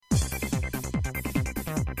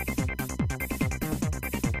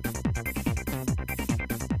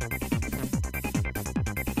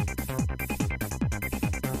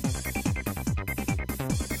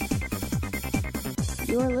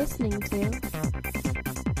You're listening to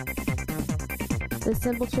the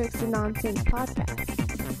Simple Tricks and Nonsense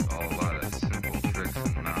podcast. It's all a lot of simple tricks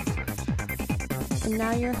and nonsense. And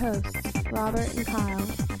now your hosts, Robert and Kyle.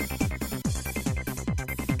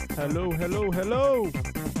 Hello, hello, hello!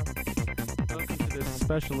 Welcome to this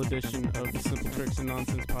special edition of the Simple Tricks and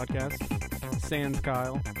Nonsense podcast. Sans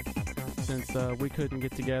Kyle. Since we couldn't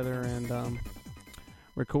get together and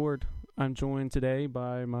record, I'm joined today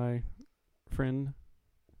by my friend,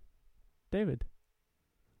 David.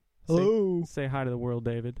 Hello. Say hi to the world,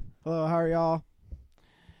 David. Hello, how are y'all?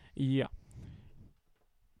 Yeah.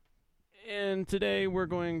 And today we're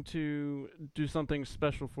going to do something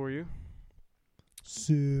special for you.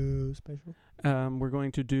 So special. We're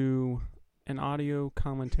going to do an audio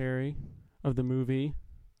commentary of the movie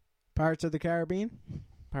Pirates of the Caribbean?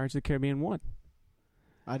 Pirates of the Caribbean 1.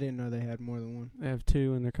 I didn't know they had more than one. They have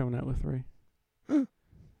 2 and they're coming out with 3.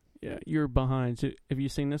 Yeah, you're behind. So have you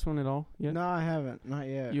seen this one at all yet? No, I haven't. Not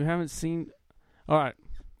yet. You haven't seen... Alright.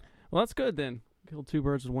 Well, that's good then. Kill 2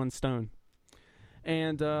 birds with 1 stone.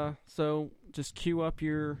 And so just queue up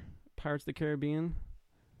your Pirates of the Caribbean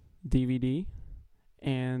DVD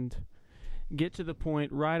and get to the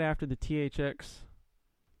point right after the THX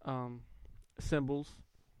symbols.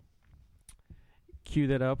 Cue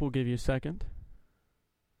that up. We'll give you a second.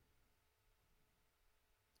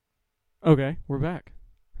 Okay, we're back.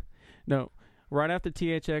 No, right after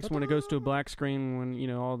THX, when it goes to a black screen, when, you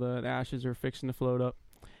know, all the ashes are fixing to float up.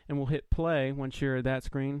 And we'll hit play once you're at that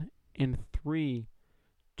screen in 3,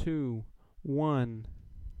 2, 1.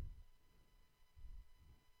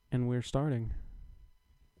 And we're starting.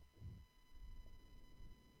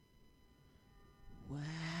 Wow.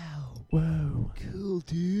 Whoa. Cool,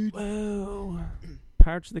 dude. Whoa.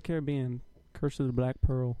 Pirates of the Caribbean, Curse of the Black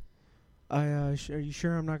Pearl. Are you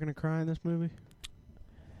sure I'm not going to cry in this movie?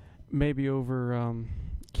 Maybe over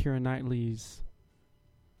Keira Knightley's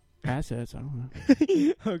assets, I don't know.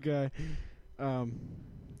 Okay. I'm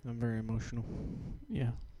very emotional.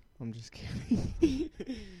 Yeah. I'm just kidding.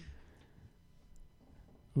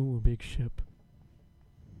 Ooh, a big ship.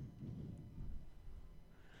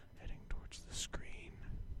 Heading towards the screen.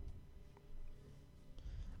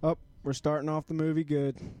 Oh, we're starting off the movie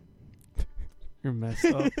good. You're messed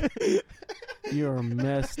up. You are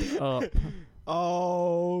messed up.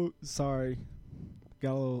 Oh, sorry.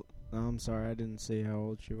 Got a little... I'm sorry, I didn't see how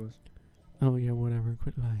old she was. Oh, yeah, whatever.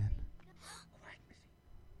 Quit lying.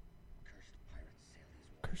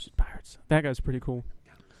 Cursed Pirates. That guy's pretty cool.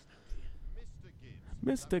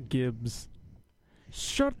 Mr. Gibbs.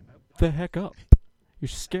 Shut the heck up. You're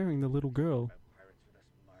scaring the little girl.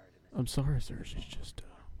 I'm sorry, sir. She's just,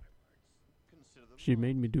 she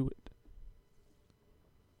made me do it.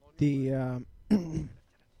 The,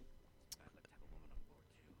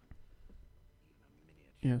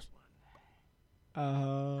 Yes.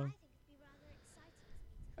 By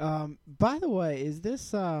the way, is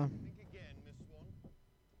this, Yeah,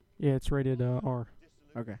 it's rated R.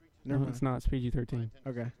 Okay. No, Never it's mind. not. It's PG-13.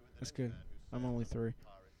 Okay, that's good. I'm only 3.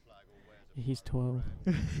 He's 12.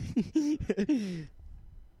 I'm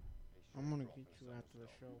gonna get you after the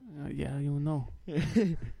show. Yeah, you'll know.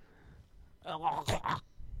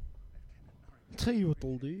 Tell you what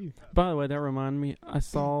they'll do. By the way, that reminded me. I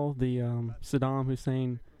saw the Saddam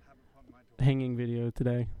Hussein hanging video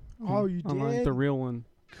today. Oh, you Online, did? the real one.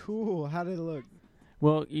 Cool. How did it look?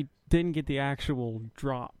 Well, you didn't get the actual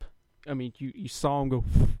drop. I mean, you saw him go,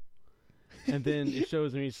 and then it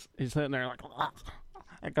shows him he's sitting there like,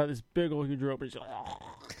 I got this big old huge rope. And he's like, I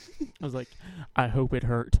was like, I hope it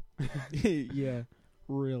hurt. Yeah,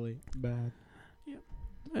 really bad.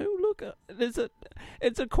 Oh, look, it's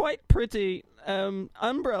a quite pretty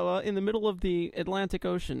umbrella in the middle of the Atlantic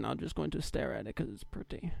Ocean. I'm just going to stare at it because it's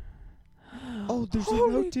pretty. Oh, there's a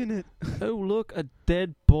Holy- note in it. Oh, look, a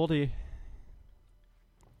dead body.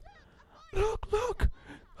 Look,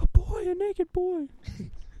 a boy, a naked boy.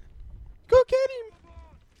 Go get him.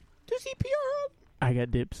 Do CPR. I got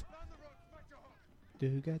dibs. Do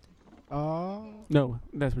who got? Oh, No,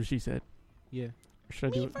 that's what she said. yeah. Or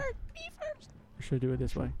should I do it? Or should I do it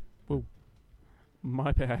this way? Whoa,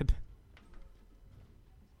 my bad.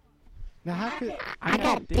 Now how could? I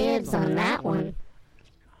got dibs on that one.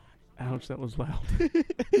 Ouch, that was loud.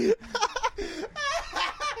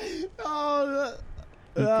 Oh,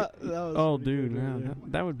 that was Oh, pretty dude, good, man,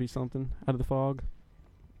 that would be something. Out of the fog.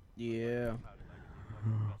 Yeah.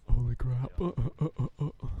 Holy crap.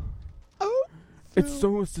 Oh. It's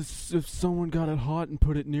almost as if someone got it hot and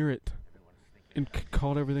put it near it. And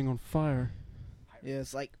caught everything on fire. Yeah,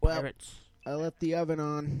 it's like, well, Pirates. I left the oven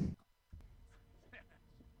on.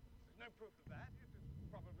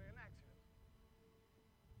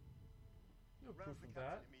 no proof of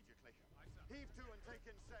that.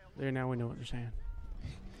 There, now we know what they're saying.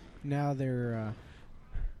 Now they're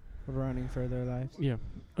running for their lives. Yeah.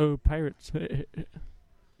 Oh, pirates.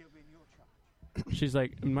 She's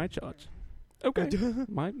like, in my charge. Okay.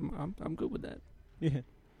 I'm good with that. Yeah.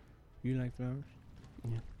 You like flowers?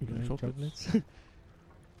 Yeah. You like chocolates?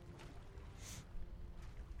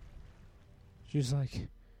 She's like,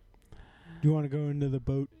 you want to go into the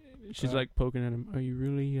boat? She's like poking at him. Are you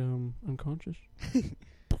really unconscious?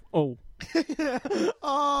 Oh.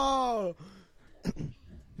 Oh!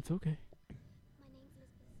 It's okay.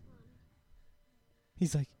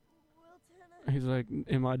 He's like, He's like,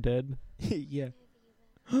 am I dead? yeah.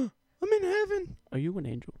 I'm in heaven. Are you an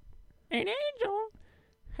angel? An angel?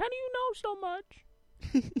 How do you know so much?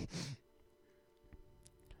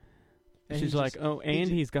 And She's he like, just- oh, he and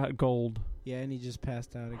ju- he's got gold. Yeah, and he just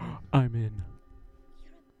passed out again. I'm in.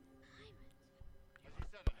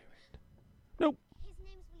 Nope.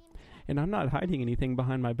 And I'm not hiding anything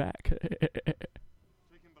behind my back.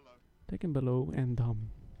 Take him below and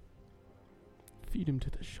feed him to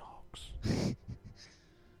the sharks.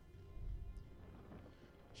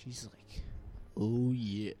 She's like, oh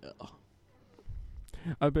yeah.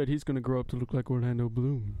 I bet he's gonna grow up to look like Orlando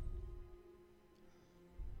Bloom.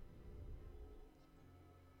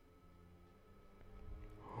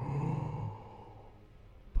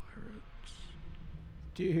 Pirates.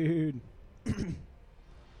 Dude.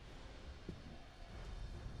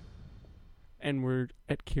 And we're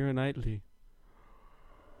at Keira Knightley.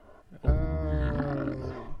 I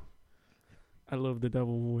love the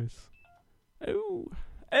devil voice. Oh.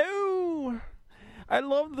 Oh. I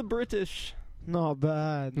love the British. Not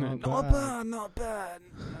bad. Not bad. Not bad.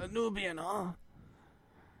 Nubian, huh?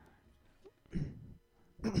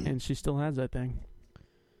 And she still has that thing.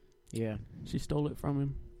 Yeah. She stole it from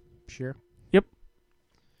him. Sure. Yep.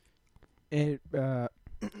 It,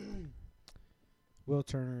 Will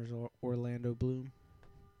Turner's Orlando Bloom.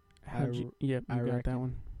 How'd you? Yep, you I got that reckon.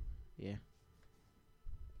 one. Yeah.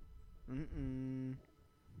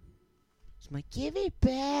 It's like, give it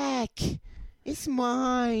back. It's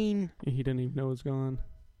mine. He didn't even know it's gone.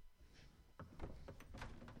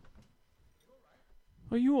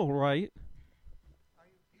 Are you all right?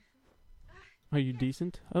 Are you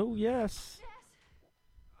decent? Oh, yes.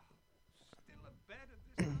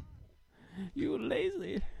 You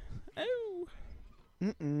lazy. Oh.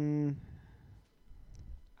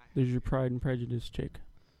 There's your Pride and Prejudice chick.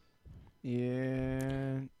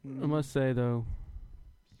 Yeah. I must say, though,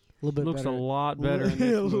 a little bit looks better. a lot better in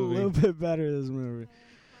this a movie. little bit better in this movie.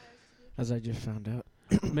 As I just found out.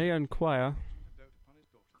 May I inquire?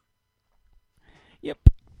 Yep.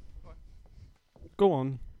 Go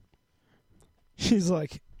on. She's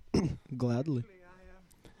like, gladly.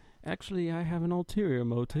 Actually, I have an ulterior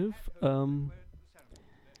motive.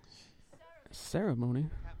 Ceremony.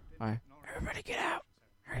 Alright. Everybody get out.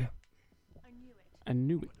 I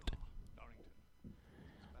knew it.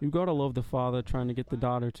 You gotta love the father trying to get the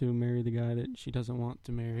daughter to marry the guy that she doesn't want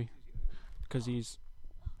to marry. Because he's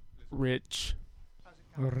rich.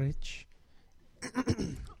 Rich. I'm told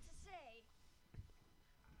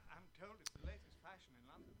it's the latest fashion in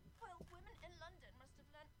London. Well, women in London must have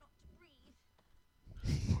learnt not to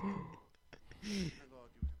breathe.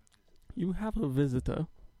 You have a visitor.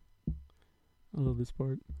 I love this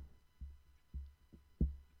part.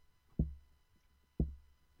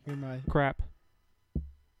 Hear my Crap.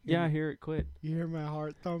 Yeah, I hear it. Quit. You hear my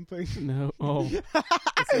heart thumping? No. Oh.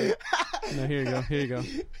 That's it. No, here you go. Here you go.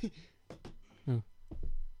 Oh.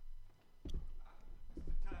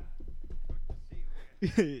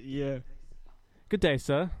 Yeah. Good day,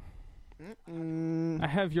 sir. I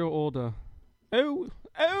have your order. Oh.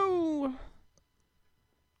 Oh.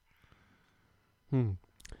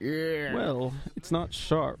 Yeah. Well, it's not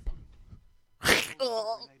sharp.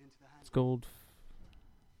 It's gold.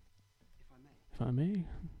 If I may.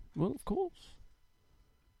 Well, of course.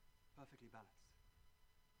 Perfectly balanced.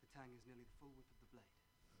 The tang is nearly the full width of the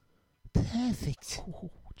blade. Perfect.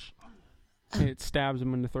 And it stabs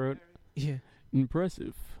him in the throat. Yeah.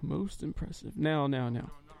 Impressive. Most impressive. Now. No. No.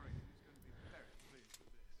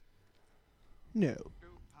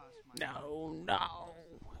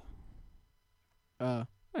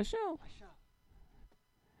 I shall. I shall.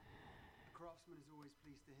 The craftsman is always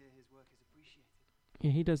pleased to hear his work is appreciated.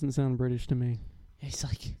 Yeah, he doesn't sound British to me. He's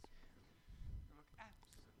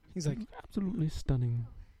like, Absolutely stunning.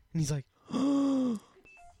 and he's like, Oh,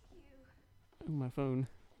 my phone.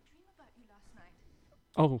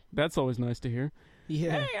 Oh, that's always nice to hear.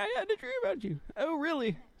 yeah. Hey, I had a dream about you. Oh,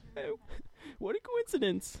 really? Oh, what a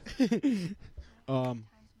coincidence.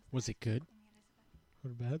 Was it good or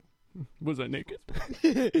bad? Was I naked?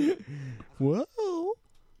 Whoa.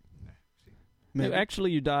 No, Maybe.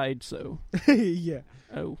 actually, you died, so. Yeah.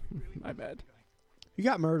 Oh, my bad. You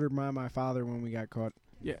got murdered by my father when we got caught.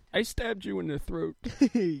 Yeah, I stabbed you in the throat.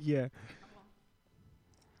 Yeah.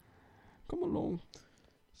 Come along.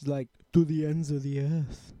 It's like, to the ends of the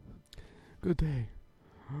earth. Good day,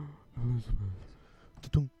 Elizabeth.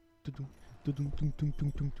 Tudum, tudum, tudum, tum, tum,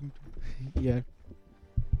 tum, tum, tum, tum. Yeah.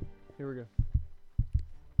 Here we go.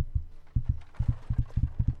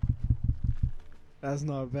 That's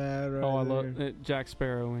not bad, right? Oh, I there. love it. Jack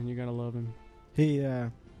Sparrow, and you gotta love him. He,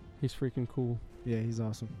 He's freaking cool. yeah, he's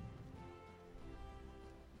awesome.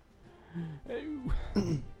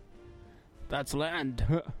 Oh. That's land.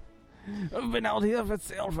 I've been out here for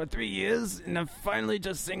sale for 3 years, and I've finally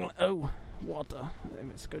just sing. Oh, water.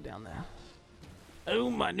 Let's go down there. Oh,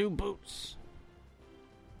 my new boots.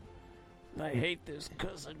 I hate this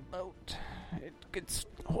cursed boat. It gets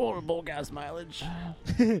horrible gas mileage.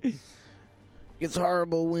 It's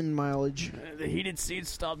horrible wind mileage. The heated seats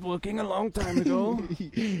stopped working a long time ago.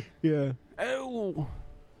 Yeah. Oh.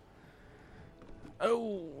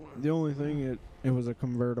 Oh. The only thing, it was a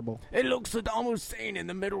convertible. It looks almost sane in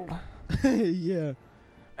the middle. Yeah.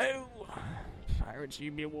 Oh. Pirates,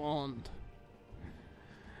 you be warned.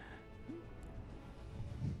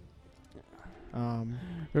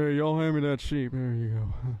 Hey, y'all hand me that sheep. There you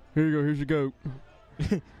go. Here you go. Here's your goat.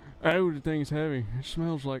 Oh, the thing's heavy. It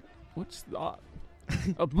smells like, what's that?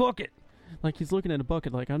 A bucket. Like he's looking at a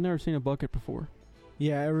bucket. Like I've never seen a bucket before.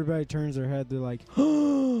 Yeah, everybody turns their head. They're like,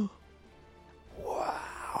 wow.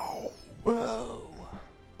 Whoa.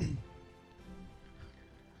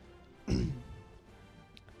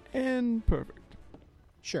 And perfect.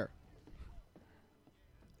 Sure.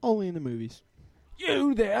 Only in the movies.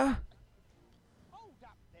 You there? Hold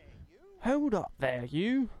up there, you. Hold up there,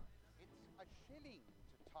 you. It's a shilling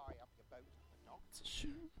to tie up your boat at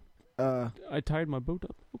the dock, I tied my boat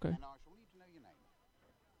up. Okay. and I shall need to know your name.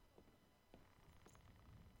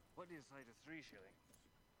 What do you say to 3 shillings?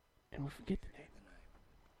 And we forget the name.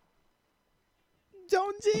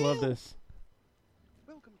 Don't I love this.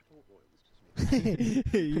 Welcome to Port Royal, Mr.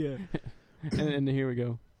 Smith. Yeah. And here we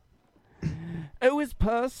go. Oh, his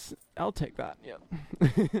purse. I'll take that. Yep.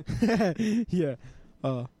 Yeah.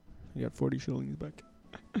 You got 40 shillings back.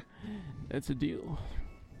 That's a deal.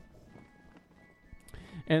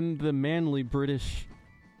 And the manly British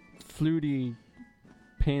fluty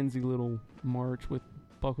pansy little march with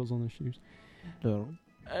buckles on their shoes. No.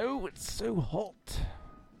 Oh, it's so hot.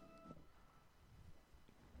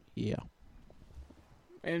 Yeah.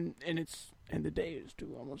 And the day is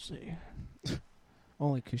too, I must say.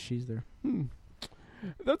 Only 'cause she's there.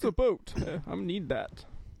 That's a boat. I need that.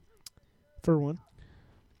 For one.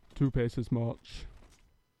 2 paces march.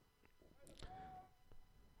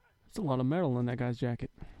 That's a lot of metal in that guy's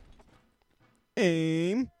jacket.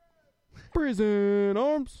 Aim. Prison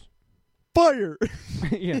arms. Fire.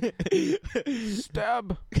 Yeah.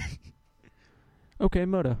 Stab. Okay,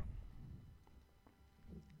 Moda.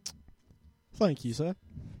 Thank you, sir.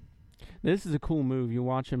 This is a cool move. You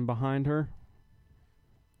watch him behind her.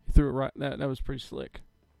 He threw it right. That was pretty slick.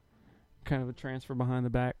 Kind of a transfer behind the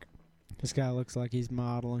back. This guy looks like he's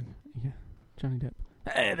modeling. Yeah, Johnny Depp.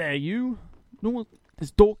 Hey there, you. No one.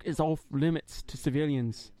 This dock is off limits to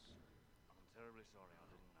civilians.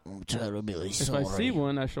 I'm terribly If I see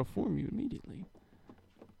one, I shall inform you immediately.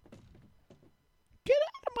 Get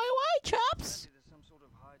out of my way, chops. There's some sort of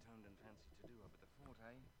high-toned and fancy to do up at the fort,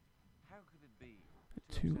 eh? How could it be?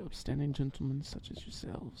 2 upstanding gentlemen such as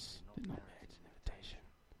yourselves did not merit an invitation.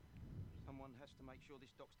 Someone has to make sure this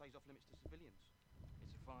dock stays off limits to civilians.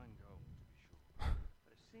 It's a fine goal, to be sure.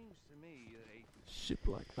 But it seems to me that a Ship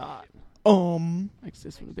like that makes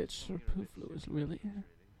this one a bit superfluous, really.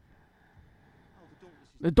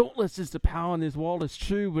 The Dauntless is the power in this wall, it's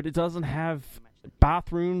true, but it doesn't have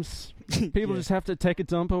bathrooms. People just have to take a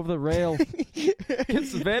dump over the rail.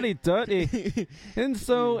 It's very dirty. And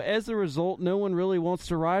so, as a result, no one really wants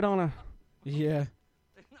to ride on a... Yeah.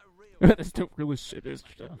 There's no really shit.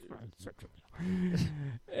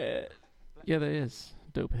 Yeah, there is.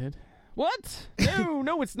 Dopehead. What?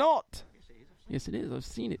 No, it's not. Yes, it is. I've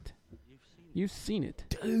seen it. You've seen it.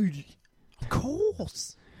 Dude. Of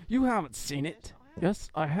course. You haven't seen it. Yes,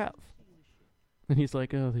 I have. And he's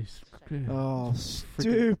like, oh, these Oh,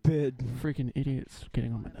 stupid. freaking idiots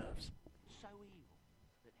getting on my nerves. So evil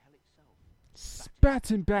that hell itself.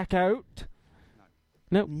 Spat him back out.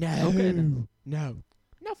 No. No. Okay, then. No.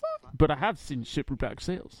 But I have seen ship with black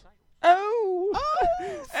sails. Oh!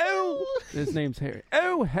 Oh! His name's Harry.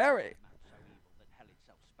 Oh, Harry! So evil that hell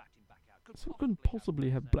itself spat him back out. So it couldn't possibly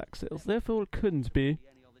have black sails, therefore it couldn't be.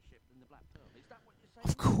 Any other ship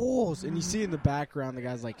course. And you see in the background, the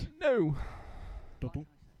guy's like, No,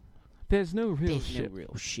 there's no real "There's ship. no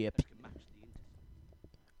real ship."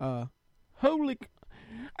 Holy...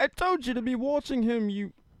 I told you to be watching him,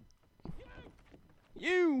 you...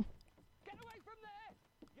 You! Get away from there!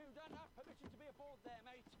 You don't have permission to be aboard there,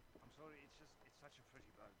 mate. I'm sorry, it's such a pretty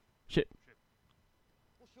boat. Shit.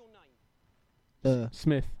 What's your name?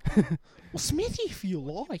 Smith. Well, Smithy, if you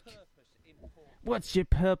like. Purpose in port. What's your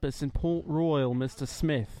purpose in Port Royal, Mr.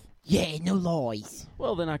 Smith? Yeah, no lies.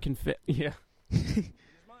 Well, then I can fit... Yeah. It is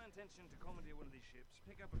my intention to commandeer one of these ships,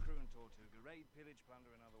 pick up a crew and Tortuga, raid, pillage, plunder,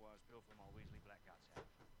 and otherwise pilfer from our Weasley blackguards out.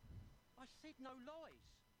 I said no lies.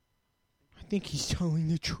 I think he's telling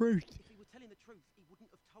the truth. If he were telling the truth, he wouldn't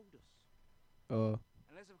have told us.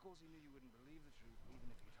 Unless, of course, he knew you wouldn't believe the truth, even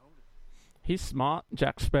if he told it. He's smart,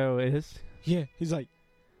 Jack Sparrow is. Yeah, he's like,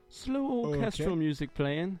 Slow orchestral Okay. music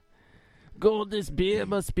playing. God, this beer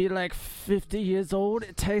must be like 50 years old.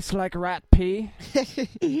 It tastes like rat pee.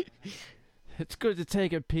 It's good to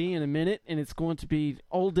take a pee in a minute, and it's going to be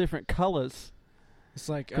all different colors. it's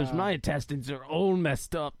like, Because my intestines are all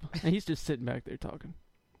messed up. And he's just sitting back there talking.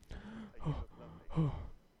 I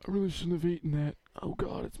really shouldn't have eaten that. Oh,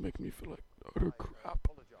 God, it's making me feel like utter crap.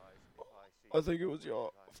 I think it was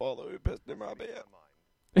your father who pissed in my bed.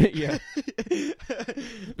 Yeah.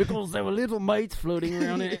 Because there were little mites floating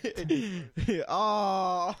around it.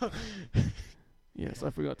 Oh. Yes, I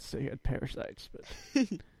forgot to say he had parasites, but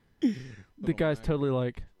the guy's totally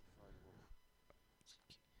like,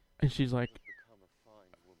 and she's like,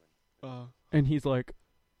 and he's like,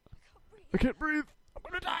 I can't breathe. I'm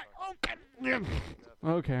gonna die. Okay.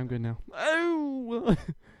 Okay, I'm good now. Oh.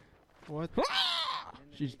 What?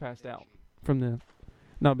 She's passed out from the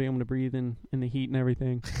not being able to breathe in the heat and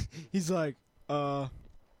everything. He's like,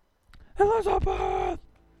 Elizabeth!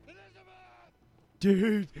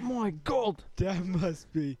 dude, My God! that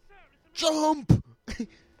must be. Jump! Will you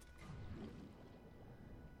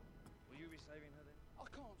be saving her then? I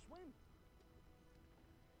can't swim.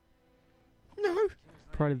 No.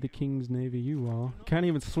 Pride of the King's Navy, you are. Can't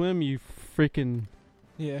even swim, you freaking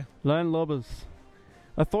Yeah. landlubbers.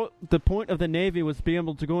 I thought the point of the Navy was to be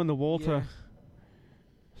able to go in the water.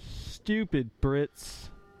 Stupid Brits.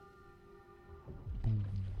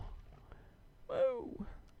 Whoa.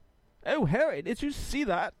 Oh, Harry, did you see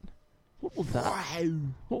that? What was that? Wow.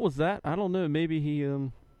 What was that? I don't know. Maybe he,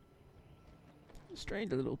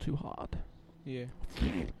 strained a little too hard. Yeah.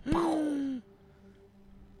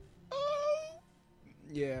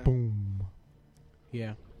 Yeah. Boom.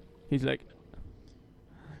 Yeah. He's like,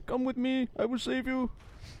 come with me. I will save you.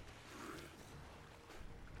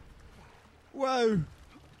 Whoa.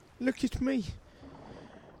 Look at me.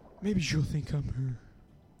 Maybe she'll think I'm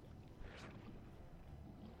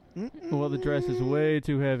her. Well, the dress is way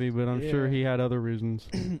too heavy, but I'm sure Yeah. he had other reasons.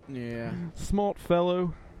 Yeah. Smart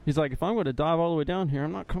fellow. He's like, if I'm going to dive all the way down here,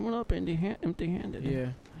 I'm not coming up empty-handed. Yeah.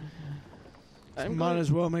 I'm Might gonna-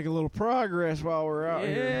 as well make a little progress while we're out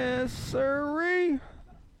here. Yes, sirree.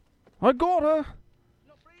 I got her.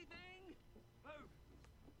 Not breathing. Move.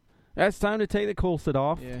 That's time to take the corset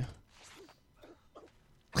off. Yeah.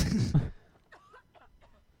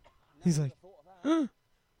 He's like,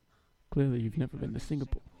 Clearly, you've never been to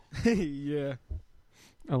Singapore. yeah.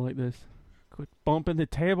 I like this. Quit bumping the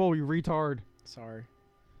table, you retard. Sorry.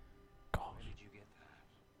 Gosh. Did you get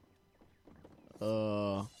that?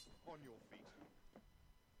 On your feet.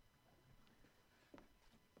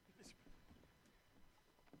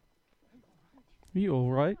 You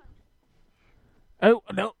all right? Oh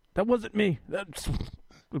no, that wasn't me. That's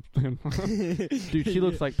him. Dude, she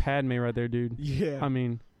looks like Padme right there, dude. Yeah. I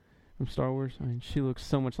mean, from Star Wars. I mean, she looks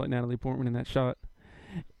so much like Natalie Portman in that shot.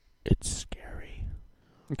 It's scary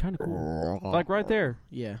and kind of cool. Like right there.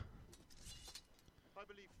 Yeah. I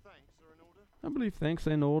believe thanks are in order. I believe thanks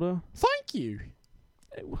in order. Thank you.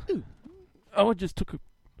 Oh, I just took a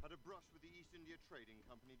Had a brush with the East India Trading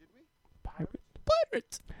Company, did we? pirate.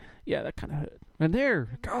 Pirate. Yeah, that kind of hurt. And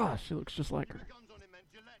there, gosh, she looks just like her. With guns on it meant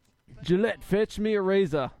Gillette. Gillette, fetch me a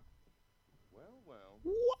razor. Well.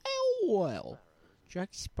 Well. Jack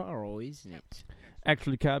Sparrow, isn't it?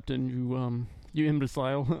 Actually, Captain, you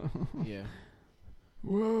imbecile. Yeah.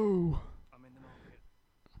 Whoa. I'm in the market,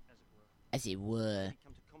 as it were. As it were. We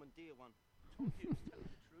come to commandeer one. Told you to tell the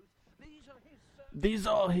truth. These are his. These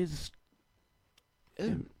are his.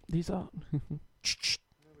 These are.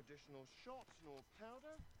 No additional shots nor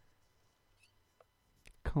powder.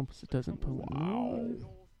 Composite doesn't pull. Nor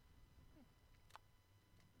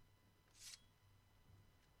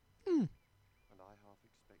and I half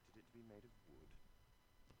expected it to be made of wood.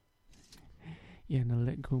 Yeah, now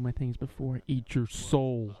let go of my things before I eat your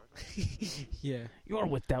soul. Yeah. You're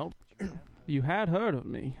without. You had heard of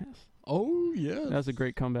me. Yes. Oh, yeah. That's a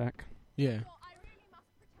great comeback. Yeah. Well, I really must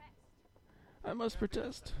protest. I must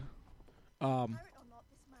protest. Pirate or not,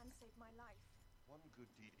 this man saved my life. One good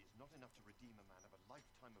deed is not enough to redeem a man of a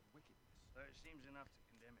lifetime of wickedness. Though it seems enough to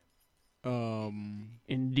condemn him.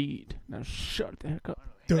 Indeed. Now shut the heck up.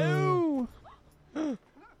 Duh. No! Luke,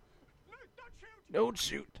 don't shoot! Don't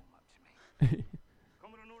shoot. Come up to me.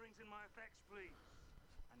 Commodore Norring's in my effects, please.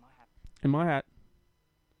 And my hat. In my hat.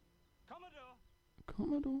 Commodore!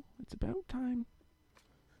 Commodore, it's about time.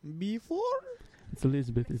 Before? It's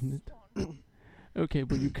Elizabeth, isn't it? Okay,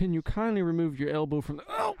 but can you kindly remove your elbow from the...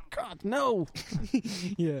 Oh, God, no!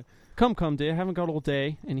 Yeah. Come, dear. Haven't got all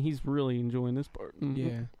day. And he's really enjoying this part.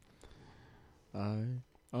 Yeah.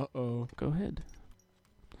 Uh-oh. Go ahead.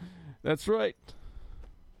 That's right.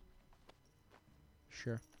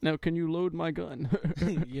 Sure. Now, can you load my gun?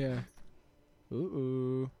 Yeah.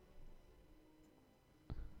 Ooh.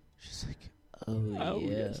 She's like, oh,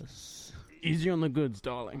 yes. Easy on the goods,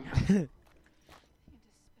 darling.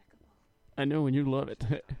 I know, and you love it. I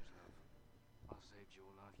saved your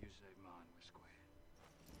life, you saved mine. We're square.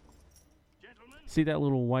 Gentlemen, See that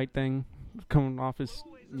little white thing coming off his...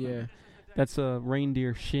 Yeah. That's a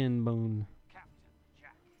reindeer shin bone. Captain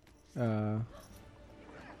Jack.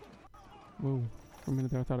 Whoa. For a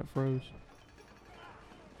minute there, I thought it froze.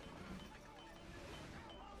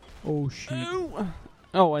 Oh, shoot. Ooh.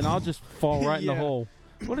 Oh, and I'll just fall right in the Yeah. hole.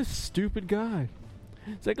 What a stupid guy.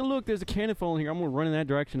 Take a look. There's a cannon falling here. I'm going to run in that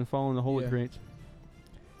direction and fall in the hole it Yeah. creates.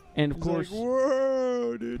 And, of He's course... like,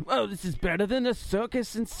 whoa, dude. Oh, this is better than the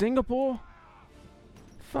circus in Singapore.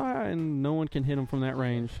 Fine. No one can hit him from that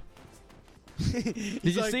range. Did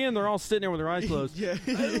you see him? They're all sitting there with their eyes closed. Yeah.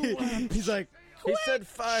 He's like, He said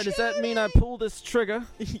fire. Does that mean I pull this trigger?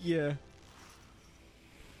 yeah.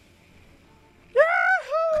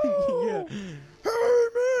 Yahoo! Yeah. Hey,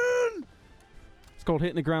 man! It's called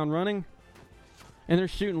hitting the ground running. And they're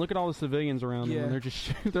shooting. Look at all the civilians around them. Yeah. And they're just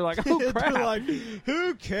shooting. They're like, oh, crap. They're like,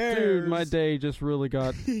 who cares? Dude, my day just really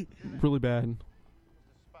got really bad.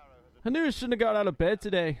 I knew I shouldn't have got out of bed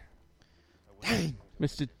today. Dang.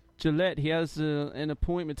 Mr. Gillette, he has an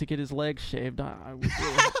appointment to get his legs shaved. I was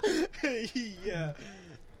Yeah.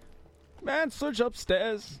 Man, search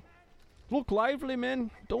upstairs. Look lively, man.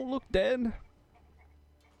 Don't look dead.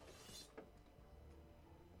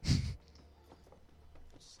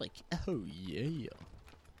 It's like, oh, yeah.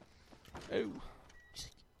 Oh.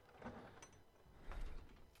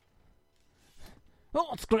 Oh,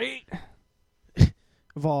 it's great.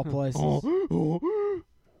 Of all places. Oh.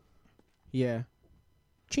 Yeah.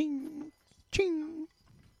 Ching. Ching.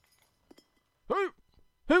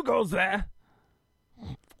 Who goes there?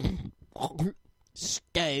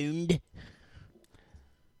 Stoned.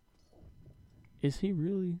 Is he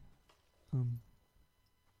really?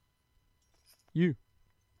 You.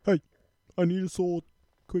 Hey, I need a sword.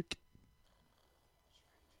 Quick.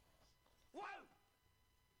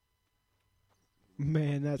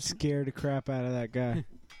 Man, that scared the crap out of that guy.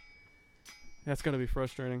 That's gotta be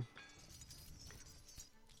frustrating.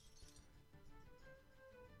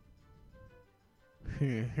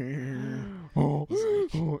 Oh,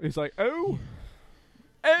 it's like, oh,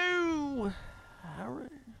 all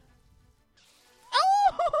right.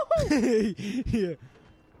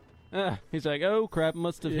 Yeah. He's like, oh crap,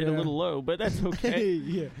 must have hit a Yeah. little low, but that's okay.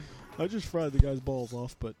 Yeah. I just fried the guy's balls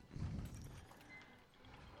off, but.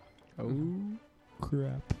 Oh,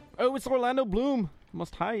 crap. Oh, it's Orlando Bloom.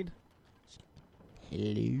 Must hide.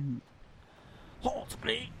 Hello. Oh, it's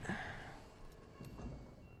great.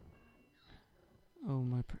 Oh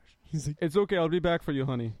my precious. He's like, It's okay, I'll be back for you,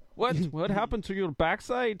 honey. What? What happened to your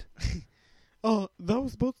backside? oh, that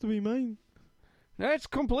was supposed to be mine. That's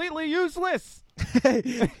completely useless.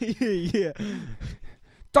 Yeah.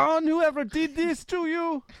 Darn whoever did this to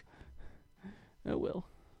you. Oh well.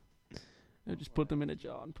 I just put them in a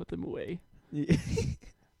jar and put them away. Yeah.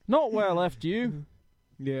 Not where I left you.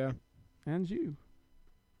 Yeah. And you.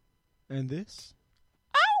 And this?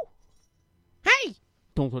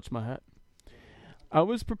 Don't touch my hat. I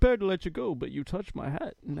was prepared to let you go, but you touched my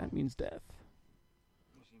hat, and that means death.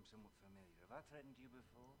 You seem somewhat familiar. Have I threatened you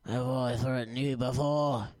before? Have I threatened you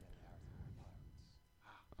before?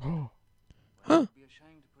 Oh. Well, I'd be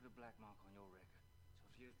ashamed to put a black mark on your record.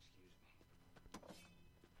 So if you excuse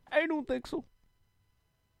me. I don't think so.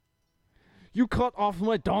 You cut off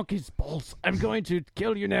my donkey's balls. I'm going to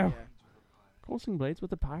kill you now. Crossing blades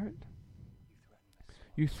with a pirate?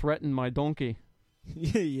 You threatened my donkey.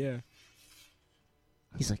 Yeah.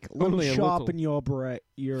 He's like, let Only me a sharpen your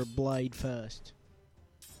blade first.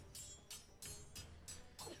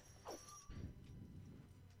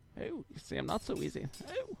 Oh, you see, I'm not so easy.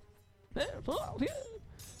 Oh.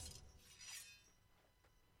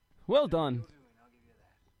 Well done. You're doing, I'll give you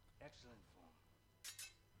that. Excellent form.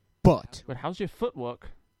 But But how's your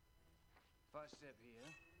footwork? If I step here.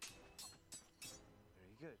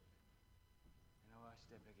 Very good. Now I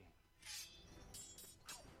step again.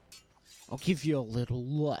 I'll give you a little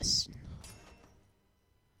lesson.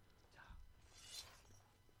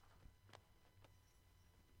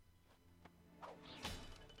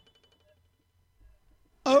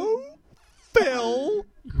 Oh, Phil.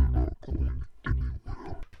 You're not going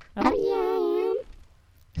anywhere. Oh,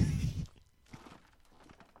 yeah,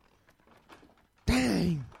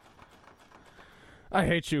 Dang. I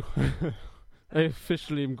hate you. I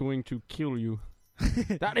officially am going to kill you.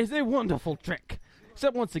 That is a wonderful trick.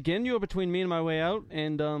 Except once again, you are between me and my way out,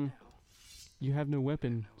 and you have no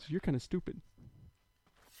weapon, so you're kind of stupid.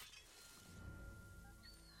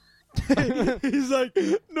 He's like,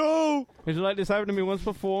 no. Did you like this happened to me once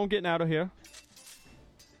before? I'm getting out of here.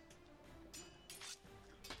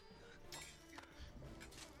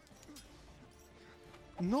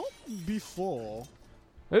 Not before.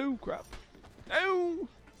 Oh crap! Oh!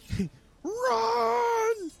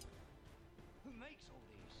 Run! Who makes all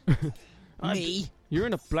these? Me. You're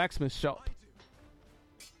in a blacksmith shop.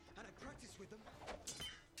 And I practice with them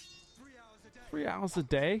 3 hours a day. 3 hours a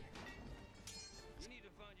day? You need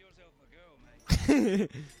to find yourself a girl,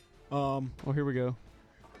 mate. Oh, here we go.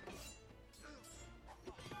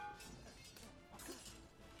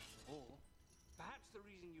 Or perhaps the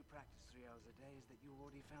reason you practice 3 hours a day is that you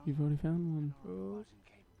already found You've already found one. was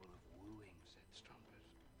incapable of wooing said strumpet.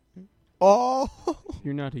 Oh.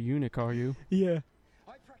 You're not a eunuch, are you? Yeah.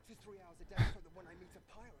 I practice 3 hours a day so that when I meet a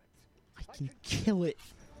pirate, I can kill it.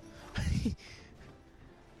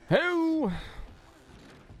 Ho!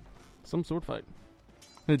 Some sword fight.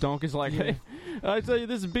 The donkey's like, hey, I tell you,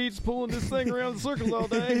 this beats pulling this thing around in circles all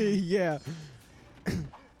day. Yeah.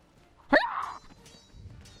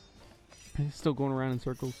 He's still going around in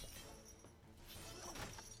circles.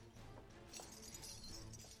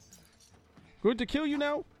 Going to kill you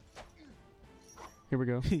now? Here we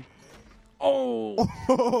go. Oh!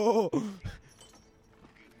 Oh.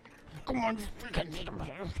 Come on.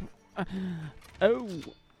 Oh.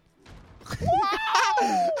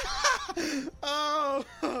 Oh.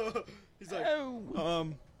 He's like, Oh.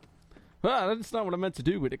 Well, that's not what I meant to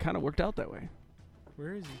do, but it kind of worked out that way.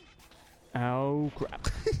 where is he? Oh, crap.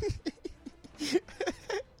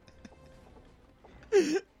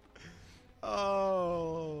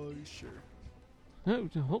 Oh, sure. Oh,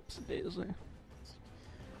 hopes daisy.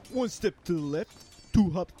 One step to the left, 2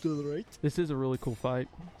 hops to the right, This is a really cool fight.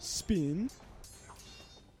 spin.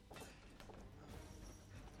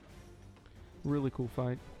 Really cool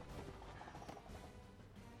fight.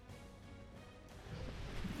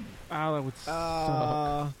 Ah, that would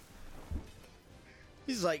suck.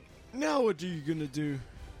 He's like, now what are you gonna do?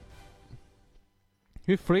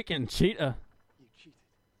 You freaking cheater. you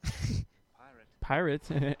cheated. Pirate.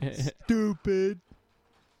 Pirate. Stupid.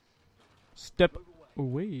 Step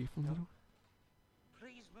away from the door.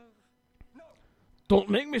 Please move. No. Don't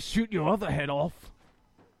make me shoot your other head off.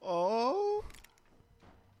 Oh.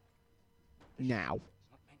 Now. It's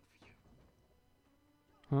not meant for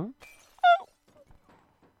you.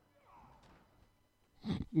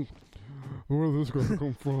 Huh? Where's this gonna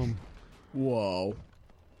come from? Whoa.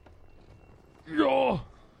 Yeah.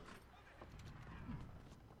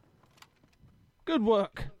 Good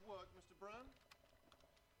work. Good work, Mr. Brown.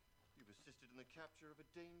 You've assisted in the capture of a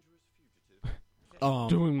dangerous fugitive.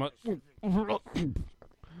 Doing my.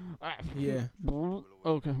 Yeah.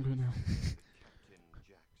 Okay, I'm good now. Captain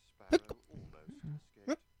Jack Sparrow almost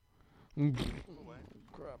escaped. Away.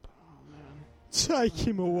 Crap. Oh, man. Take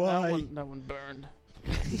him away. That one burned.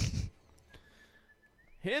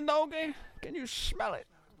 Here, doggy. Can you smell it?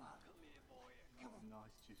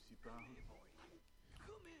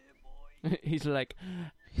 He's like,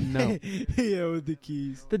 no. Yeah, with the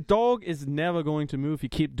keys. The dog is never going to move if you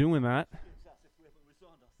keep doing that.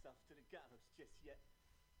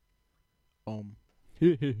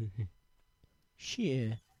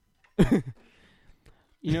 Shit.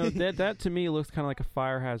 You know, that to me looks kind of like a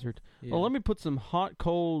fire hazard. Yeah. Well, let me put some hot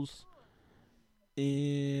coals,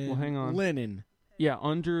 In Well, hang on. linen.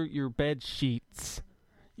 under your bed sheets.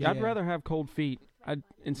 I'd Yeah. rather have cold feet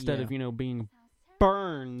instead Yeah. of, being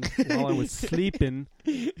burned while I was sleeping.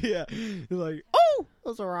 Yeah. You're like, oh,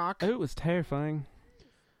 that's a rock. It was terrifying.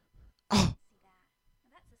 Oh,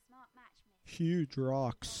 That's a smart match, miss. huge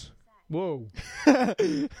rocks. Whoa. What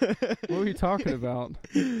were you talking about?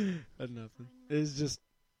 Nothing. It's just.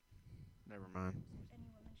 Never mind. Any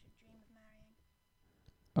woman should dream of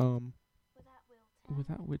marrying.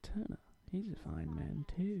 Without Will Turner. He's a fine man,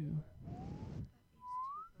 too.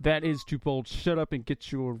 That is too bold. Shut up and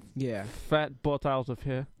get your fat butt out of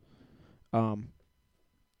here. Yeah,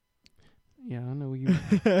 I know you.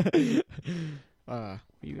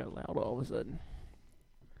 You got loud all of a sudden.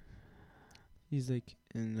 He's like,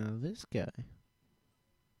 and this guy.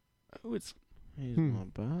 Oh, it's... He's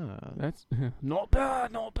not bad. That's... not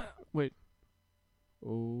bad, not bad. Wait.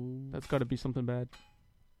 Oh. That's got to be something bad.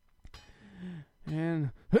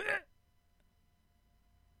 And...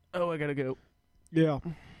 Oh, I gotta go. Yeah.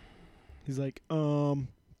 He's like, There's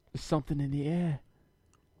something in the air.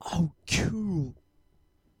 Oh, cool.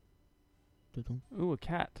 Ooh, a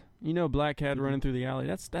cat. You know, black cat running through the alley.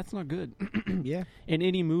 That's not good. Yeah. In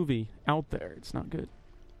any movie out there, it's not good.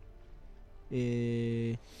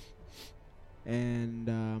 And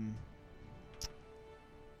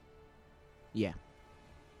yeah.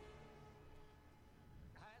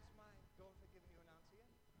 Has my daughter given you an answer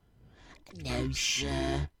yet? No,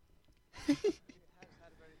 sir.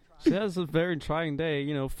 She has a very trying day,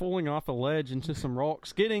 you know, falling off a ledge into some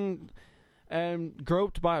rocks, getting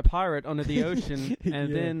groped by a pirate under the ocean,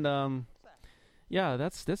 and then, yeah,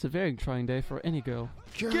 that's a very trying day for any girl.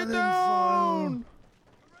 Get down!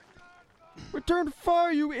 Return to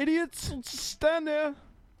fire, you idiots! Just stand there.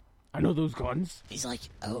 I know those guns. He's like,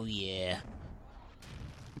 oh yeah.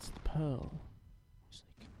 It's the pearl. It's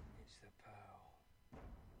the pearl.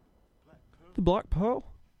 The black pearl?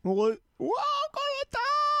 What? We're gonna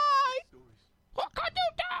die! What could you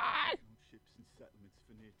die? Ships and settlements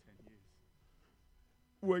for near 10 years.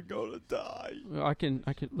 We're gonna die. I can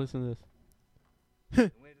listen to this.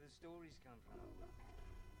 And where do the stories come from?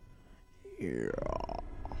 Yeah.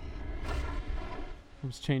 I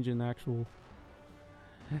was changing the actual...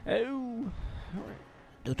 Oh! Alright.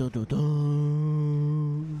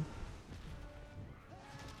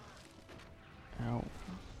 Ow.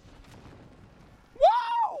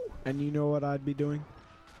 And you know what I'd be doing?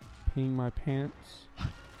 Peeing my pants.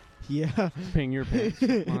 Yeah. Peeing your pants.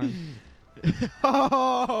 Mine.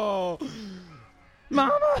 Oh!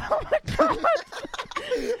 Mama! Oh my god!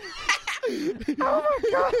 Oh my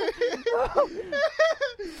god! Oh.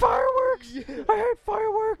 Fireworks! I hate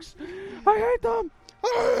fireworks! I hate them! I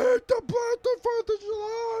hate the 4th of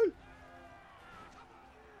July!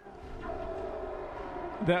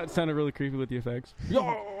 That sounded really creepy with the effects.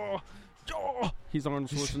 He's Arnold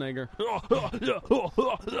Schwarzenegger.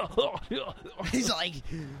 He's like,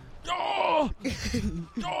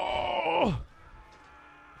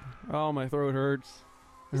 Oh, my throat hurts.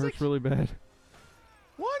 It hurts really bad.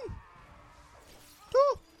 1, 2,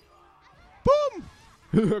 boom!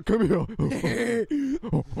 Come here.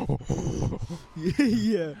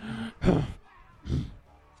 Yeah.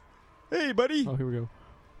 Hey, buddy. Oh, here we go.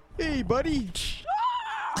 Hey, buddy.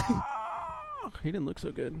 He didn't look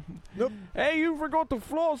so good. Nope. Hey, you forgot to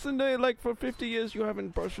floss in there. Like, for 50 years, you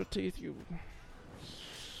haven't brushed your teeth, you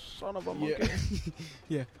son of a monkey.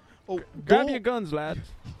 Yeah. Oh, Grab your guns, lads.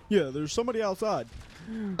 Yeah, there's somebody outside.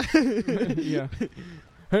 Yeah.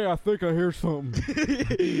 Hey, I think I hear something.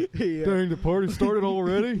 Yeah. Dang, the party started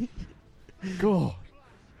already? God.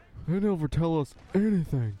 They never tell us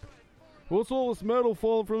anything. What's all this metal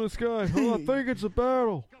falling from the sky? Oh, I think it's a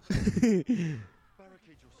battle. Barricade yourself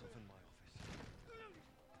in my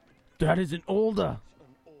office. That is an order.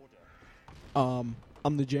 An order.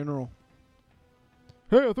 I'm the general.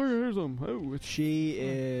 Hey, I think I hear something. Oh, it's... She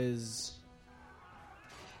is...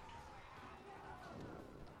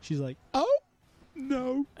 She's like, oh,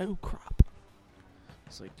 no. Oh, crap.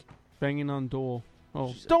 It's like, Banging on door.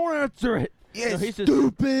 Oh, She's don't answer it. yeah, No, he's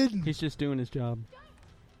stupid. He's just doing his job.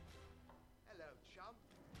 Hello, chum.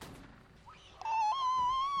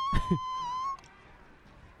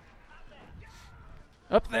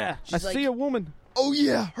 Up there. I She's like- see a woman. Oh,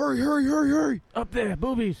 yeah. Hurry, hurry, hurry, hurry. Up there.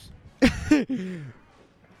 Boobies.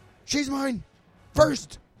 She's mine.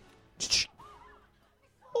 First.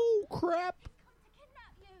 Oh, crap.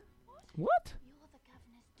 Kidnap you. What? You're the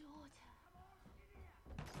governor's daughter.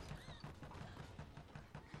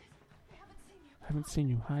 I haven't seen you. I haven't seen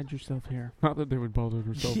you. Hide yourself here. Not that they would bother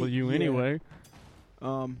themselves with you Yeah. anyway.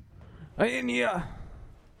 In ya.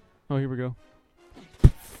 Oh, here we go.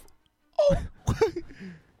 Oh.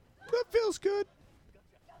 That feels good.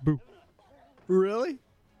 Boo. Really?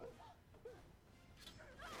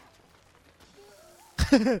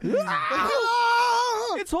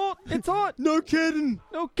 It's hot. It's hot. No kidding.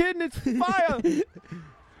 No kidding. It's fire.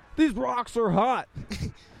 These rocks are hot.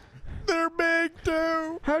 They're big,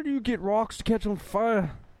 too. How do you get rocks to catch on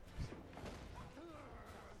fire?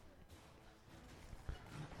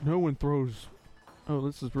 No one throws... Oh,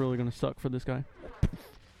 this is really going to suck for this guy.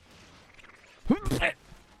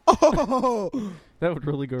 Oh, That would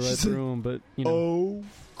really go right through him, but, you know. oh,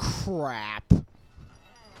 crap.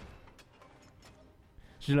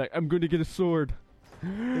 She's like, I'm going to get a sword.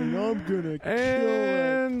 And I'm gonna kill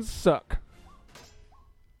And suck.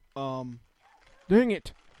 it. Dang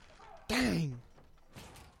it. Dang.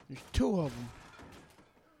 There's two of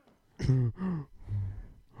them.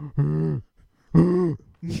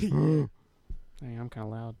 Dang, I'm kind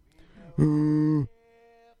of loud.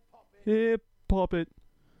 Hip pop it.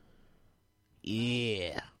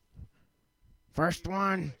 Yeah. First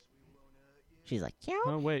one. She's like, yeah,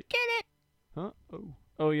 Oh, wait. get it. Huh?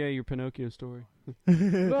 Oh, yeah, your Pinocchio story.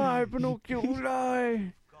 Lie, Pinocchio,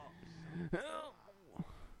 lie.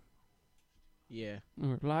 Yeah.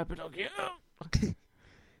 Or lie, Pinocchio.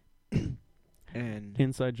 And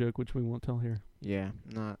Inside joke, which we won't tell here. yeah,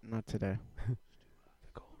 not today. The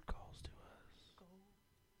gold calls to us.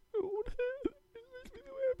 Gold. It makes me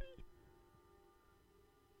so happy.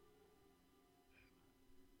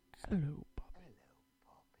 Hello, Poppy.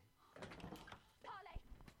 Parley.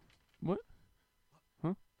 What?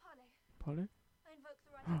 Huh? Parley. Polly? I invoke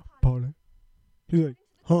the right of parley. Polly. He's like,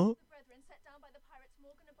 huh? The brethren set down by the pirates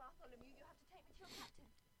Morgan and Bartholomew, you have to take me to your captain.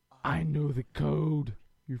 I know the code.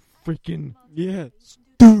 You freaking... Yeah,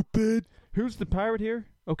 stupid. Who's the pirate here?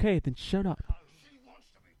 Okay, then shut up.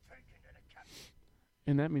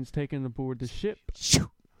 And that means taking aboard the ship.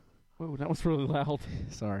 Whoa, that was really loud.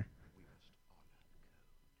 Sorry.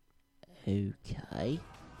 Okay.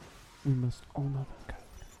 We must honor the code.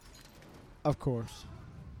 Of course.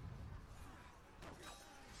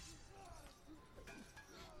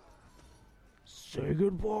 Say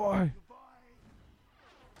goodbye.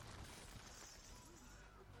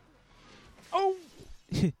 Oh!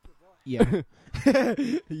 Yeah.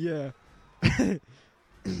 Yeah.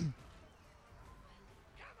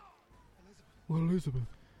 Well, Elizabeth.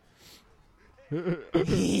 Look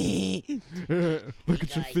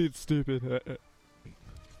at your feet, stupid.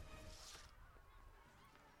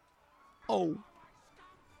 Oh.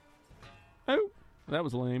 Oh, that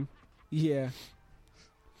was lame. Yeah.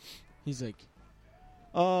 He's like,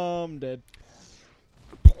 I'm dead.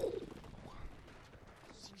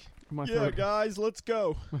 My Yeah, throat, guys, let's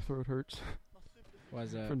go. my throat hurts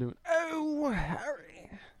Why's that? from doing. Oh, Harry.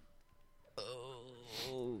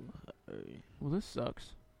 Oh. Well, this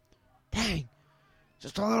sucks. Dang.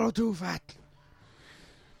 Just a little too fat.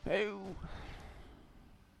 Oh.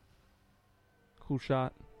 Cool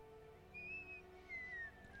shot.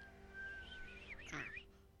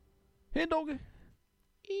 Here, doggy.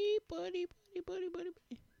 Hey, buddy.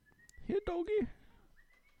 Here, doggy.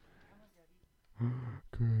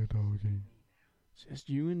 Good doggy. Just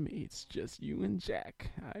you and me. It's just you and Jack.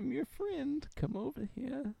 I'm your friend. Come over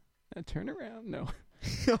here. Now turn around. No.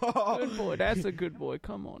 Good boy. That's a good boy.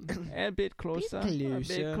 Come on. A bit closer. A bit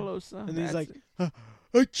closer. closer. And he's That's like, it.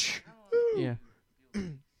 Achoo. Yeah.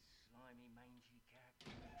 Slimy, mangy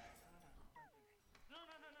cat. No, I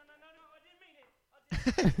didn't mean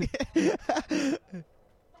it.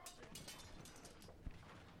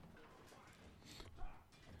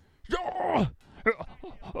 Yeah!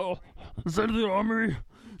 Oh, send the army.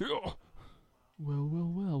 Yeah.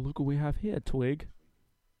 Well. Look what we have here, Twig.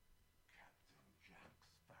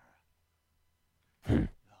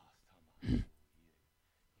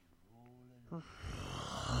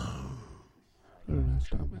 Last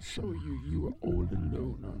time I saw you, you were all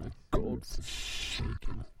alone on a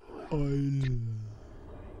God-forsaken island.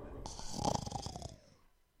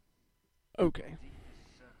 Okay.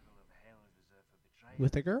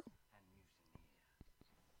 With a girl?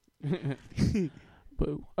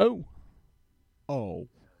 Boo. Oh. Oh.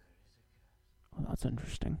 Well, that's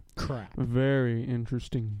interesting. Crap. Very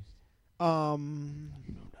interesting. You know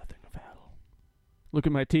nothing of hell. Look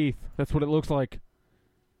at my teeth. That's what it looks like.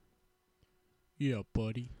 Yeah,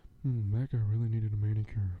 buddy. That guy really needed a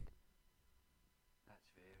manicure. That's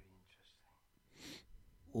very interesting.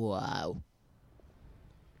 Wow.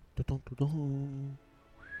 Dun-dun-dun-dun.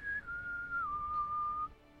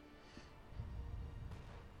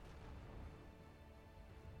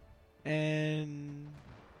 And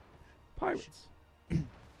Pirates.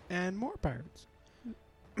 and more pirates.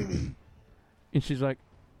 And she's like,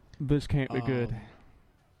 this can't be good.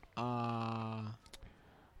 And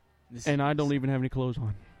I don't even have any clothes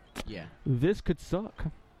on. Yeah. This could suck.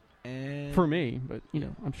 And For me, but, you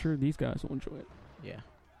know, I'm sure these guys will enjoy it. Yeah.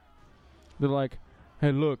 They're like,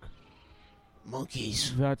 hey, look,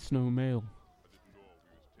 Monkeys. that's no male.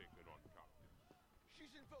 She's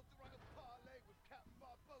invoked the right of parley with Captain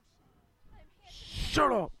Barbosa.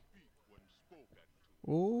 Shut up!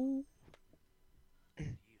 Oh.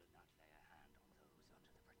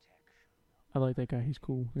 I like that guy. He's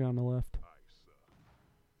cool. The guy on the left.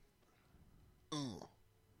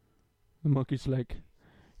 The monkey's like,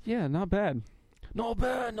 yeah, not bad. Not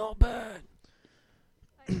bad, not bad.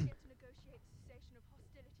 I didn't get to negotiate the cessation of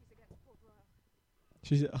hostilities against Port Royal.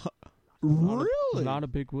 She said, A lot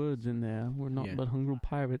of big words in there. We're not Yeah. but hungry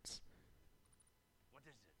pirates. What is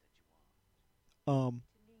it that you want?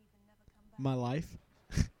 To leave and never come back. my life.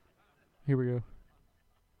 Here we go.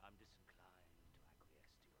 I'm disinclined to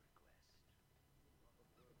acquiesce to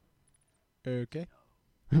your request. Okay.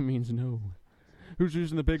 It means no. Who's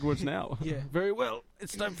using the big words now? Yeah. Very well.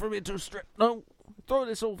 It's time for me to strip. No. Throw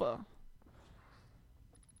this over.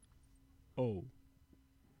 Oh.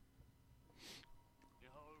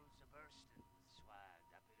 Your holes are bursting with swag.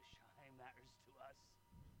 That bit of shine matters to us.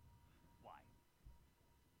 Why?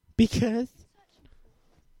 Because.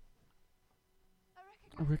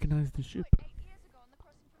 I recognize the ship. Like 8 years ago on the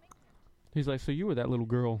crossing from England. He's like, so you were that little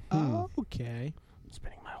girl. Oh, okay. I'm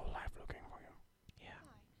spending my whole life looking for you.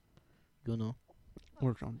 You know.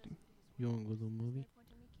 Or something. You want to go to the movie?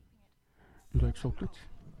 You like chocolates?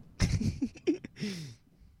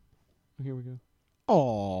 Here we go.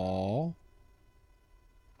 Aww.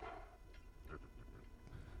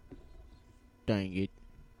 Dang it.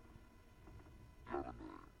 That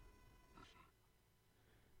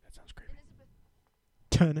sounds creepy. Elizabeth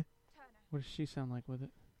Turner. Turner. What does she sound like with it?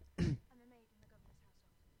 I'm a maid in the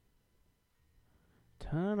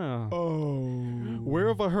governor's household. Tana. Oh. Where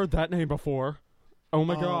have I heard that name before? Oh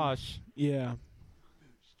my Um, gosh. Yeah.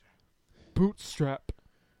 Bootstrap.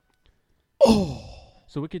 Oh.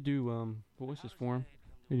 So we could do, what was this for him?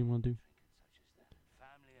 What do you want to do?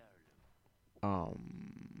 Family heirloom.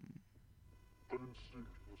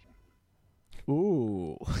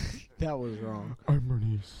 Ooh. That was wrong. I'm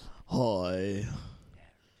Bernice. Hi.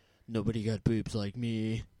 Nobody got boobs like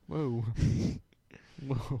me. Whoa.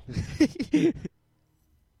 Whoa.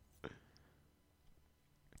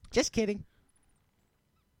 Just kidding.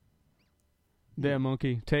 There,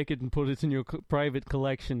 monkey. Take it and put it in your private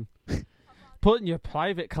collection. Put it in your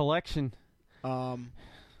private collection. Now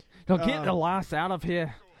get the lass out of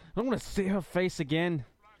here. I don't want to see her face again.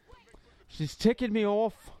 She's ticking me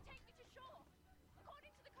off. Take me to shore.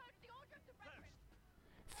 According to the code of the Order of the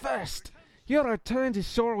Brethren. First, your return to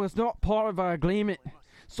shore was not part of our agreement,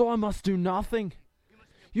 so I must do nothing.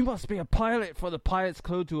 You must be a pilot for the pilot's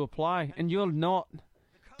code to apply, and you're not.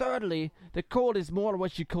 Thirdly, the code is more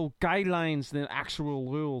what you call guidelines than actual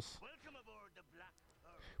rules.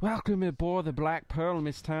 Welcome aboard the Black Pearl,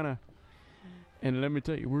 Miss Tanner. And let me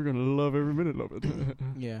tell you, we're gonna love every minute of it.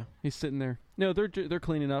 Yeah. He's sitting there. No, they're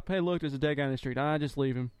cleaning up. Hey, look, there's a dead guy in the street. Just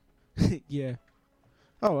leave him. Yeah.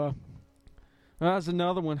 Oh, well. That's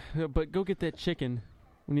another one. But go get that chicken.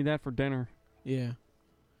 We need that for dinner. Yeah.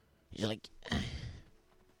 You're like...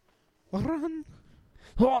 Run.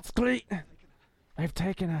 What's Gleet? I've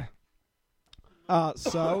taken her.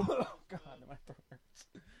 So... God, my throat hurts.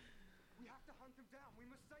 We have to hunt him down. We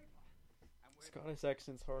must save her. And we're Scottish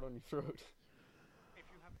accent's hard on your throat. if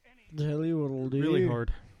you have any Tell you what'll do. Really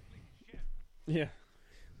hard. Yeah.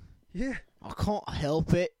 Yeah. I can't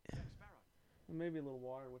help it. Maybe a little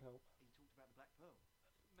water would help.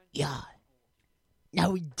 Yeah.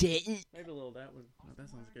 No, we didn't. Maybe a little that one. Oh, that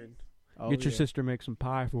sounds good. Oh, Get your yeah. sister to make some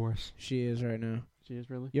pie for us. She is right now. She is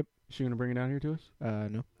really? Yep. Is she gonna bring it down here to us?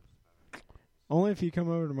 No. Only if you come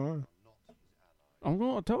over tomorrow.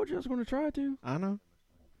 I told you I was gonna try to. I know.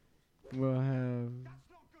 We'll have...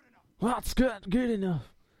 Well, that's good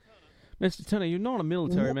enough. Mr. Tanner, you're not a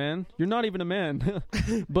military man. You're not even a man.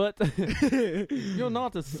 But you're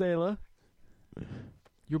not a sailor.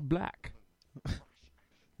 You're black.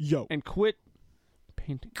 Yo. And quit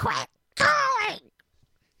painting. Quit calling!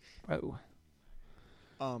 Oh.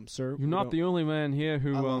 Sir. You're not the only man here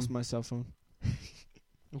who... I lost my cell phone.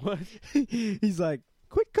 What? He's like,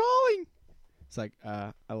 quit calling. It's like,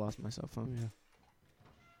 I lost my cell phone. Yeah.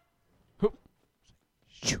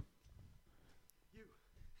 Shoo.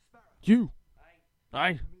 You.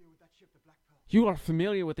 Aye. You are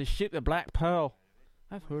familiar with the ship, the Black Pearl.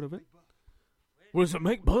 I've heard of it. What does it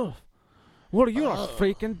make, Buff? What are you not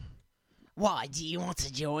freaking? Why, do you want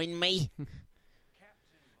to join me?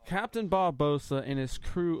 Captain Barbosa and his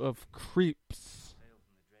crew of creeps.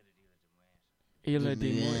 Ile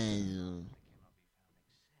de Muerte.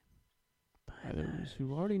 By those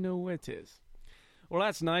who already know what it is. Well,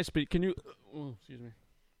 that's nice, but can you... Oh, excuse me.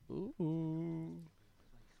 Ooh.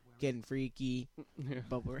 Getting freaky. Yeah.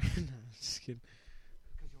 Bubble. No, just kidding.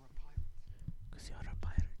 Because you're a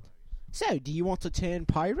pirate. So, do you want to turn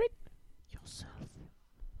pirate? Yourself.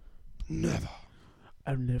 Never.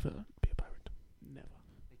 I'll never be a pirate. Never.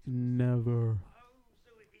 Never.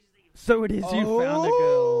 So it is you found a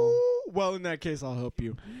girl. Well, in that case, I'll help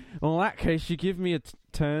you. Well, in that case, you give me a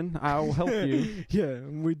turn. I'll help you. Yeah,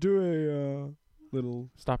 and we do a little...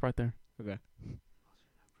 Stop right there. Okay.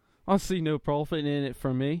 I see no profit in it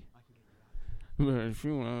for me. But if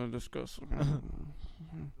you want to discuss...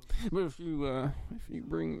 but if you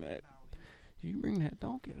bring that... You bring that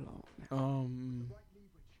donkey along.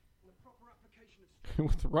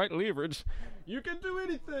 With the right leverage, you can do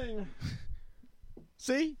anything.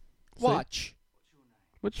 See? Watch.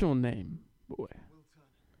 What's your name, boy?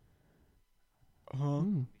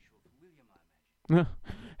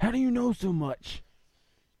 How do you know so much?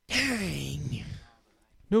 Dang.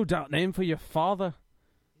 No doubt name for your father.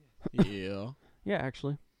 Yeah. Yeah,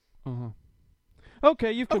 actually.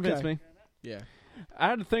 Okay, you've convinced me. Yeah. I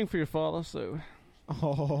had a thing for your father, so...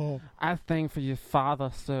 Oh. I have a thing for your father,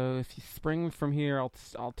 so if you spring from here,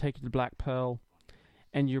 I'll take you to Black Pearl,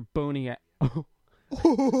 and your bony...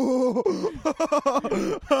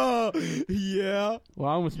 Yeah. Well,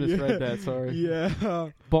 I almost misread that, sorry.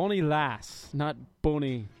 Yeah. Bony lass, not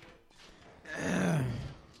bony...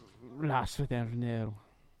 lass without an L.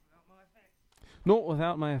 Not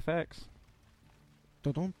without my effects.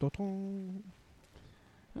 Dun, dun, dun.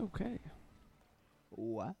 Okay.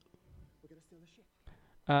 What?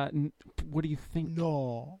 What do you think?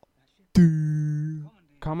 No.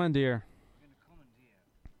 Commandeer.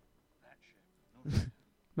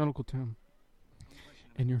 Nautical term.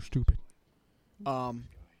 And you're stupid.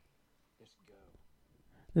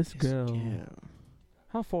 This girl.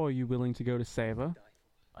 How far are you willing to go to save her?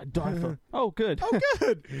 I die for... Oh, good. Oh,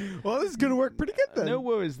 good. Well, this is going to work pretty good then. No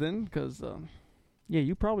worries then, because, yeah,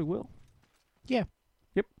 you probably will. Yeah.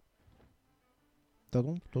 Yep.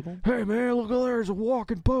 Dun, dun, dun. Hey, man, look, there's a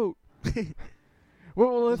walking boat. What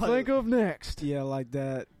will they think of next? Yeah, like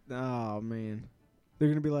that. Oh, man. They're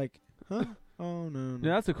going to be like, huh? Oh, no.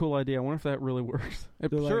 Yeah, that's a cool idea. I wonder if that really works. I'm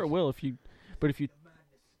sure it will if you... But if you...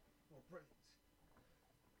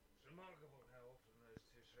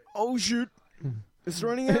 Oh, shoot. It's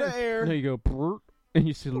running out of air. No, you go, brrrt, and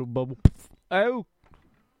you see a little bubble. Oh.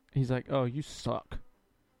 He's like, oh, you suck.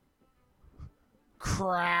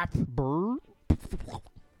 Crap. Brrrt.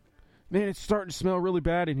 Man, it's starting to smell really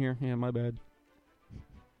bad in here. Yeah, my bad.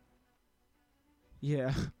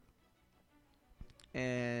 Yeah.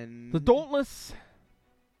 And... The Dauntless.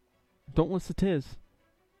 Dauntless it is.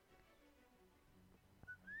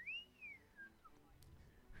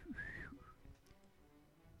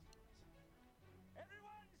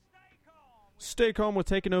 Stay calm, we're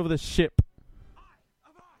taking over the ship.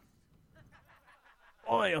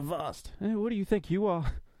 Oi, avast. Hey, what do you think you are?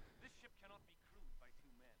 This ship cannot be crewed by 2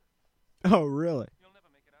 men. Oh, really? You'll never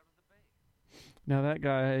make it out of the bay. Now that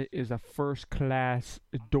guy is a first-class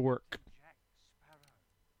dork. Jack Sparrow.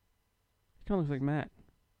 He kind of looks like Matt.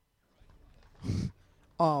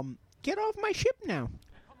 Get off my ship now.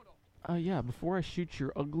 Yeah, before I shoot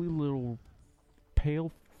your ugly little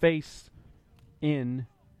pale face in,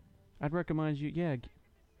 I'd recommend you, take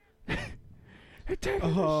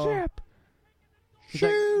the ship. He's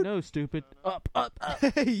like, Shoot. no, stupid. Up.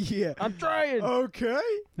 Yeah. I'm trying. Okay.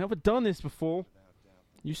 Never done this before.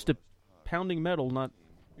 Used to pounding metal, not...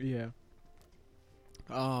 Yeah.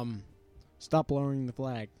 Stop lowering the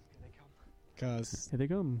flag. Cause, Here they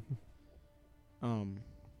come.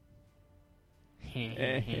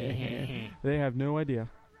 They have no idea.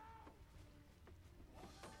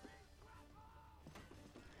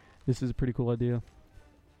 This is a pretty cool idea.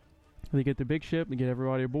 They get the big ship, they get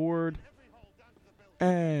everybody aboard,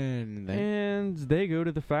 and they go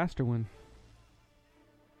to the faster one.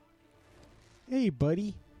 Hey,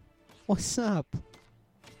 buddy. What's up?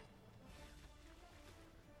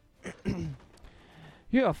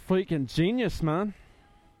 You're a freaking genius, man.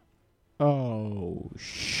 Oh,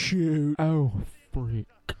 shoot. Oh, freak.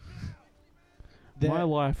 That- My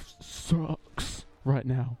life sucks right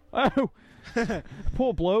now. Oh,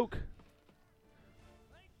 poor bloke.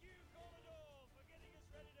 Thank you, Commodore, for getting us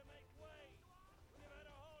ready to make way. We've had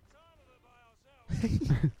a hard time of it by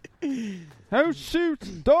ourselves. Oh, shoot,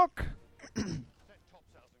 Doc. Set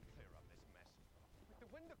topsails and clear up this mess. With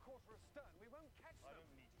the wind a quarter astern, we won't catch them. I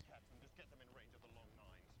don't need to catch them, just get them in range of the long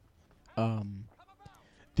nines.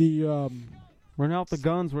 Run out the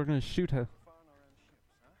guns, we're going to shoot her. I'd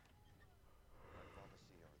rather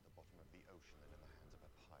see her at the bottom of the ocean than in the hands of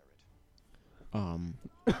a pirate.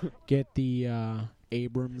 Get the,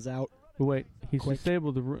 Abrams out. But wait, he's Quick.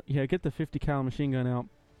 disabled the... Yeah, get the 50 cal machine gun out.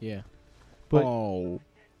 Yeah. But Oh.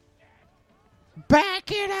 Back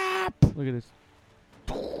it up! look at this.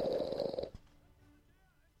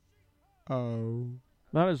 Oh.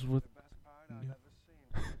 That is with... Best pirate I've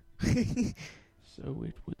ever seen. So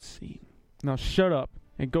it would seem. Now shut up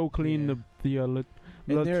and go clean the And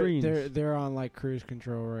latrines. they're on like cruise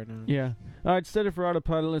control right now. Yeah. All right, steady for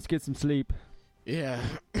autopilot. Let's get some sleep. Yeah.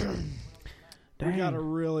 We Dang. got a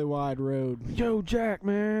really wide road. Yo, Jack,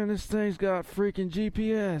 man, this thing's got freaking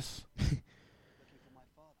GPS.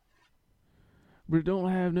 But it don't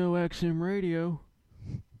have no XM radio.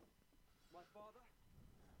 My father?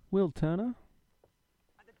 Will Turner?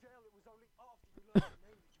 At the jail, it was only after you learned the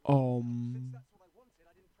name that you Since that's what I wanted,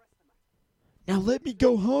 I didn't press the matter. Now let me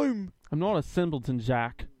go home. I'm not a simpleton,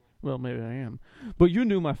 Jack. Well, maybe I am. But you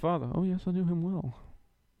knew my father. Oh, yes, I knew him well.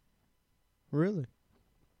 Really?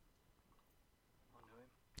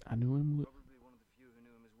 I knew him. Probably one of the few who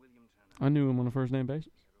knew him as William Turner. I knew him on a first name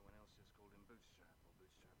basis. Everyone else just called him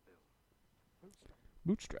Bootstrap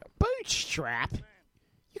or Bootstrap Bill. Bootstrap?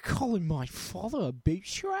 You calling my father a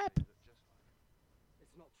bootstrap?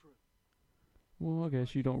 It's not true. Well, I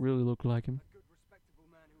guess you don't really look like him. A good, respectable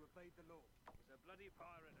man who obeyed the law. Was a bloody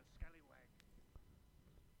pirate, a scallywag.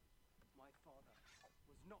 My father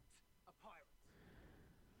was not a pirate.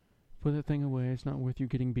 Put that thing away. It's not worth you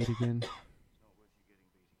getting beat again.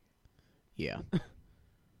 Yeah. You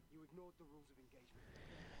ignored the rules of engagement.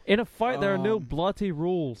 In a fight, there are no bloody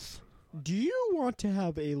rules. Do you want to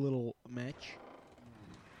have a little match?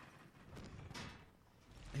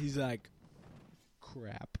 He's like,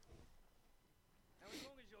 crap. Now, as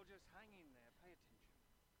long as you're just hanging there, pay attention.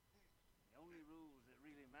 The only rules that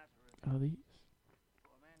really matter Are these?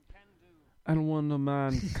 what a man can do. And what a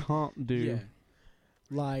man can't do. Yeah.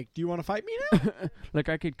 Like, do you want to fight me now? Like,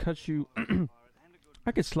 I could cut you...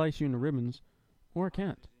 I could slice you into ribbons. Or I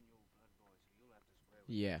can't.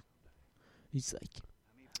 Yeah. He's like,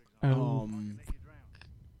 But I can't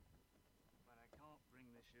bring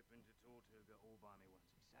the ship into Tortuga all by me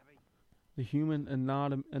once. Savvy? The human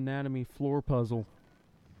anatomy floor puzzle.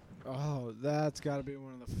 oh, that's got to be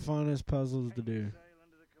one of the funnest puzzles to do. Sail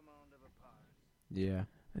under the command of a pirate. Yeah.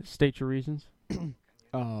 State your reasons.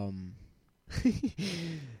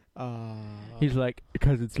 He's like,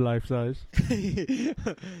 because it's life size.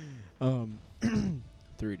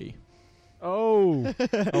 3D. Oh!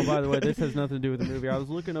 Oh, by the way, this has nothing to do with the movie. I was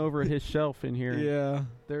looking over at his shelf in here. Yeah.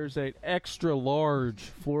 There's a extra large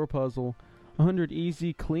floor puzzle. 100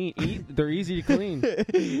 easy clean. They're easy to clean.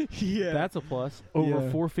 Yeah. That's a plus. Over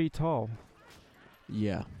Yeah. 4 feet tall.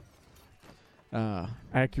 Yeah.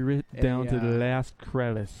 Accurate down to the last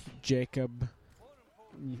crevice. Jacob.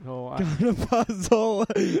 Oh, Got a puzzle.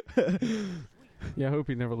 yeah, I hope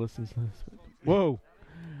he never listens to this. Whoa!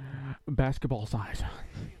 Basketball size.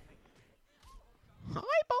 Hi,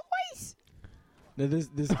 boys. Now this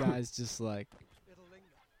guy's just like.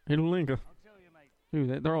 It'll linger. I'll tell you,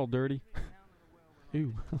 mate. Ooh, they're all dirty.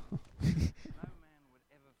 Ooh. No man would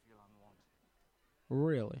ever feel unwanted.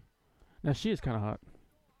 Really? Now she is kind of hot.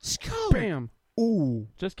 Skull. Bam! Ooh.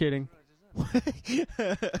 Just kidding.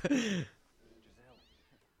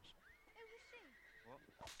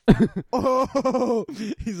 Oh,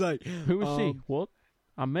 he's like, Who is she? What?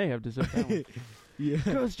 I may have deserved that one. Yeah.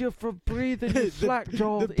 Because you're for breathing, you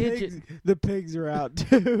slack-jawed idiot. The pigs are out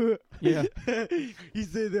too. Yeah. He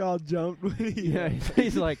said they all jumped when he. Yeah,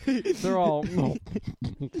 he's like, they're all... Oh.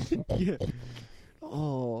 Yeah.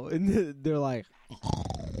 Oh, and they're like,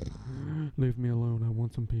 Leave me alone, I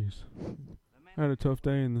want some peace. I had a tough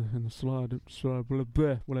day in the slide, blah,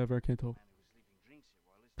 blah, whatever, I can't talk.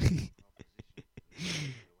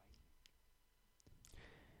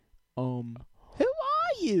 who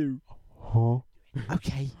are you? Huh?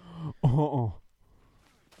 Okay. Uh-uh.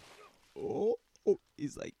 Oh,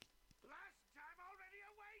 he's like,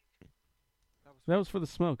 That was for the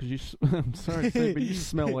smell, because I'm sorry to say, but you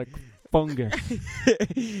smell like fungus.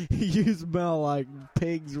 you smell like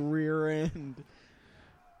pig's rear end.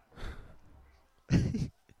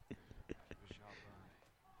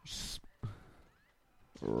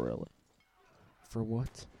 Really? For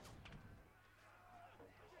what?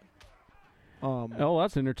 Oh,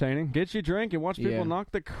 that's entertaining. Get you a drink and watch people Yeah.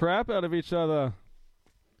 knock the crap out of each other.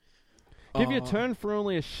 Give you a turn for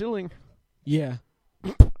only a shilling. Yeah.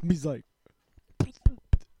 He's like,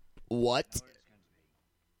 what?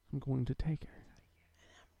 I'm going to take her.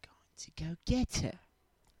 To go get her.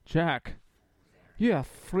 Jack, you a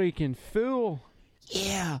freaking fool.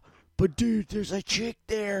 Yeah, but dude, there's a chick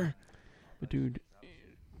there. But dude,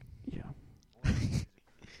 yeah.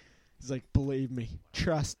 He's like, believe me,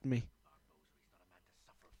 trust me.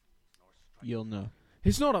 You'll know.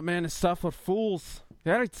 He's not a man to suffer fools.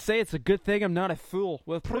 I'd say it's a good thing I'm not a fool.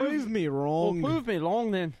 Well, Prove me wrong. Well, prove me wrong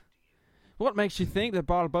then. What makes you think that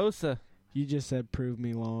Barbosa... You just said prove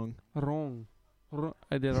me wrong. Wrong.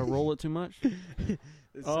 Did I roll it too much?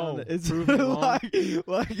 It Oh, sounded, it prove me sounded wrong. like it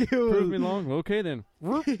was. Prove me long. Okay then.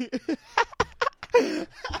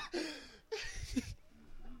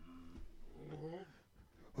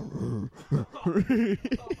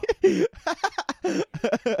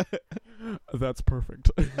 That's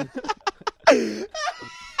perfect.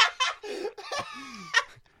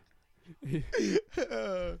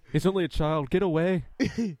 He's only a child. Get away.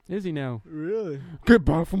 Is he now? Really? Get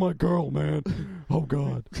back from my girl, man. Oh,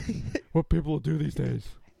 God. What people do these days.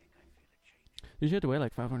 You should have to weigh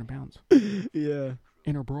like 500 pounds. Yeah.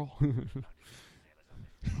 In her bra.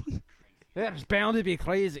 That's bound to be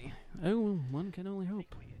crazy. Oh, one can only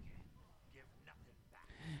hope.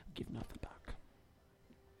 Give nothing back.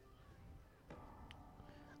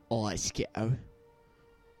 Oh, let's go.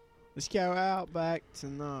 Let's go out back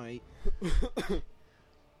tonight.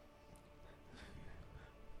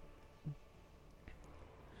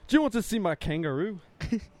 Do you want to see my kangaroo?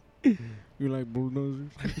 You like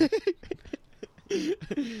bulldozers? You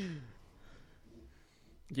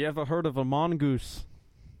ever heard of a mongoose?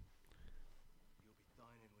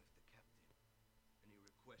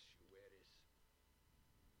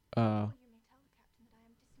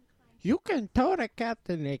 You can tell the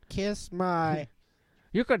captain to kiss my.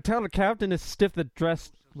 You can tell the captain is stiff the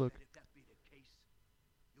dress. Look.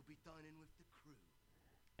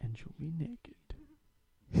 And you'll be naked.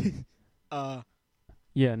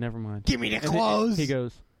 Yeah, never mind. Give me the And then clothes. he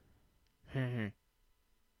goes.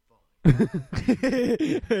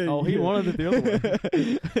 Oh, he wanted it the other way.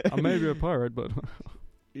 I may be a pirate, but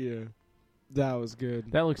Yeah. That was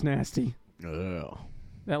good. that looks nasty. Oh.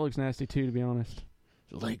 That looks nasty too, to be honest.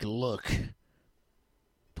 Like, look.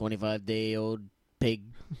 25-day-old pig.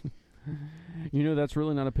 You know that's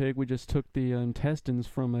really not a pig. We just took the intestines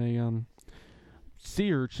from a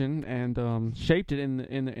sea urchin and shaped it in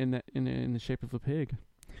the shape of a pig.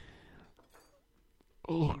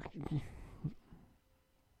 Oh.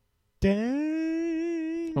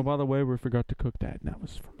 Dang. Oh, by the way, we forgot to cook that. That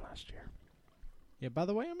was from last year. Yeah, by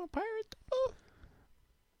the way, I'm a pirate. Oh.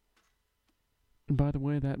 And by the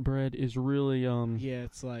way, that bread is really Yeah,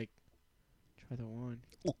 it's like. Try the one.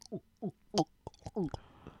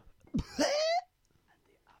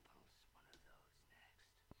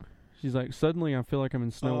 She's like, suddenly I feel like I'm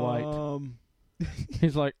in Snow White.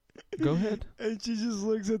 He's like, go ahead. And she just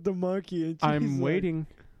looks at the monkey and she's I'm like, waiting.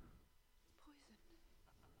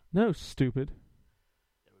 No, stupid.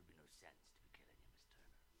 Then release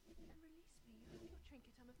me. You have your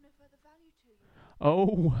trinket. I'm of no further value to you.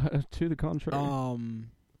 Oh, to the contrary.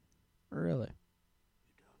 Really?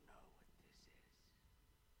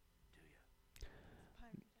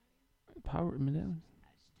 Power medallion.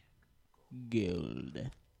 Gold.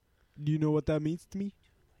 Do you know what that means to me?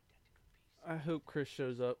 I hope Chris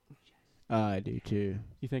shows up. I do too.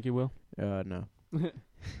 You think he will? No.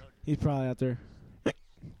 He's probably out there.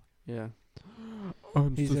 Yeah.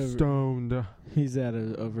 I'm He's so over- stoned. He's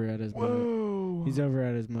over at his mother. Whoa. He's over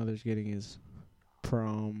at his mother's getting his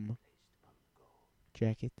prom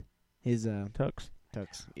jacket. His Tux.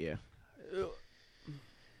 Yeah.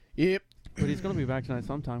 Yep. But he's going to be back tonight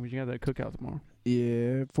sometime because you got that cookout tomorrow.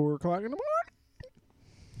 Yeah, 4 o'clock in the morning.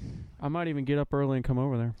 I might even get up early and come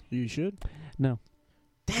over there. You should. No.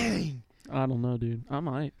 Dang. I don't know, dude. I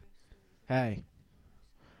might. Hey.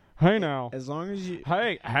 Hey, now. As long as you.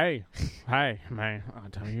 Hey, man. I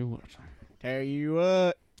tell you what.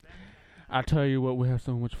 I tell you what, we have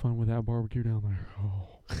so much fun with that barbecue down there.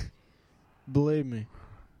 Oh. Believe me.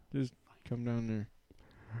 Just come down there.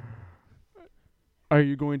 Are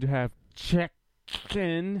you going to have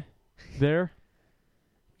chicken there?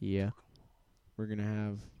 Yeah. We're going to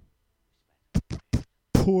have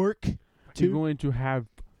pork. You're going to have...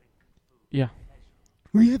 Yeah.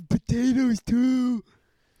 We have potatoes too.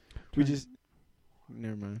 We just...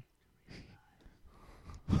 Never mind.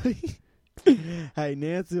 Hey,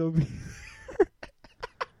 Nancy will be...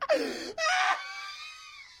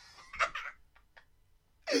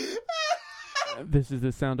 This is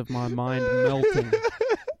the sound of my mind melting.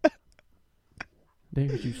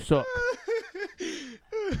 David, you suck.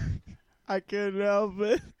 I couldn't help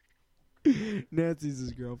it. Nancy's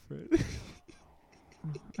his girlfriend.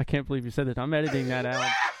 I can't believe you said that. I'm editing that out.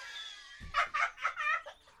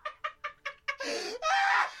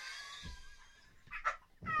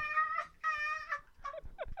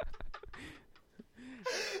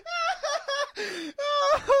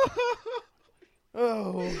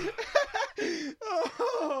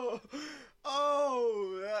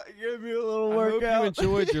 That gave me a little I workout. hope you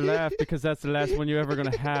enjoyed your laugh because that's the last one you're ever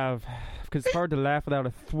going to have. Because it's hard to laugh without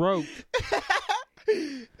a throat.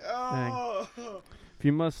 If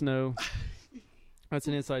you must know, That's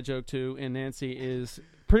an inside joke too. And Nancy is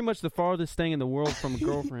pretty much the farthest thing in the world from a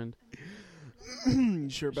girlfriend. You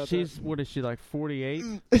sure about She's what is she like 48?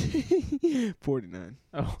 that? 49.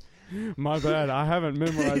 Oh, my bad. I haven't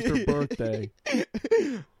memorized her birthday.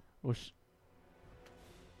 Well,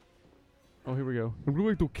 oh, here we go. I'm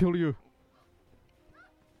going to kill you.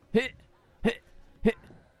 Hit.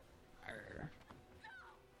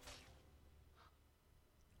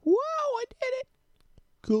 Whoa, I did it.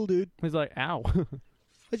 Cool, dude. He's like, ow.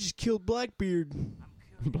 I just killed Blackbeard.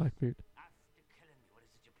 Blackbeard.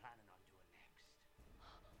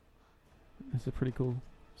 That's a pretty cool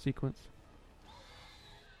sequence.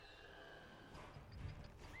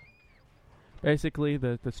 Basically,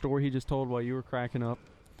 the story he just told while you were cracking up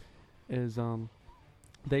is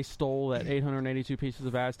they stole that 882 pieces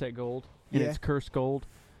of Aztec gold, and it's cursed gold.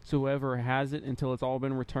 So whoever has it until it's all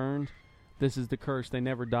been returned, this is the curse. They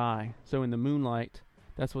never die. So in the moonlight,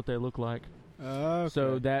 that's what they look like. Okay.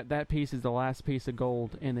 So that piece is the last piece of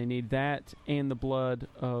gold, and they need that and the blood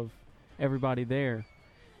of everybody there.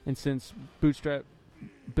 And since Bootstrap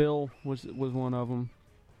Bill was one of them,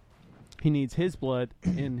 he needs his blood,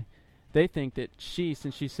 and they think that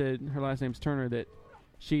since she said her last name's Turner, that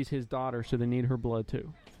she's his daughter, so they need her blood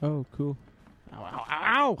too. Oh, cool. Ow, ow,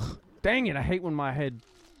 ow! Dang it, I hate when my head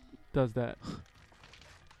does that.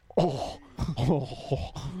 Oh.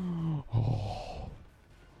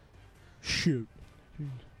 Shoot.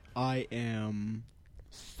 I am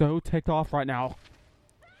So ticked off right now.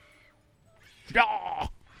 Yeah!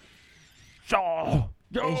 Yeah!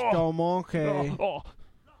 Esto monkey. Oh.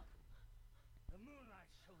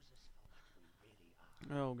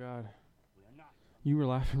 Oh, God. You were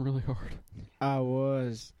laughing really hard. I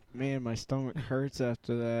was. Man, my stomach hurts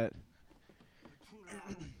after that.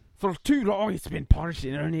 For too long it's been punished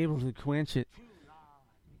and unable to quench it.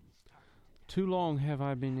 Too long have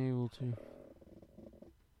I been able to.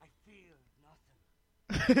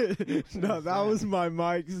 No, that was my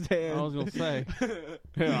mic stand. I was going to say.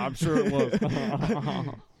 Yeah, I'm sure it was.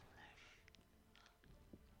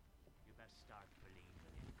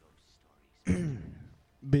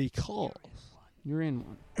 Because You're in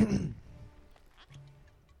one.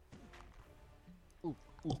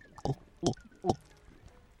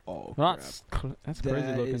 oh, That's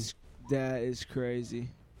crazy looking. That is crazy.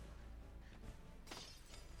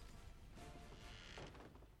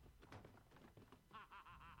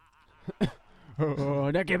 Oh,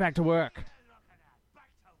 now get back to work.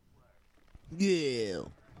 Yeah.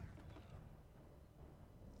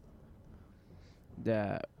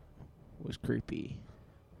 That was creepy.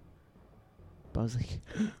 But I was like,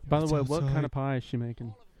 By the way, what's what kind outside? of pie is she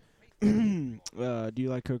making? Do you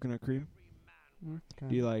like coconut cream? Okay.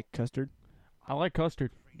 Do you like custard? I like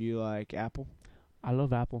custard. Do you like apple? I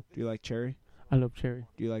love apple. Do you like cherry? I love cherry.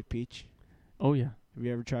 Do you like peach? Oh, yeah. Have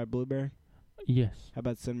you ever tried blueberry? Yes. How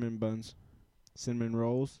about cinnamon buns? Cinnamon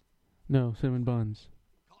rolls? No, cinnamon buns.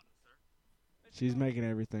 She's making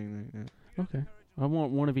everything like that. Okay. I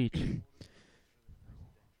want one of each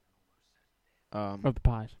of the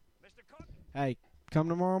pies. Hey, come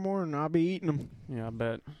tomorrow morning. I'll be eating them. Yeah, I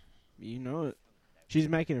bet. You know it. She's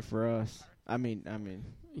making it for us. I mean,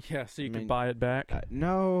 Yeah, so you I can mean, buy it back.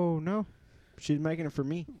 no. She's making it for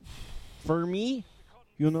me. For me,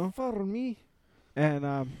 you know. For me.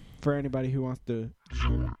 And for anybody who wants to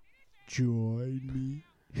join me.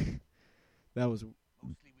 That was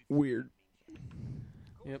weird.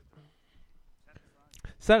 Yep.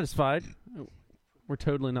 Satisfied. We're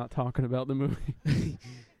totally not talking about the movie.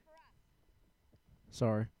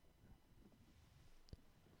 Sorry.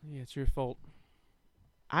 Yeah, it's your fault.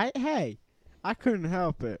 Hey, I couldn't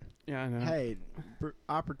help it. Yeah, I know. Hey,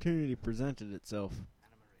 opportunity presented itself.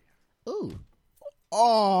 Ooh.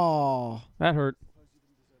 Oh. That hurt.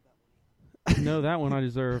 No, that one I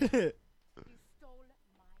deserve. You stole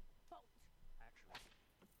my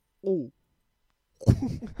boat.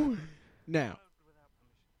 Oh. Now.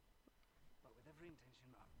 But with every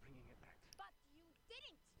intention of bringing it back. But you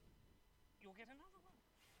didn't. You'll get another one.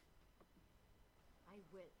 I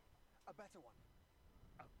will. A better one.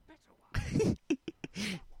 A better one.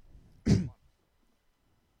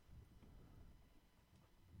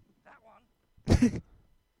 That one.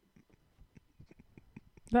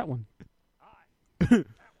 That one. Aye. That one.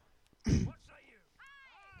 What say you? No.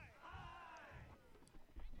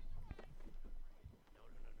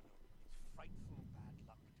 It's frightful bad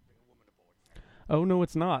luck to bring a woman aboard. Oh, no,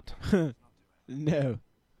 it's not. No.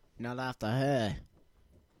 Not after her.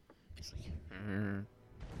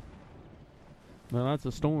 Well, that's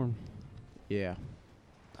a storm. Yeah.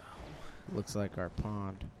 Looks like our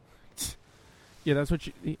pond. Yeah, that's what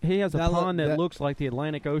he has a That pond that that- looks like the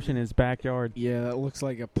Atlantic Ocean in his backyard. Yeah, that looks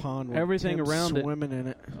like a pond with Everything Tim around it. swimming in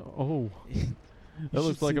it. Oh. That should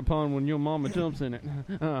looks like see- a pond when your mama jumps in it.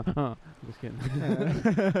 Just kidding.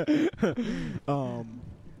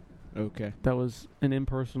 Okay. That was an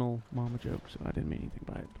impersonal mama joke, so I didn't mean anything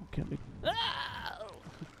by it. Don't kill me.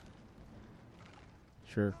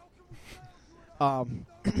 Sure. With a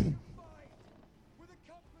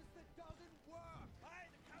compass that doesn't work. Aye,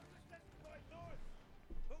 the compass doesn't point north.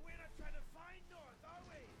 But we're not trying to find north, are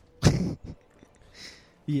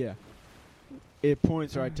we? Yeah. It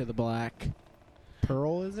points right to the black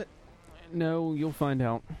pearl, is it? No, you'll find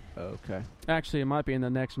out. Okay. Actually, it might be in the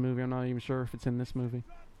next movie. I'm not even sure if it's in this movie.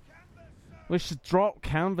 We should drop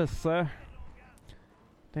canvas, sir.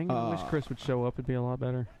 Dang it, I wish Chris would show up. It'd be a lot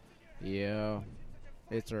better. Yeah.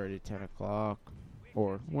 It's already 10 o'clock.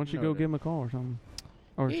 Or Why don't you no, go it give him a call or something?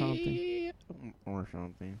 Or something. Yeah, or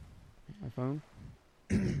something. My phone?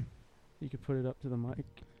 You could put it up to the mic.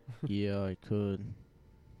 Yeah, I could.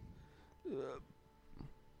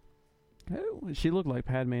 Oh, she looked like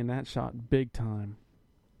Padme in that shot big time.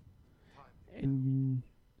 And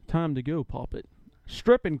time to go, Poppet.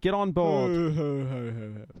 Strip and get on board.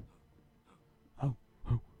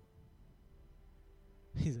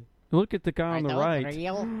 He's like, Look at the guy on the right.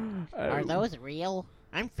 Real? Oh. Are those real?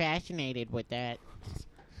 I'm fascinated with that.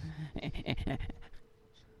 She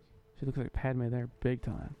looks like Padme there big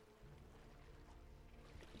time.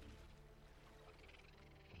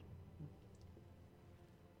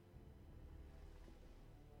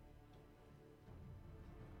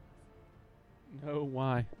 No,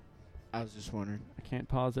 why? I was just wondering. I can't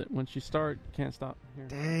pause it. Once you start, you can't stop. Here.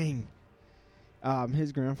 Dang.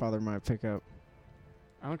 His grandfather might pick up.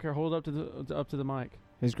 I don't care. Hold up to the mic.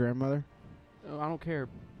 His grandmother? Oh, I don't care.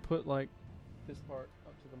 Put like this part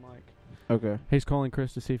up to the mic. Okay. He's calling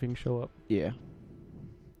Chris to see if he can show up. Yeah.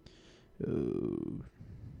 Do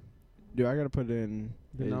I gotta put in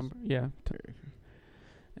The his- number, yeah.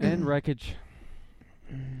 And wreckage.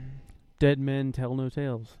 Dead men tell no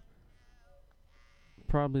tales.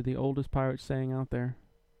 Probably the oldest pirate saying out there.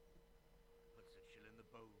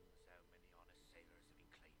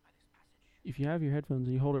 If you have your headphones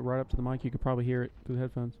and you hold it right up to the mic, you could probably hear it through the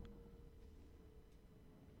headphones.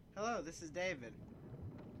 Hello, this is David.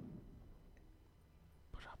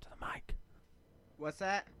 Put it up to the mic. What's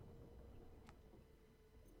that?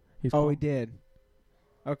 He's Oh, he did.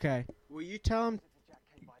 Okay. Will you tell him?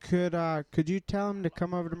 Could you tell him to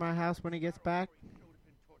come over to my house when he gets back?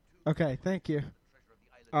 Okay, thank you.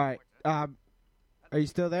 All right. Are you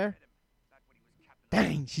still there?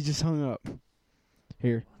 Dang, she just hung up.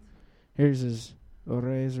 Here's his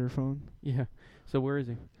razor phone. Yeah. So where is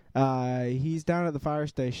he? He's down at the fire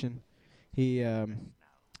station. He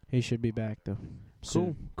should be back though.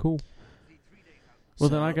 Cool. Well,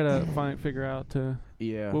 then I gotta figure out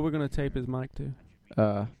Yeah. what we're gonna tape his mic to.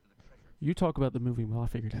 You talk about the movie while I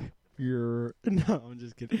figure it out. No, I'm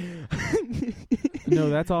just kidding. No,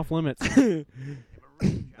 that's off limits.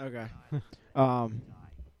 Okay.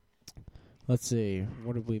 Let's see.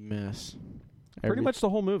 What did we miss? Pretty much the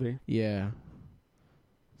whole movie. Yeah.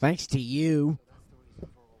 Thanks to you.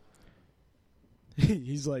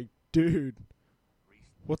 He's like, dude,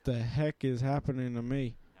 what the heck is happening to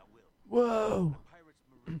me? Whoa.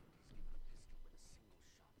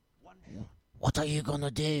 What are you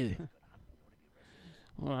gonna do?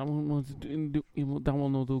 Well, I want to that will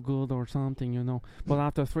not do good or something, you know. But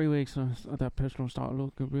after 3 weeks, that pistol started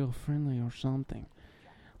looking real friendly or something.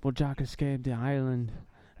 But Jack escaped the island,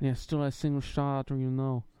 and he still a single shot, or you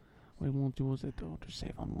know. What he won't do is to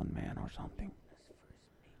save on one man or something.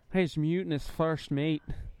 Hey, it's mutinous first mate.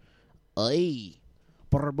 Aye.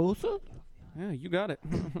 Barbosa? Yeah, you got it.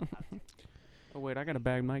 Oh, wait, I got a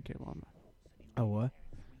bag mic cable on. Oh, what?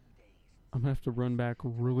 I'm going to have to run back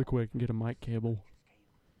really quick and get a mic cable.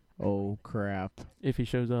 Oh, crap. If he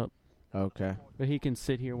shows up. Okay. But he can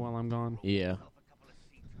sit here while I'm gone. Yeah.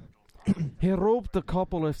 He roped a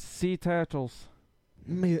couple of sea turtles.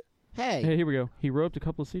 Hey. Hey, here we go. He roped a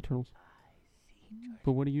couple of sea turtles.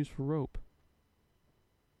 But what did he use for rope?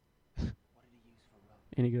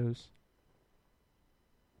 And he goes,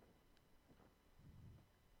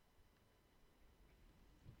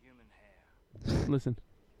 Human hair listen.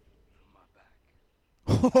 from my back.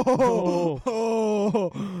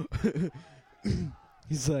 Oh.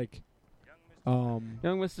 He's like, Young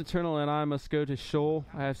Mr. Turtle and I must go to shore.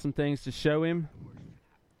 I have some things to show him.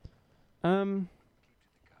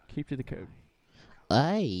 Keep to the code.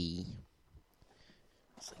 Aye.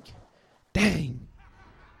 it's like, dang,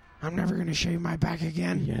 I'm never going to show you my back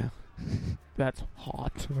again. Yeah. That's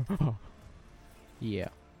hot. Yeah.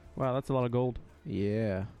 Wow, that's a lot of gold.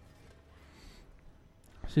 Yeah.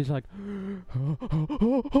 She's like,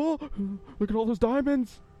 look at all those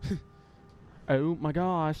diamonds. Oh my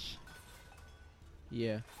gosh.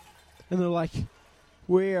 Yeah. And they're like,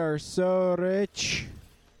 we are so rich.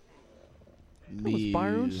 Let's buy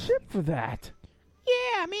our own ship for that.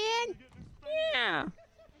 Yeah, man. Yeah.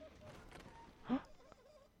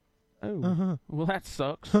 Oh. Uh-huh. Well, that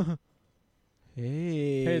sucks. Hey.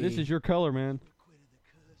 Hey, this is your color, man. Quit of the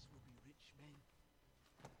curse will be rich men.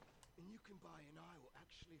 And you can buy an eye what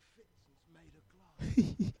actually fits and's made of glass.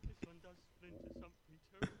 This one does splinter something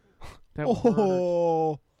terrible. That was murder.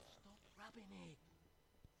 Oh. Stop rubbing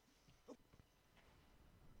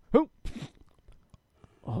it.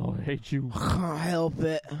 Oh, I hate you. Can't help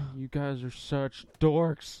it. You guys are such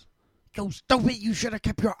dorks. Yo, stop it. You should have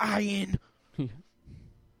kept your eye in. This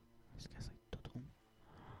guy's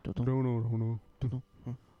like, No, no, no, no. No,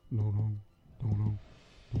 no, no, no,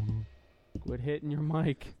 no. Quit hitting your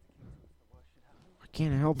mic. I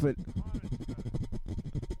can't help it.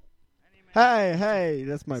 Hey, hey,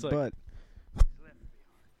 that's my It's like- butt.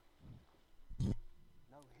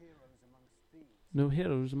 No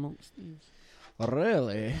heroes amongst thieves.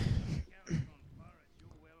 Really? You're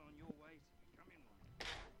well on your way to becoming one.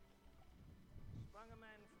 Sprung a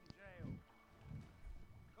man from jail.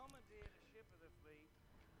 Commandeered a ship of the fleet.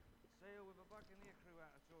 Sailed with a buccaneer crew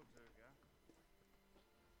out of Tortuga.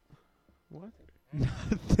 What?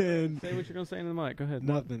 Nothing. Say what you're going to say in the mic. Go ahead.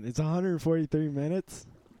 Nothing. It's 143 minutes.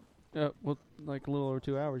 Well, like a little over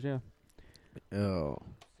 2 hours, yeah. Oh.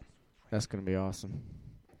 That's going to be awesome.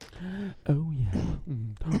 Oh, yeah.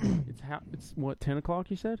 It's what, 10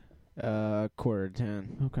 o'clock you said?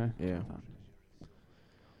 10:15. Okay. Yeah.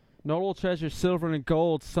 Not all treasure silver and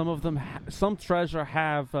gold. Some of them, some treasure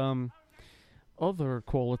have other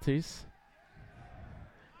qualities,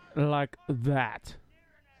 like that.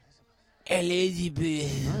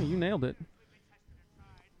 Elizabeth. Oh, you nailed it.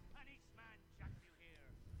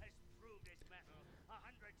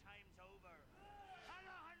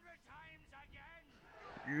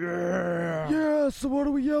 Yeah. Yeah. So what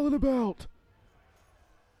are we yelling about?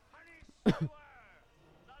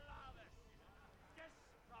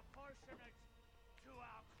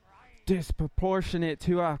 Disproportionate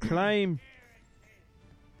to our claim.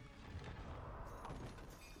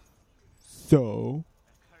 So,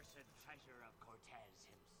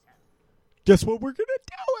 guess what we're going to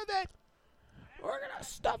do with it? We're gonna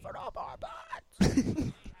stuff it up our butts.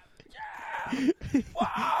 Yeah.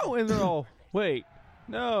 Wow. And they're all, wait,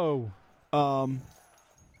 no.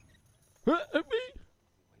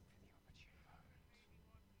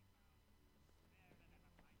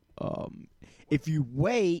 If you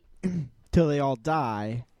wait till they all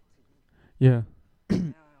die, Yeah.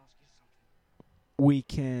 we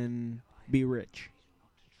can be rich.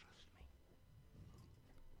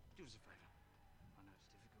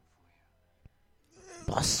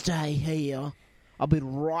 But stay here. I'll be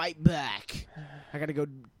right back. I got to go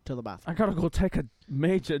to the bathroom. I gotta go take a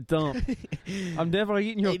major dump. I'm never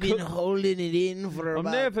eating your. They've been holding it in for I'm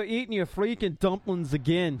about... never eating your freaking dumplings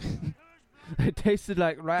again. It tasted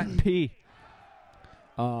like rat pee.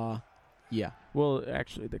 Yeah. Well,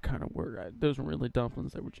 actually, they kind of were. Those weren't really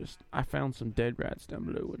dumplings. They were just. I found some dead rats down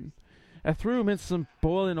below, and I threw them in some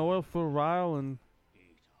boiling oil for a while, and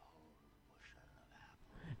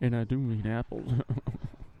I do eat apples.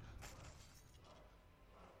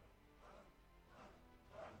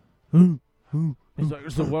 It's like,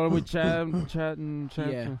 so what are we chatting? Yeah.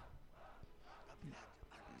 Yeah.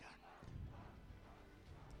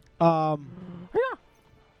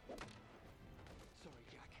 Sorry,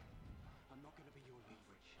 Jack. I'm not going to be your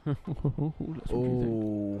leverage. That's what you think.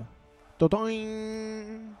 Oh.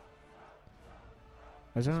 Da-doing.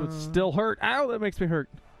 So it still hurt. Ow, that makes me hurt.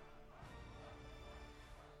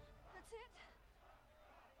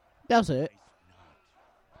 That's it? That's it.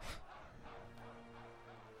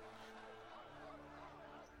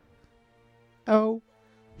 Oh,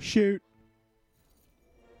 shoot.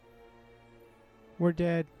 We're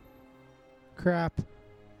dead. Crap.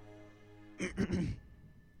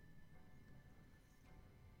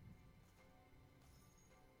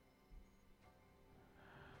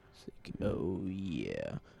 Oh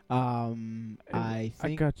yeah. I I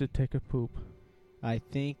think got to take a poop. I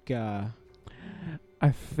think I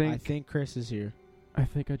think Chris is here. I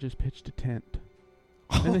just pitched a tent.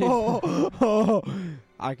 I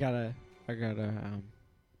gotta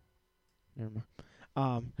never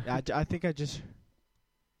mind. I think I just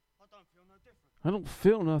I don't feel no different. I don't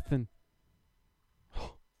feel nothing.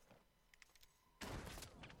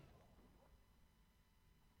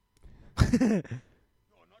 You're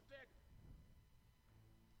not dead.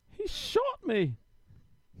 He shot me.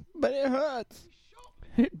 But it hurts.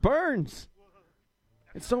 It burns.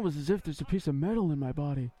 It's almost as if there's a piece of metal in my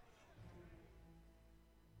body.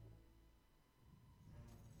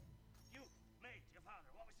 You, mate, your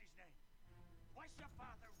father, what was his name? Was your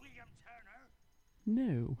father William Turner?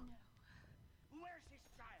 No. Where's his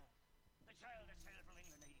child? The child that sailed from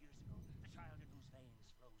England 8 years ago. The child in whose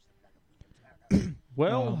veins flows the blood of William Turner.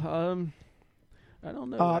 Well, I don't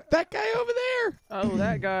know. That guy over there. Oh,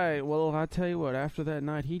 that guy. Well, I tell you what, after that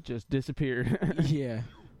night, he just disappeared. Yeah.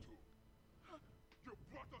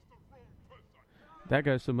 That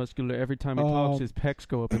guy's so muscular, every time he talks, his pecs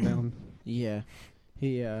go up and down. Yeah.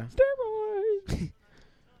 He, Steroids!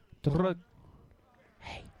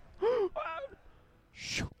 Hey.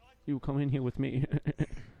 You come in here with me.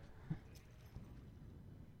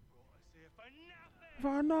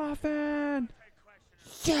 For nothing!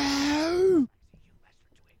 So. Who's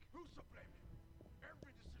to blame?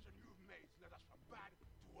 Every decision you've made led us from bad to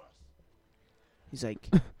worse. He's like,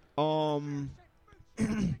 I'm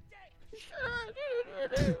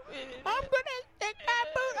gonna stick my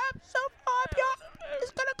boot up so far up y'all.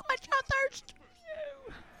 It's gonna quench your thirst.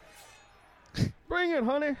 Bring it,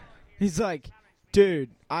 honey. He's like, dude,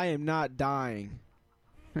 I am not dying.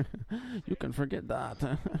 You can forget that.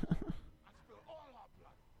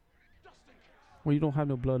 Well, you don't have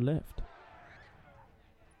no blood left.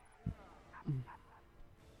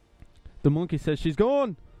 The monkey says she's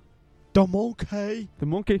gone. The monkey? The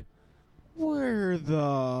monkey. Where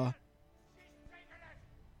the...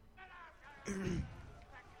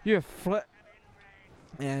 You're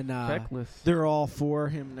And, feckless. they're all for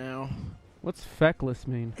him now. What's feckless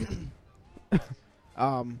mean?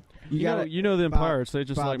 You know them Bob- pirates. They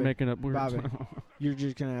just like Bobby, making up words. Bobby. You're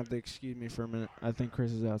just gonna have to excuse me for a minute. I think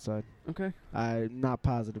Chris is outside. Okay. I'm not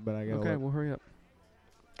positive, but I gotta Okay, look. well, hurry up.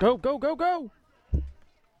 Go, go, go, go!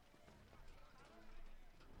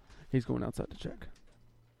 He's going outside to check.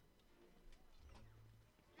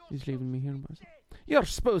 He's leaving me here by myself. You're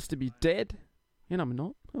supposed to be dead. And I'm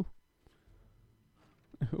not. Oh.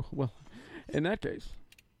 Well, in that case.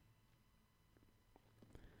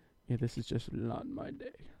 Yeah, this is just not my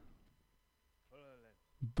day.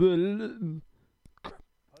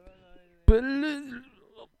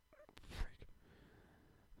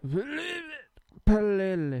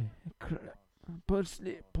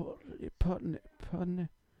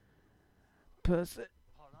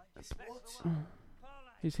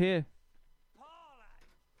 He's here.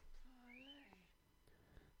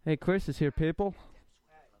 Hey, Chris is here, people.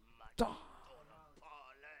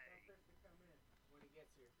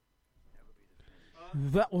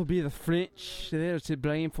 That will be the French. They're to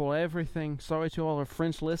blame for everything. Sorry to all our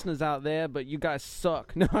French listeners out there, but you guys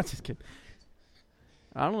suck. No, I'm just kidding.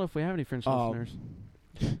 I don't know if we have any French listeners.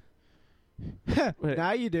 Wait.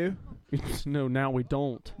 Now you do. No, now we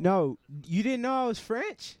don't. No, you didn't know I was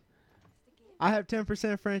French? I have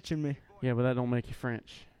 10% French in me. Yeah, but that don't make you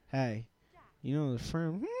French. Hey, you know the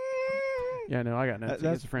French. Yeah, no, I got nothing That's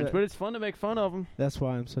against the French, but it's fun to make fun of them. That's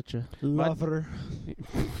why I'm such a lover.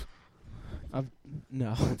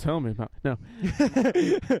 No. Don't tell me about no.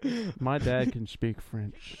 My dad can speak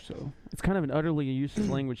French, so it's kind of an utterly useless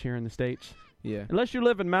language here in the States. Yeah. Unless you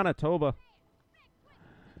live in Manitoba.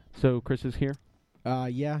 So Chris is here.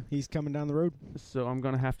 Yeah, he's coming down the road. So I'm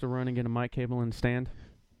gonna have to run and get a mic cable and stand.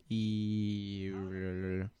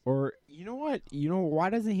 Or you know what? Why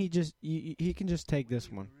doesn't he just? He can just take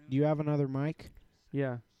this one. Do you have another mic?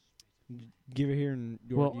 Yeah. Give it here and.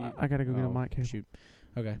 Well, I gotta go get a mic cable. Shoot.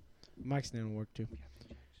 Okay. Mic stand will work too.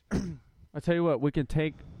 I tell you what, we can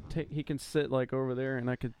take. He can sit like over there, and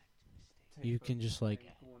I could. You can just like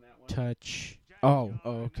touch. Oh,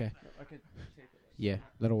 okay. Yeah,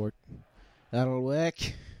 that'll work. That'll work.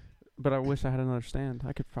 But I wish I had another stand.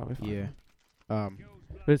 I could probably find Yeah. one.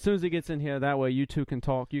 But as soon as he gets in here, that way you two can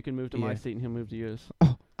talk. You can move to my Yeah. seat, and he'll move to yours.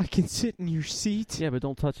 Oh, I can sit in your seat. Yeah, but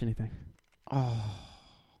don't touch anything. Oh.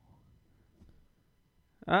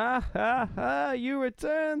 You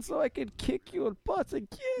return so I can kick your butt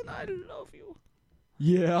again. I love you.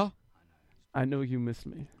 Yeah. I know you miss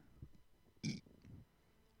me.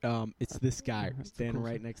 It's this guy That's standing closer.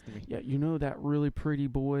 right next to me. Yeah, you know that really pretty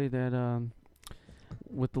boy that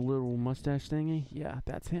with the little mustache thingy? Yeah,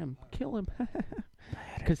 that's him. Kill him.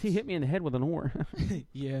 Because he hit me in the head with an oar.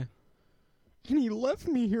 Yeah. And he left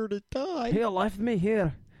me here to die. He left me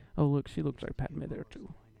here. Oh, look, she looks like Padme there,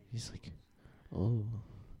 too. He's like, oh,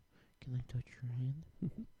 can I touch your hand? You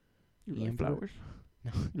Yeah, like bro. flowers?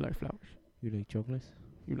 No. You like flowers? You like chocolates?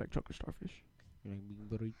 You like chocolate starfish? You like big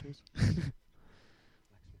burritos?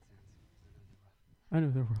 I know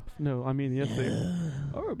they're rough. No, I mean, yes, they are.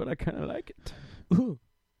 Oh, but I kind of like it. Ooh,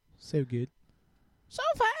 so good. So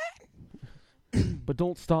fine. But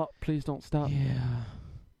don't stop. Please don't stop. Yeah.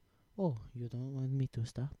 Oh, you don't want me to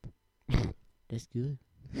stop? That's good.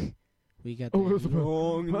 We got Oh, it was that about-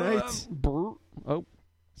 long nights. Oh,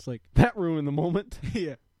 It's like, that ruined the moment.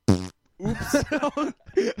 yeah. Oops.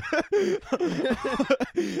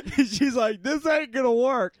 She's like, this ain't gonna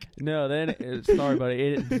work. No, sorry, buddy.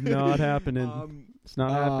 It's not happening. It's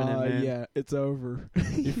not happening, man. Yeah, it's over.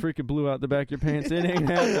 You freaking blew out the back of your pants. It ain't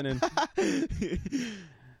happening.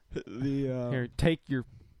 Here, take your.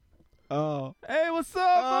 Oh. Hey, what's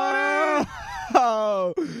up, buddy?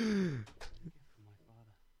 Oh.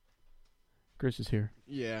 Chris is here.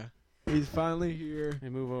 Yeah. He's finally here. Hey,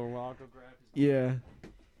 move over. I'll go grab his. Yeah.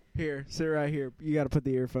 Here, sit right here. You got to put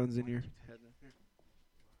the earphones in your head.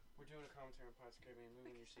 We're doing a commentary on Pirates of the Caribbean. Move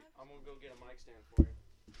in your seat. I'm gonna go get a mic stand for you.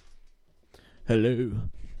 Hello.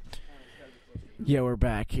 Yeah, we're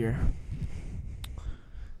back here.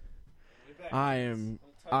 I am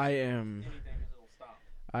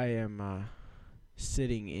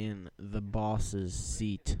sitting in the boss's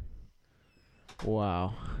seat.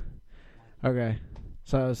 Wow. Okay.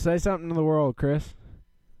 So say something to the world, Chris.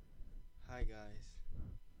 Hi guys.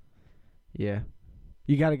 Yeah.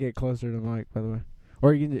 You got to get closer to the mic, by the way.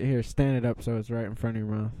 Or you can stand it up so it's right in front of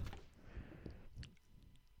your mouth.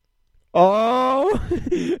 Oh!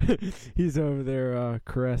 He's over there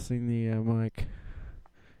caressing the mic.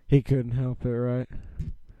 He couldn't help it, right?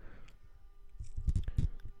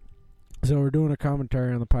 So we're doing a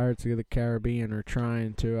commentary on the Pirates of the Caribbean, or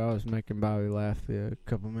trying to. I was making Bobby laugh a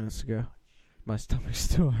couple minutes ago. My stomach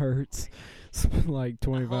still hurts. It's been like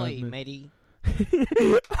 25 Ahoy, minutes. matey.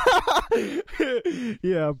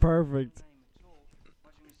 Yeah, perfect.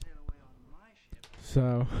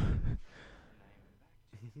 So...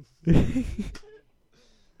 I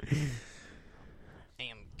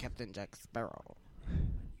am Captain Jack Sparrow.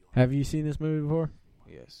 Have you seen this movie before?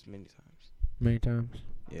 Yes, many times. Many times.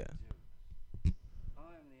 Yeah.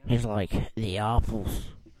 He's like the apples.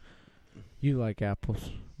 You like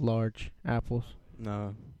apples. Large apples.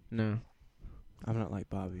 No, No. I'm not like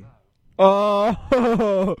Bobby.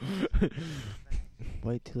 Oh!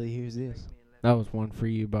 Wait till he hears this. That was one for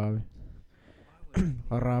you, Bobby.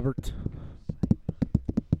 Robert.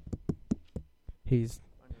 He's...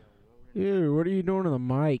 Ew, what are you doing to the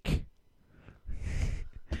mic?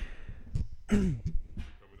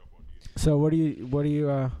 So what do you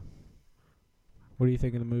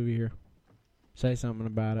think of the movie here? Say something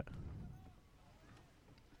about it.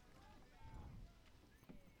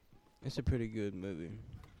 It's a pretty good movie.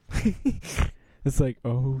 It's like,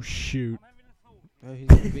 oh shoot. Oh, he's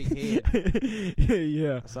got a big head.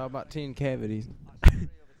 Yeah. I saw about 10 cavities.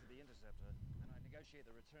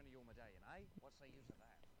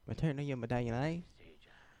 Return of your medallion, eh?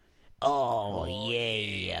 Oh,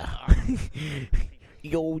 yeah.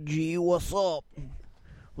 Yo, G, what's up?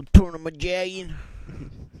 Return of medallion.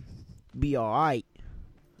 Be alright.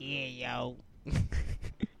 Yeah, yo.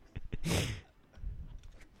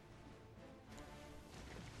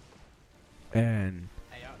 And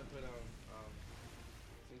Hey, I ought to put on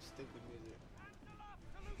some stupid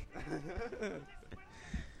music.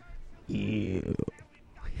 yeah.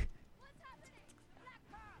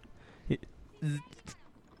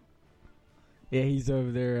 Yeah, he's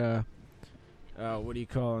over there, what do you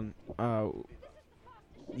call him?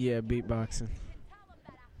 Yeah, beatboxing.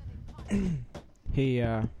 He,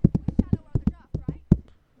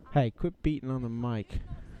 hey, quit beating on the mic.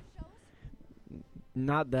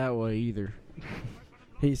 Not that way either.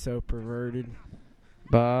 He's so perverted.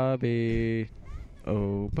 Bobby.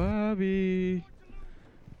 Oh, Bobby.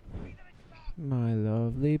 My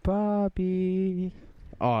lovely Bobby.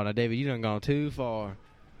 Oh, now, David, you done gone too far.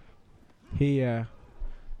 He,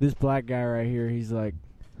 this black guy right here, he's like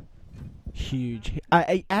huge.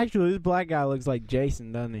 Actually, this black guy looks like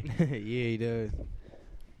Jason, doesn't he? Yeah, he does.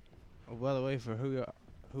 Oh, by the way, for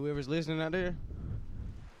whoever's listening out there,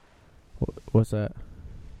 What's that?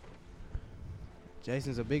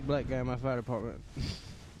 Jason's a big black guy in my fire department.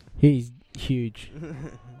 He's huge.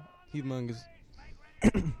 Humongous.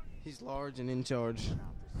 He's large and in charge.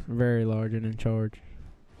 Very large and in charge.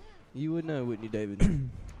 You would know, wouldn't you, David?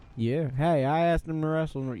 Yeah. Hey, I asked him to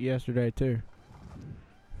wrestle yesterday, too.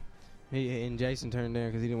 And Jason turned down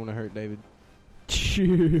because he didn't want to hurt David.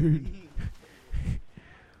 Shoot.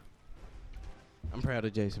 I'm proud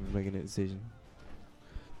of Jason for making that decision.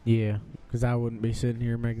 Yeah, because I wouldn't be sitting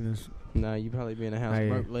here making this. Nah, you probably be in a house, I-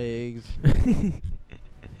 broke legs,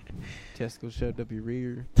 testicles shoved up your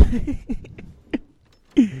rear.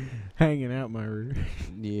 Hanging out my rear.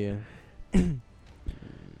 Yeah.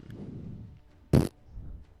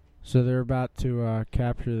 So they're about to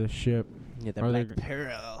capture the ship Yeah, the Or Black they're-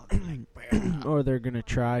 Pearl. Black Pearl. Or they're gonna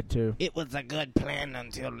try to. It was a good plan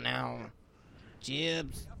until now.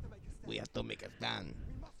 Jibs, we have to make a stand.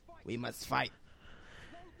 We must fight.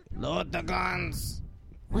 Load the guns.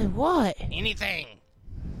 Wait, what? Anything Anything.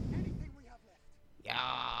 we have left. Yeah,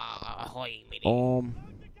 ahoy, matey.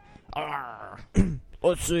 Arr.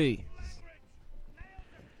 Let's see.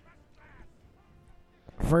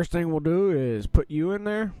 First thing we'll do is put you in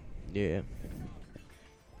there. Yeah.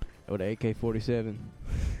 With the AK-47.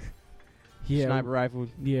 Yeah, Sniper rifle.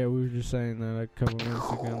 yeah, we were just saying that a couple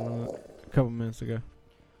minutes ago.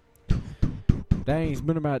 Dang, it's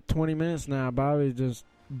been about 20 minutes now. Bobby just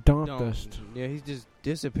dumped us. Yeah, he's just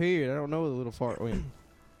disappeared. I don't know where the little fart went.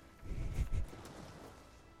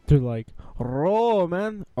 To like roll,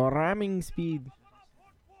 man, or ramming speed.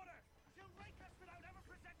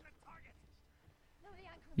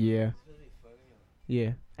 Yeah.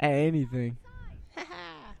 Yeah. Anything.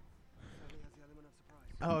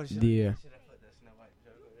 Oh, shit. Yeah.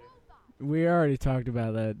 We already talked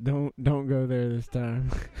about that. Don't go there this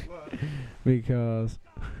time. Because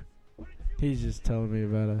he's just telling me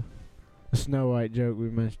about a Snow White joke we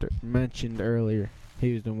mentioned earlier.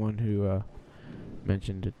 He was the one who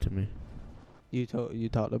mentioned it to me. You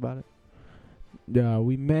talked about it?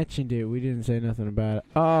 We mentioned it. We didn't say nothing about it.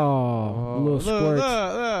 Oh, little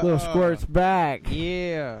squirts. Little squirts back.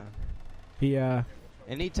 Yeah. Yeah.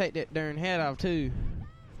 And he take that darn hat off, too.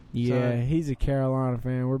 Yeah, Son. he's a Carolina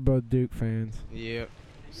fan. We're both Duke fans. Yep.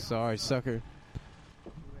 Sorry, sucker.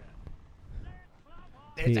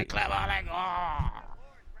 There's a club all like, oh.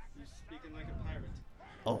 You're speaking like a pirate.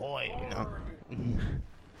 Ahoy, you know.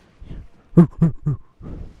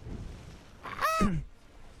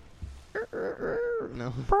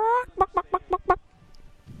 No.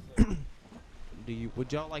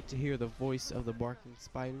 Would y'all like to hear the voice of the barking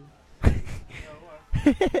spider?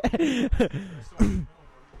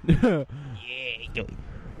 Yeah, yo.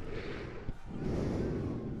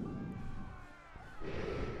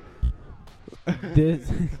 This.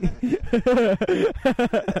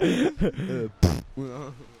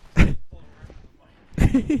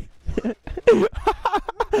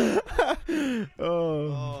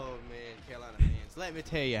 Oh man, Carolina fans. Let me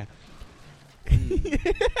tell you.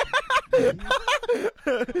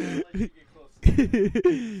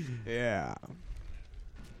 Yeah.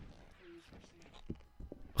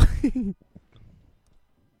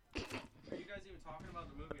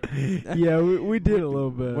 Yeah, we did a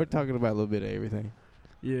little bit. We're talking about a little bit of everything.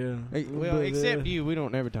 Yeah. Hey, well, except you. We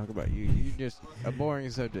don't ever talk about you. You're just a boring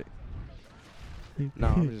subject. No,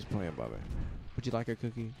 I'm just playing, Bobby. Would you like a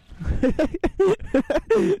cookie?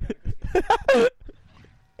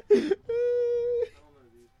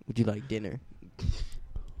 Would you like dinner?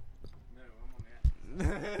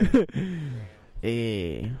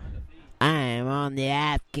 Hey, I'm on the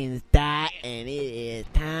Atkins diet, and it is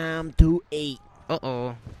time to eat.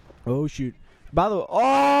 Uh-oh. Oh shoot! By the way,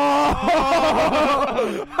 oh!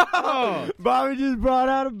 Bobby just brought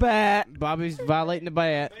out a bat. Bobby's violating the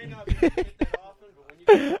bat.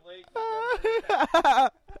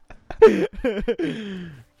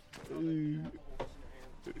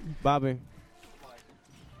 Bobby.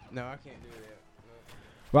 No, I can't do that.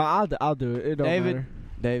 Well, I'll do it. It don't David, matter.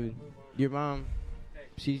 David, your mom,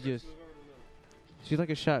 she's like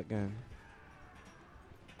a shotgun.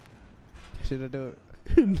 Should I do it?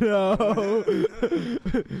 No.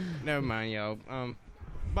 Never mind, y'all.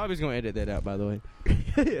 Bobby's gonna edit that out, by the way.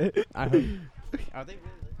 I hope. Are they really?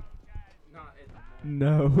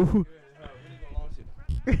 No.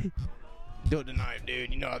 Do it tonight,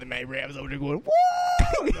 dude. You know how they made raps over there going,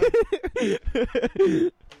 woo!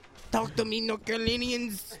 Talk to me, North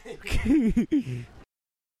Carolinians.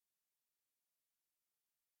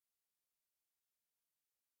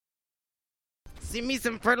 Send me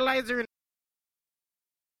some fertilizer.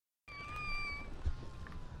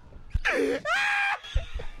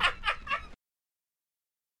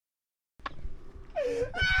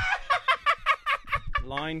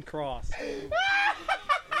 Line cross.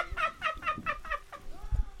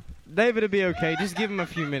 David will be okay. Just give him a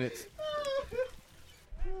few minutes.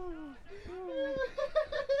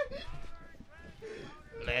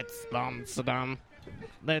 Let's bomb Saddam.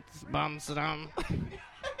 Let's bomb Saddam.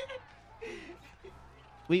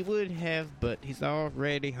 We would have, but he's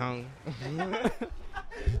already hung.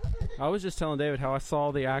 I was just telling David how I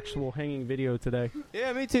saw the actual hanging video today.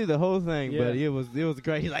 Yeah, me too. The whole thing, Yeah. but it was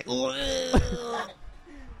great. He's like, Try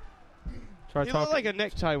it looked like a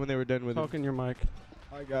necktie when they were done with it. talking your mic.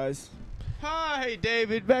 Hi guys. Hi,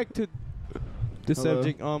 David. Back to the Hello.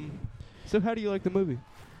 subject. So how do you like the movie?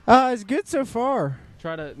 It's good so far.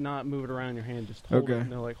 Try to not move it around in your hand. Just hold Okay. it.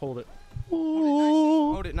 No, like hold it.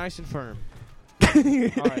 Hold it nice and firm. All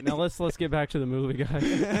right, now let's get back to the movie,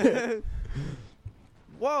 guys.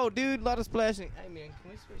 Whoa, dude, a lot of splashing. Hey, man,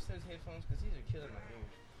 can we switch those headphones? Because these are killing my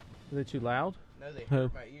ears. Are they too loud? No, they Oh.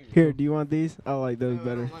 hurt my ears. Here, do you want these? I like those No,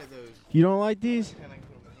 better. I don't like those. You don't like these? Kinda like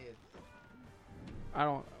put on my head. I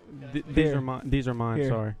don't. These Here. are mine. These are mine. Here.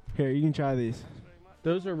 Sorry. Here, you can try these.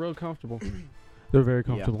 Those are real comfortable. They're very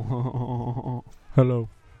comfortable. Hello.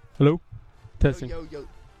 Hello. Testing. Yo, yo, yo.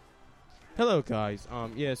 Hello, guys.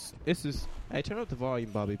 Yes, this is. Hey, turn up the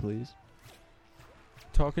volume, Bobby, please.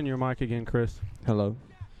 Talk in your mic again, Chris. Hello.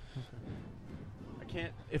 I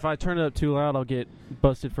can't. If I turn it up too loud, I'll get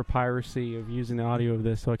busted for piracy of using the audio of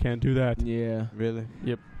this, so I can't do that. Yeah. Really?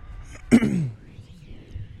 Yep.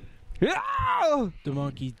 The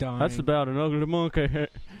monkey's dying. That's about an ugly monkey.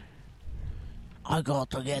 I got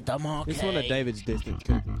to get the monkey. It's one of David's distant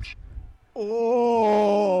cousins.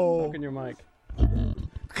 Oh! Talk in your mic.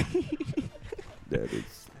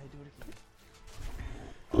 David's.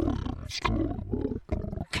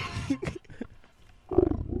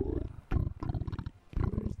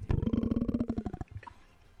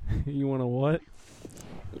 You want to what?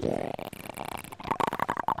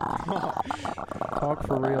 Talk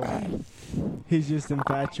for real. He's just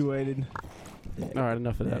infatuated. All right,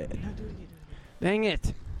 enough of that. Dang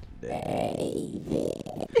it.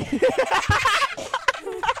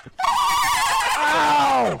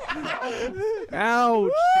 Ow!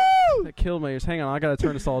 Ouch! That killed my ears. Hang on, I gotta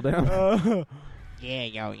turn this all down. Yeah,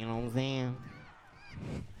 yo, you know what I'm saying?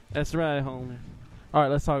 That's right, homie. All right,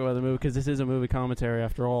 let's talk about the movie because this is a movie commentary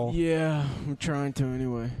after all. Yeah, I'm trying to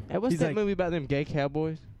anyway. Hey, what's He's that like- movie about them gay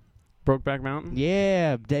cowboys? Brokeback Mountain.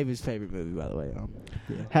 Yeah, David's favorite movie, by the way.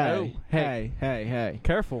 Yeah. Hey, Oh, hey, hey, hey.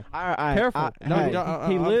 Careful. I, Careful. no, hey. you don't-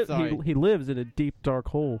 he, I'm sorry. he lives in a deep, dark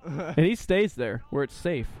hole, and he stays there where it's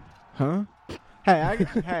safe. Huh? Hey,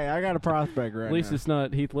 I got a prospect right At least now. it's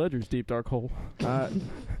not Heath Ledger's deep, dark hole.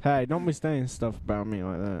 Hey, don't be saying stuff about me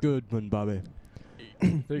like that. Good one, Bobby.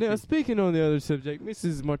 There Now, you- speaking on the other subject,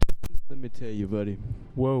 Mrs. Martinez, let me tell you, buddy.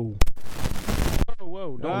 Whoa.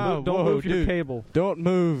 Whoa. Don't whoa, move your dude. cable. Don't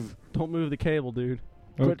move. Don't move the cable, dude.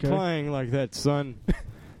 Quit Okay. playing like that, son. I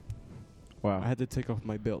Wow. had to take off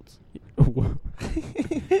my belt. All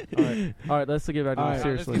right, let's get back to All it right,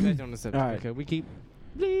 seriously. Let's get back on the subject. All right. Okay, we keep.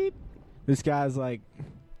 Bleep. This guy's like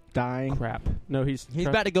dying. Crap. No, he's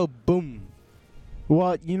About to go boom.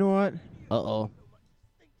 Well, you know what? Uh-oh.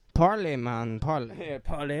 Parley, man, parley. Yeah,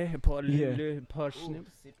 parley, Yeah. parsnip.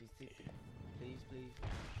 Please, please.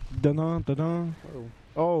 Dun dun.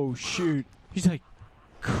 Oh shoot! He's like,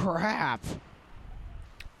 crap.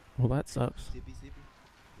 Well, that sucks.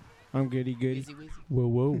 I'm goody goody. Whoa,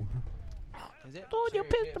 whoa. Is it? Oh, you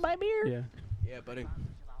pissed my beer. Yeah. Yeah, buddy.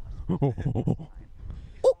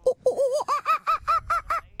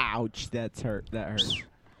 Ouch! That's hurt. That hurts.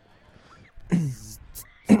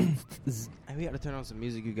 Hey, we got to turn on some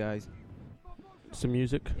music, you guys. Some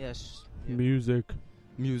music. Yes. Music.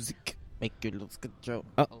 Music. Make your little control.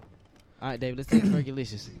 Uh-oh. All right, David, let's take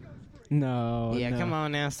Fergalicious. No. Yeah, no. come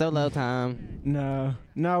on now. Solo time. No.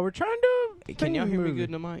 We're trying to. Can y'all hear me good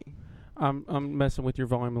in the mic? I'm messing with your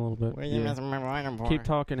volume a little bit. What are you messing with my volume for? Keep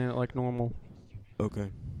talking in it like normal.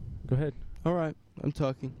 Okay. Go ahead. All right. I'm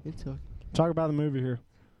talking. You're talking. Talk about the movie here.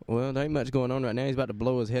 Well, there ain't much going on right now. He's about to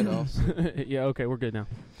blow his head off. Yeah, okay, we're good now.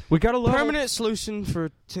 We got a level. Permanent solution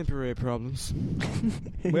for temporary problems.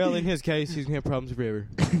 Well, in his case, he's gonna have problems forever.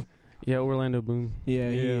 Yeah, Orlando Bloom.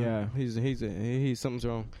 Yeah. He's something's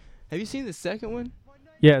wrong. Have you seen the second one?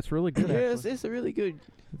 Yeah, it's really good. Yes, Actually. it's a really good.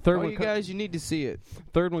 Third All one. you guys, you need to see it.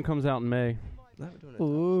 Third one comes out in May.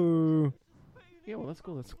 Ooh. Yeah, well, that's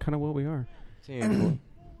cool. That's kind of what we are. 10-4.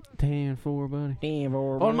 10-4, buddy. Damn,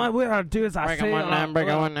 All my way I do is I say,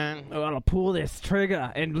 $1. I'll pull this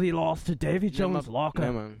trigger, and we lost to Davy Jones' locker.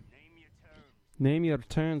 No, man. Name your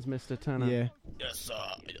turns, Mr. Turner. Yeah. Yes, sir.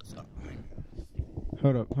 Yes, sir.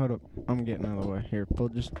 Hold up. I'm getting out of the way. Here, pull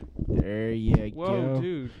just. There you Whoa,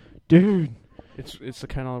 go. dude. It's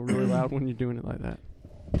kind of really loud when you're doing it like that.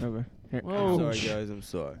 Okay. Here. Whoa. I'm sorry, guys. I'm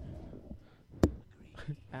sorry.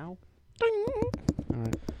 Ow. All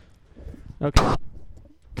right. Okay.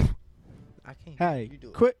 I can't. Hey, You do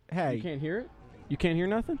it. quit. You Hey. can't hear it? You can't hear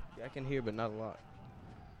nothing? I can hear, but not a lot.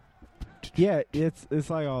 Yeah, it's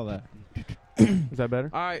like all that. Is that better?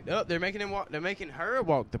 All right. Oh, they're making him walk. They're making her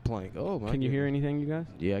walk the plank. Oh my. Can you hear goodness. anything, you guys?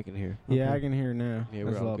 Yeah, I can hear. Yeah, Okay. I can hear now. Yeah,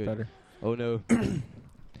 That's we're a all lot good. better. Oh no.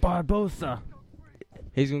 Barbosa.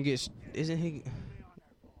 He's gonna get. Isn't he?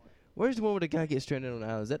 Where's the one where the guy gets stranded on the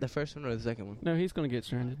island? Is that the first one or the second one? No, he's going to get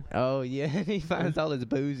stranded. Oh yeah, he finds all his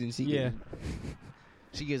booze and she. Yeah. gets-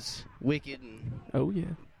 She gets wicked and Oh yeah.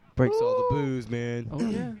 breaks all the booze, man. Oh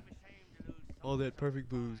yeah. All that perfect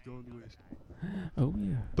booze going to waste. Oh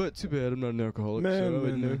yeah. But too bad I'm not an alcoholic. Man, so I man,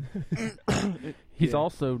 wouldn't know. He's Yeah.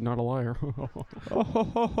 also not a liar.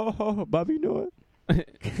 Oh, Bobby, you know what?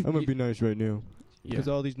 I'm gonna be nice right now Yeah. because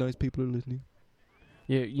all these nice people are listening.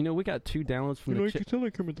 Yeah, you know we got 2 downloads from the you sound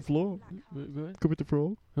like Kermit the Frog. What? Kermit the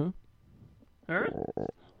Frog.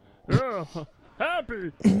 Oh,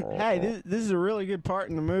 happy. Hey, this is a really good part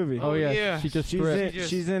in the movie. Oh yeah. yeah. She just She's stripped.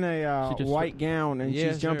 in a She just white gown and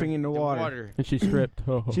she's jumping into water. And she stripped.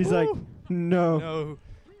 She's like, no. No,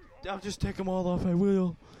 I'll just take them all off. I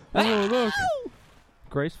will. Oh look!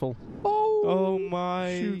 Graceful. Oh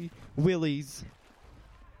my Shoot. willies!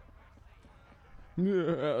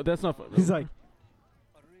 That's not fun. He's like,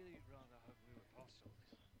 I'd really rather hope we were apostles.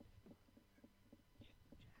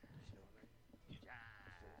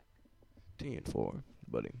 10-4,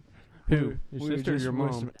 buddy. Who? we Your were sister or just your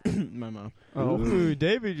mom? my mom. Oh. Ooh,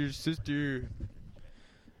 David, your sister.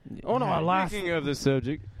 Oh no, I laughed. Speaking of the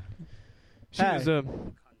subject, she Hey. was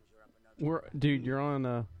Dude, you're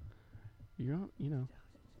on. You know,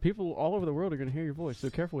 people all over the world are gonna hear your voice. So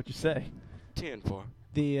careful what you say. 10-4.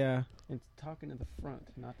 The And talking to the front,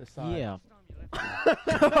 not the side. yeah.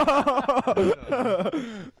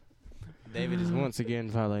 David is once again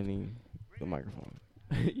violating the microphone.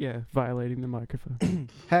 Yeah, violating the microphone.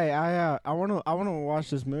 Hey, I wanna watch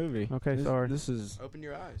this movie. Okay, This- sorry. This is Open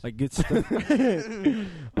your eyes. like good stuff.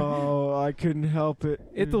 Oh, I couldn't help it.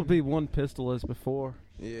 It'll be one pistol as before.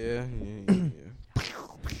 Yeah.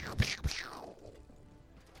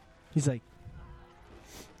 He's like,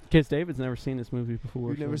 Kids, David's never seen this movie before.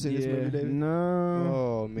 You've never so- seen this yeah, movie, David? no.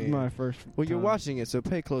 Oh man. My first. Well, you're time. watching it, so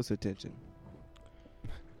pay close attention.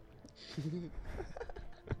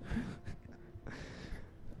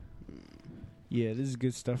 Yeah, this is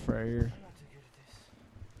good stuff right here.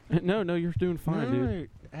 No, you're doing fine, dude.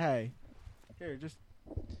 Hey, here, just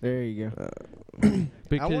there you go.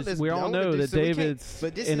 Because we all know that David's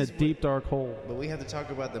but this in a is deep dark hole. But we have to talk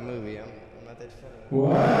about the movie. I'm not that funny.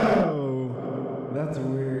 Whoa, that's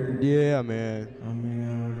weird. Yeah, man. I'm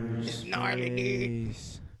in It's gnarly, dude.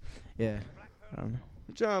 space. Yeah, I don't know.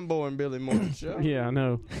 John Boy and Billy Morton show. Yeah, I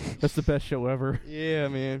know. That's the best show ever. Yeah,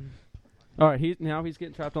 man. All right, he's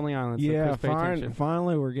getting trapped on the island. So Yeah, Chris, pay attention.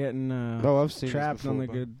 finally we're getting Oh, I've seen this trapped on the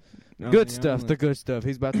before, good. Good stuff. The good stuff.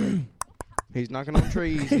 He's about to. He's knocking on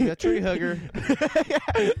trees. He's a tree hugger.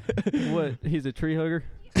 What? He's a tree hugger?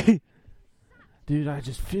 Dude, I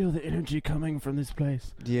just feel the energy coming from this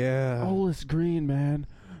place. Yeah. All this green, man.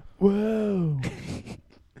 Whoa.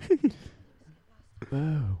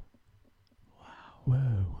 Whoa.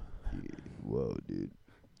 Whoa. Whoa, dude.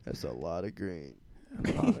 That's a lot of green.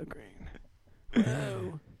 A lot of green.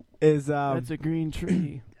 Whoa. Is That's a green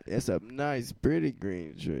tree. That's a nice, pretty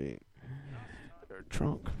green tree.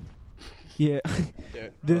 Trunk. yeah.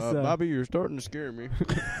 This, Bobby, you're starting to scare me.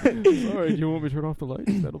 Sorry, do you want me to turn off the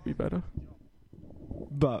lights? That'll be better.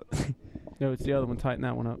 but No, it's the other one. Tighten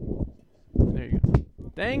that one up. There you go.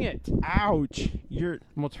 Dang it. ouch, you're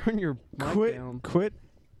I'm going to turn your mic down. quit.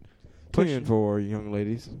 Pushing for young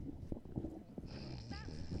ladies.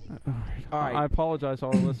 All right. I apologize to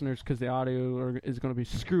all the listeners because the audio is going to be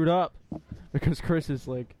screwed up because Chris is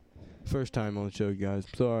like, First time on the show, guys.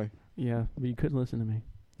 Sorry. yeah, but you couldn't listen to me.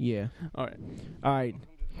 Yeah. All right. All right.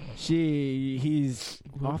 He's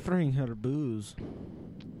offering her booze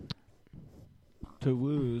to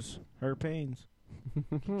woos her pains.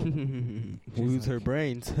 Lose her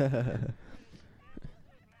brains.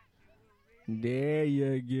 There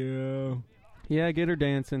you go. Yeah, get her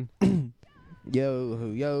dancing. Yo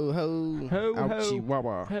ho, yo ho. Ho, Ouchie, ho.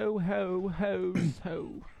 wah-wah. Ho, ho, ho,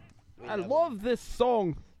 ho. I love this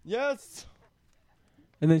song. Yes.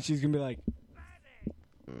 And then she's gonna be like,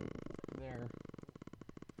 There.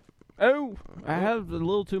 Oh, I have a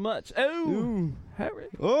little too much. Oh, Ooh. Harry.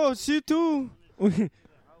 Oh, she too.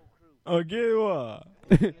 "Okay, what?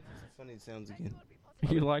 Funny sounds again.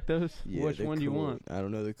 You like those? Yeah, Which they're one do you cool. want? I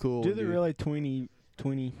don't know. They're cool. Do they dude. really tweeny?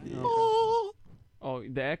 Yeah. Oh,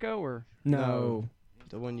 the Echo or No.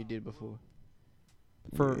 The one you did before.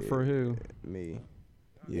 for who? Me.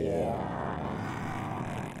 Yeah.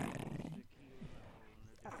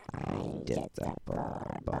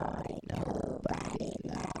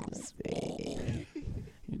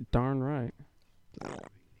 You're darn right.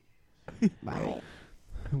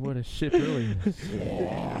 What a shit really is.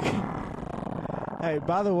 Hey,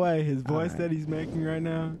 by the way, his voice that he's making right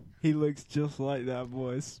now, he looks just like that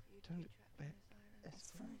voice.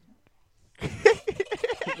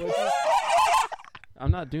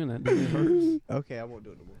 I'm not doing that. Dude. It hurts. Okay, I won't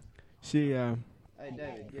do it no more. She, Hey,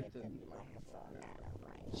 David, get the.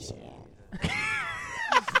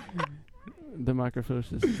 The microphone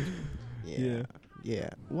is. Yeah. Yeah.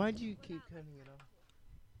 Why'd you keep cutting it off?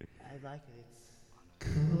 I like it.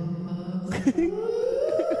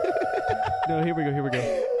 No, here we go. Here we go.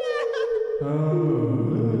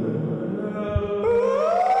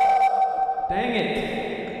 Dang it!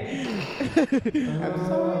 I'm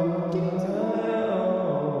sorry.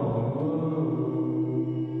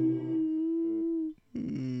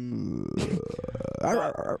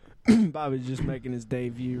 Bobby's just making his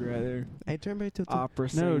debut right there. Hey, turn back to the Opera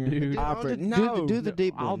No, singer. dude. Opera. Do the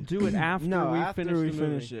deep one. I'll do it after No, we after finish we the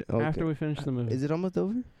finish movie. it. Okay. After we finish the movie. Is it almost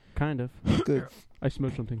over? Kind of. Good. I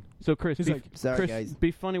smoked something. So, Chris, He's be, like, sorry, Chris, guys.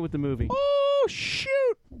 be funny with the movie. Oh,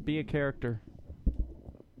 shoot. Be a character.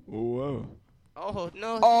 Whoa. Oh,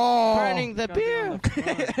 no. Oh. Burning the Gotta be beer. on the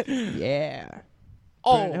front. Yeah.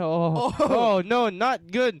 Oh. Oh, no,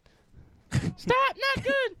 not good. Stop, not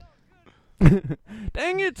good.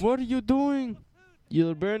 Dang it! What are you doing?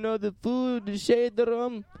 You'll burn all the food, the shade, the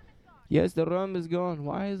rum. Yes, the rum is gone.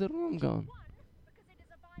 Why is the rum gone?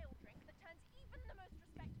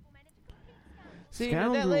 See,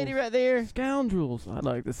 now that lady right there, Scoundrels. I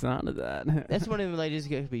like the sound of that. that's one of them ladies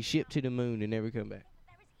that could be shipped to the moon and never come back.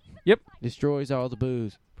 Yep. Destroys all the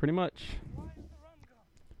booze. Pretty much.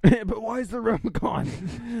 But why is the rum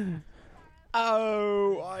gone?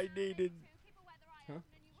 Oh, I needed. Huh?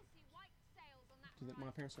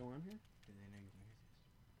 My parents still on here?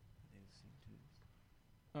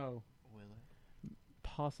 Oh.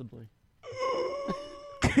 Possibly.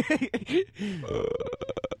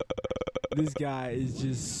 This guy is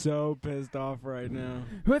just so pissed off right now.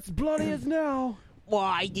 It's bloody as now.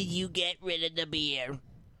 Why did you get rid of the beer?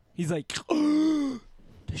 He's like, the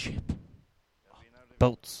ship.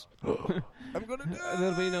 Boats. I'm gonna die.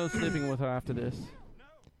 There'll be no sleeping with her after this.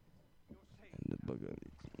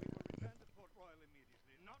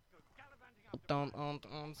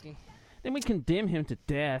 Then we condemn him to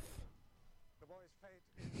death.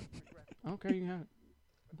 I don't care, you can have it.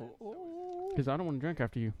 Because I don't want to drink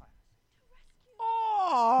after you.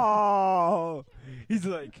 Oh, he's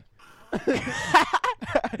like,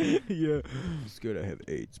 yeah. It's good I have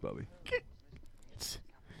AIDS, Bobby.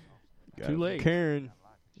 Too late. Karen.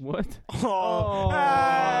 What? Oh,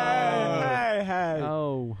 hey.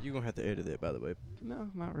 Oh. You're going to have to edit that, by the way. No,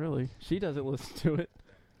 not really. She doesn't listen to it.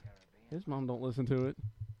 His mom don't listen to it.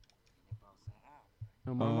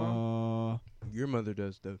 No, my mom? Your mother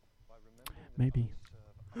does, though. Maybe.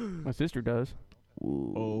 My sister does.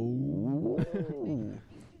 Oh.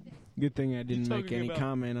 Good thing I didn't make any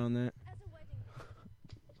comment on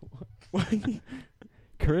that.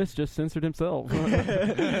 Chris just censored himself.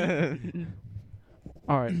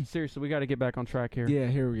 All right, seriously, we got to get back on track here. Yeah,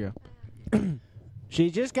 here we go. She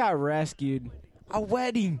just got rescued. A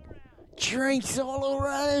wedding. Drinks all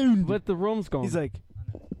around. But the room's gone. He's like,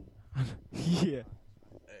 yeah.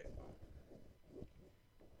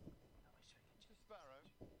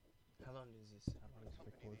 How long is this?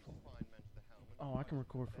 Record for? Oh, I can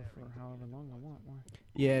record for however long I want. Why?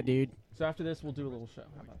 Yeah, dude. So after this, we'll do a little show.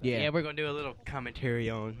 How about that? Yeah. We're going to do a little commentary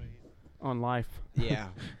on life. Yeah.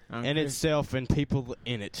 Okay. And itself and people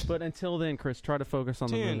in it. But until then, Chris, try to focus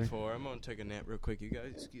on the movie. 10-4. I'm going to take a nap real quick, you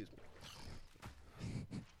guys. Excuse me.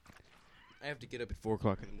 I have to get up at 4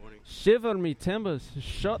 o'clock in the morning. Shiver me timbers.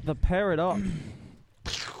 Shut the parrot up.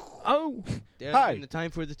 Oh. Yeah, Hi. The time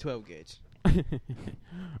for the 12 gauge.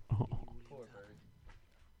 Oh.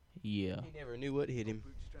 Yeah. He never knew what hit him.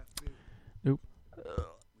 Nope.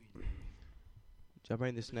 Did y'all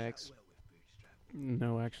bring the snacks?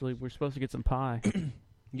 No, actually, we're supposed to get some pie.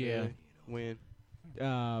 Yeah. When?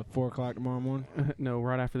 4 o'clock tomorrow morning. No,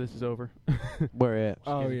 right after this is over. Where at?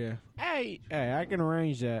 Oh, yeah. Hey, I can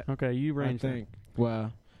arrange that. Okay, you I arrange think.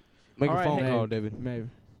 Well, Make All a right, phone hey. call, David. maybe.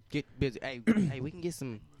 Get busy. Hey, hey, we can get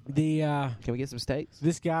some. Can we get some steaks?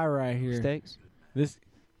 this guy right here. Steaks? This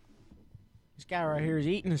guy right here is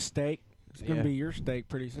eating a steak. It's gonna Yeah. be your steak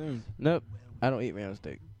pretty soon. Nope. I don't eat round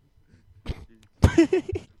steak.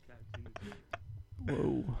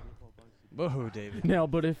 Whoa. Whoa, David. Now,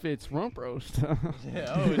 but if it's rump roast. Yeah,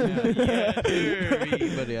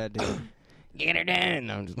 but I do. Get her done.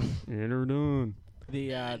 No, I'm just. Get her done.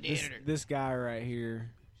 This guy right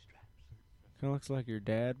here kind of looks like your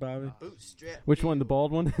dad, Bobby. Which one, the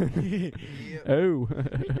bald one? Oh.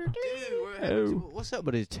 Dude, what's up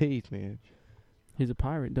with his teeth, man? He's a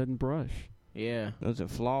pirate, doesn't brush. Yeah. Those are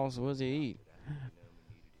flaws. What does he eat?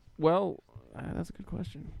 Well, that's a good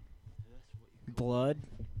question. Blood.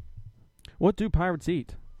 What do pirates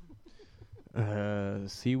eat?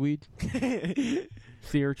 Seaweed.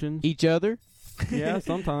 Sea urchins? Each other. Yeah,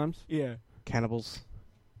 sometimes. Yeah. Cannibals.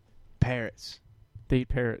 Parrots. They eat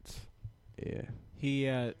parrots. Yeah. He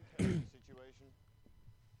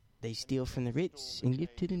They steal from the rich and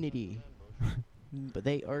give to the needy. But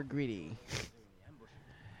they are greedy.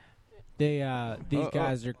 these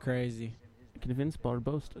guys are crazy. Convince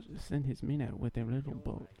Barbosa to send his men out with their little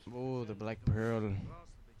boats. Oh, the Black Pearl.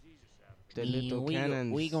 The little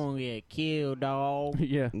cannons. We gonna get killed, dog.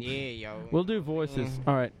 Yeah. Yeah, yo. We'll do voices.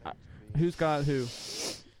 All right. Who's got who?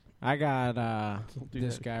 I got do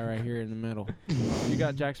this that. guy right here in the middle. You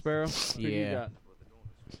got Jack Sparrow? Who do you Yeah. got?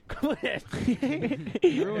 Quit.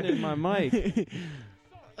 You're ruining my mic.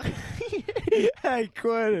 Hey,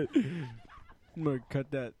 quit it. I'm gonna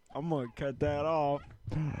cut that off.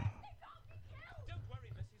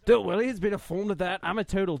 Don't worry, it's been informed of that. I'm a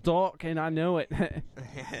total dork, and I know it.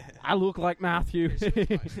 I look like Matthew.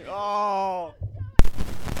 Oh.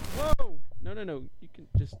 Whoa! No. You can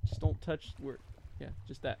just don't touch where. Yeah,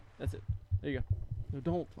 just that. That's it. There you go. No,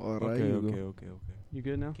 don't. All right, Okay. You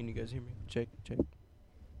good now? Can you guys hear me? Check.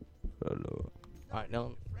 Hello. All right,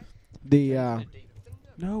 now. The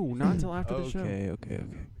No, not until after the show. Okay.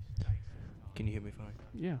 Can you hear me fine?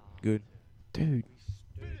 Yeah. Good. dude.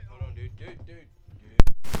 Hold on, dude.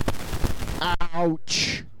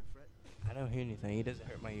 Ouch. I don't hear anything. It doesn't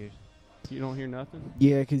hurt my ears. You don't hear nothing?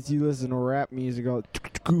 Yeah, 'cause you listen to rap music all.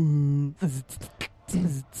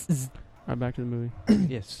 Right back to the movie.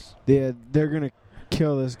 Yes. Yeah, they're gonna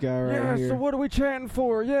kill this guy right here. so what are we chanting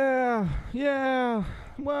for? Yeah.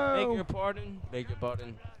 Whoa. Beg your pardon.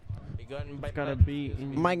 Begotten by It's gotta blood. be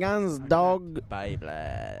in- My guns, dog. By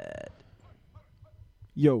blood.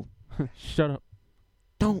 Yo, Shut up.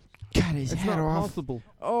 don't cut his It's head not off. possible.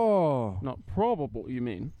 Oh. Not probable, you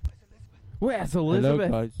mean. Where's Elizabeth?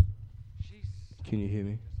 Hello, guys. Can you hear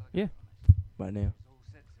me? Yeah. Right now.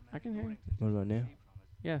 I can hear you. What about now?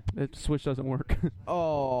 Yeah, the switch doesn't work.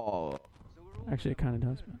 Oh. Actually, it kind of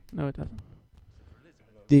does. But no, it doesn't.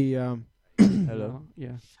 The Hello. No,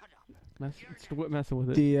 yeah. Quit messing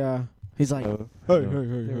with it. he's like, Hello. hey, Hello.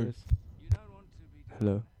 There it is.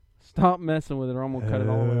 Hello. Stop messing with it, or I'm gonna cut it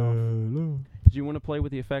all the way off. Hello. Do you want to play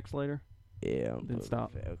with the effects later? Yeah. Then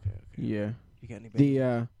stop. Okay. yeah. You got any?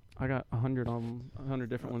 The I got 100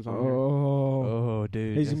 different ones on here. Oh,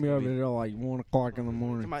 dude. he's that's gonna be over be- there like 1 o'clock in the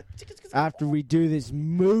morning Come on. after we do this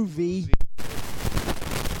movie.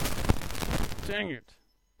 Dang it!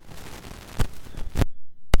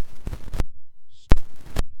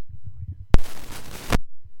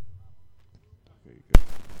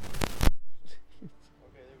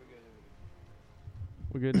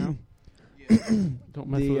 We good now? Don't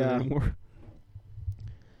mess with it anymore.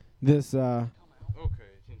 This Are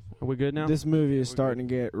we good now? this movie is starting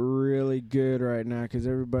to get really good right now because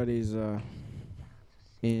everybody's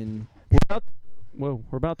in. We're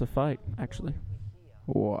about to fight, actually.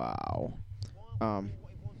 Wow. But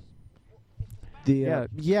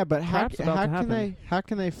Crap's about to happen. how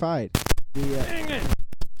can they fight? Dang it!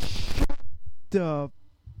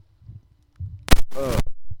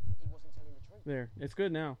 There, it's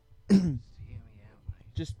good now.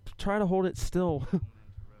 Just try to hold it still,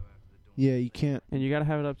 Yeah, you can't. and you gotta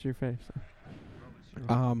have it up to your face.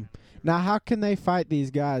 Now how can they fight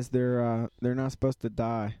these guys? They're not supposed to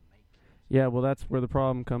die. Yeah, well, that's where the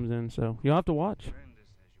problem comes in. So you'll have to watch.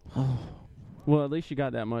 Well, at least you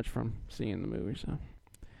got that much from seeing the movie. So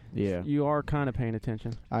Yeah, you are kind of paying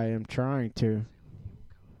attention. I am trying to.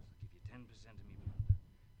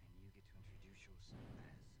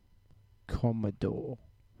 Commodore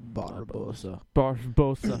Barbosa.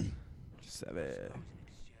 Barbosa. 7.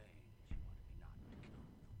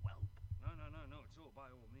 No, it's all by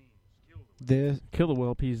all means. This. Kill the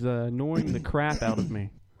whelp. He's annoying the crap out of me.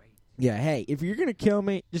 Yeah. Hey, if you're gonna kill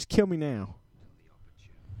me, just kill me now.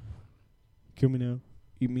 Kill me now.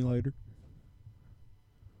 Eat me later.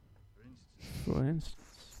 For instance.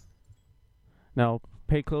 Now,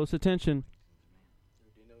 pay close attention.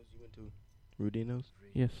 Rudino's you went to? Rudino's?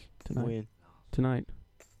 Yes, tonight. When? Tonight,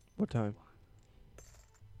 What time?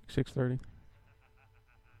 6:30.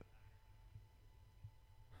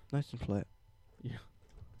 Nice and flat.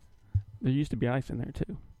 There used to be ice in there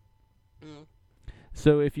too.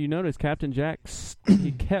 So if you notice, Captain Jack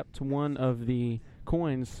he kept one of the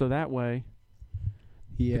coins so that way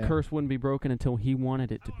Yeah. the curse wouldn't be broken until he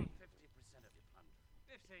wanted it to be.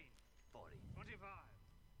 15, 40, 45.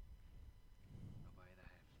 Go by the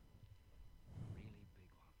head. Really big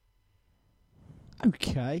one.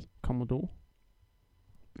 Okay. Commodore,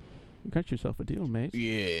 you got yourself a deal, mate.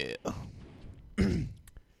 Yeah.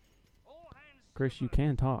 Chris, you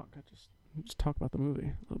can talk. Just talk about the movie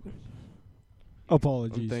a little bit.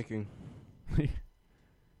 Apologies. I'm thinking.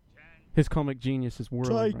 His comic genius is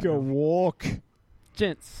whirling right Take a now. walk.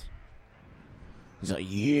 Gents, He's like,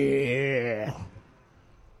 yeah.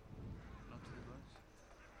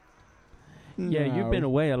 Yeah, you've been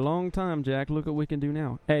away a long time, Jack. Look what we can do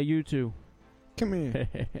now. Hey, you two. Come here.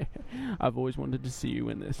 I've always wanted to see you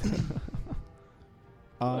in this.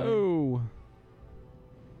 Whoa.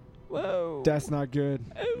 Whoa. That's not good.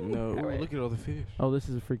 Oh. No, All right. look at all the fish. Oh, this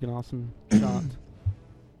is a freaking awesome shot.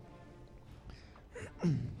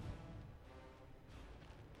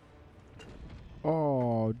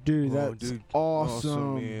 Oh, dude, Oh, that's dude.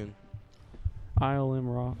 awesome. Man.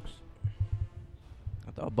 ILM rocks.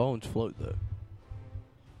 I thought bones float though.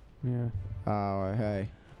 Yeah. Oh, hey.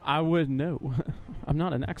 I would know. I'm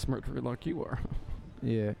not an expert like you are.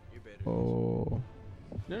 Yeah. Oh.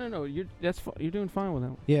 No. You're doing fine with that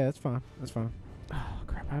one. Yeah, that's fine. That's fine. Oh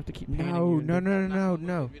crap! I have to keep. panning No, you no, into-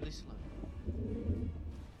 no.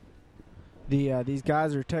 These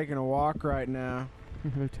guys are taking a walk right now,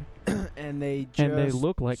 and they just And they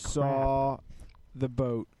look like saw the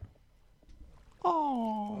boat.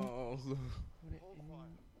 Oh.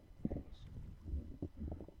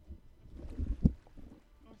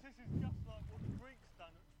 This is just like what the Greeks done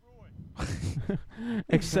at Troy.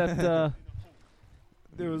 Except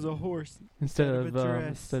There was a horse instead of of a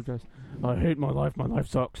dress. I hate my life. My life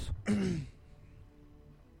sucks.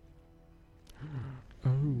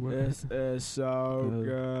 This is so Oh.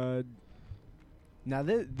 good. Now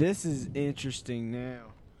this is interesting now,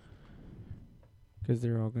 because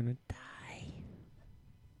they're all gonna die.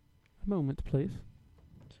 A moment, please.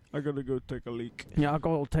 I gotta go take a leak. Yeah, I'll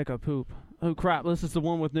go take a poop. Oh crap! This is the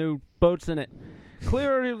one with no boats in it.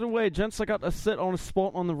 Clear the way, gents. I got to sit on a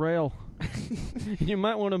spot on the rail. You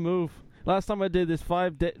might want to move. Last time I did this,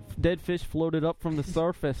 5 dead fish floated up from the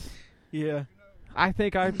surface. Yeah. I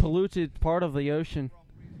think I polluted part of the ocean.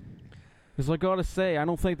 Because I gotta say, I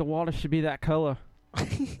don't think the water should be that color.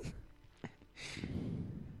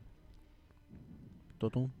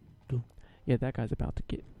 Yeah, that guy's about to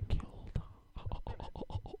get killed.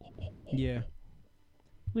 Yeah.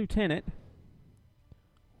 Lieutenant.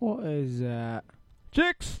 What is that?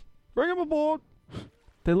 Chicks! Bring them aboard!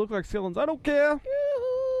 They look like skeletons. I don't care!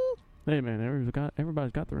 Hey man,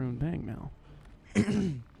 everybody's got their own thing now.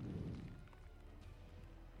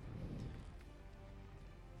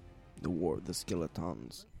 The War of the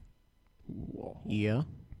Skeletons. Whoa. Yeah.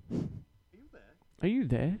 Are you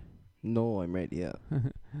there? No, I'm right. Yeah.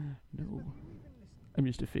 No. I'm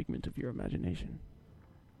just a figment of your imagination.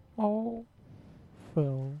 Oh.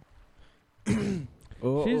 Phil.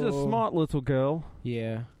 She's a smart little girl.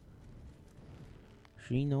 Yeah.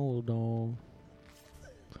 She knows, dog.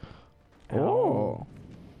 Oh.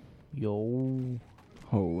 Yo.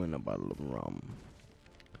 Ho in a bottle of rum.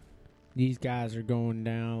 These guys are going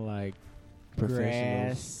down like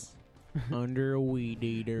Professionals. grass under a weed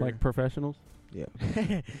eater. Like professionals? Yeah.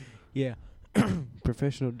 Yeah.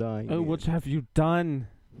 Professional dying. Oh, what have you done?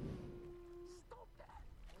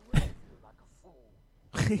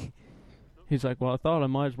 He's like, well, I thought I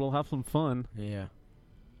might as well have some fun. Yeah.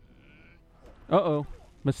 Uh-oh.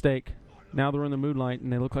 Mistake. Now they're in the moonlight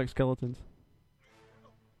and they look like skeletons.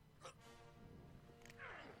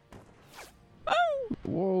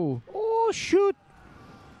 Whoa. Oh, shoot.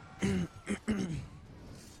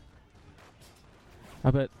 I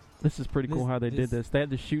bet this is pretty cool This- how they did this- this. They had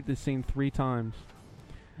to shoot this scene 3 times.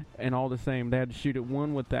 And all the same. They had to shoot it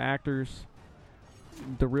one with the actors,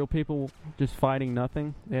 the real people just fighting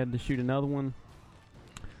nothing. They had to shoot another one.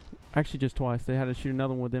 Actually, just twice. They had to shoot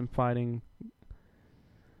another one with them fighting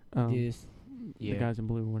This. the Yeah. guys in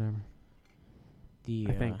blue or whatever. The,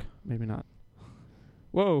 I think. Maybe not.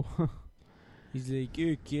 Whoa. He's like,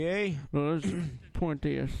 okay. Well, those are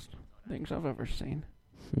pointiest things I've ever seen.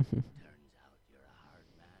 Me,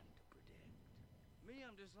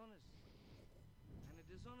 I'm dishonest. And a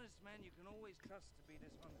dishonest man you can always trust to be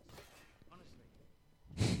dishonest. Honestly.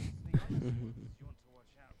 It's the honest ones you want to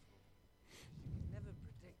watch out for. You can never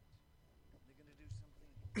predict they're going to do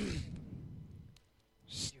something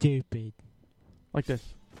Stupid. Like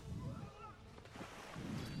this.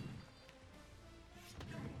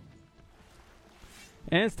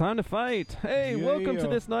 And it's time to fight. Hey, welcome to Yeah.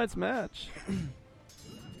 this night's match.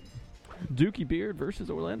 Dookie Beard versus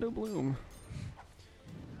Orlando Bloom.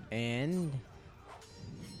 And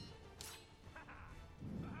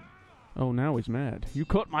Oh, now he's mad. You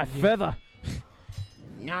cut my feather.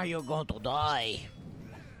 Now you're going to die.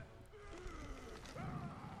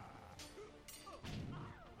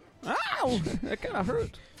 Ow! That kind of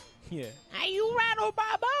hurt. yeah. Hey, you rattle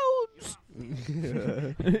my bones.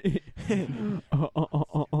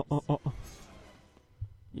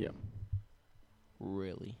 Yeah.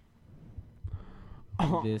 Really?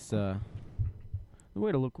 This The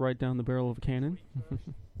way to look right down the barrel of a cannon. Hopefully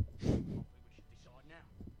we should decide now.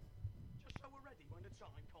 Just so we're ready when the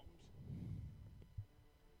time comes.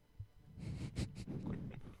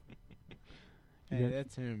 Hey,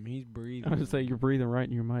 that's him. He's breathing. I was gonna say you're breathing right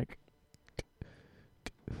in your mic.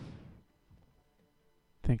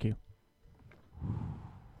 Thank you.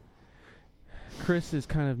 Chris is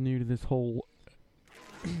kind of new to this whole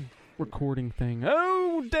recording thing.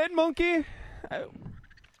 Oh, dead monkey! Oh.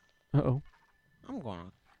 Uh-oh. I'm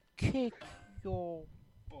gonna kick your...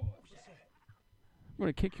 I'm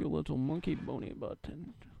gonna kick your little monkey bony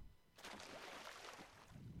button.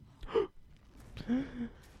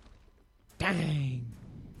 Dang.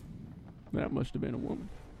 That must have been a woman.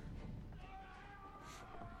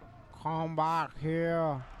 Come back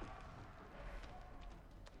here.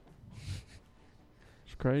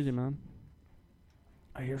 It's crazy, man.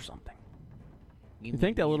 I hear something. You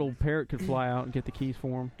think that little parrot could fly out and get the keys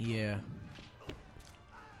for him? Yeah.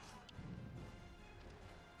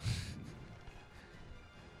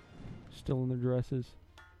 Still in their dresses.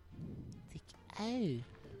 Oh.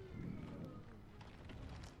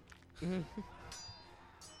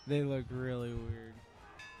 They look really weird.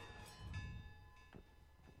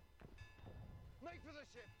 Make for the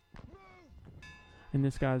ship. Move! And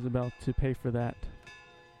this guy's about to pay for that.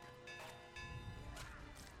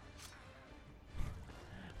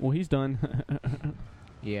 Well, he's done.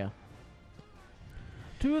 Yeah.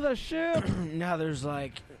 To the ship! Now there's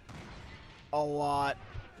like a lot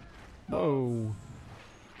Oh.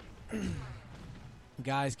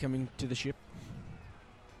 guys coming to the ship.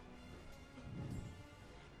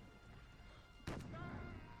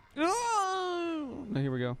 Oh! Now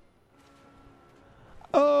here we go.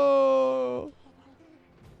 Oh!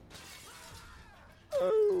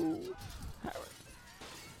 Oh!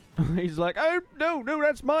 He's like, oh, no,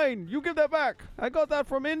 that's mine. You give that back. I got that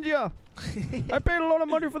from India. I paid a lot of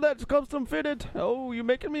money for that. It's custom fitted. Oh, you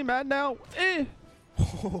making me mad now? Eh.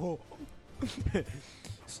 Oh.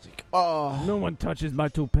 No one touches my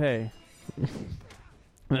toupee.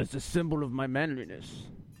 That's a symbol of my manliness.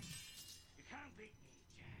 You can't beat me,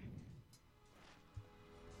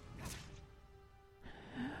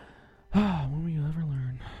 Jack. When will you ever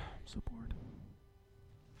learn? I'm so bored.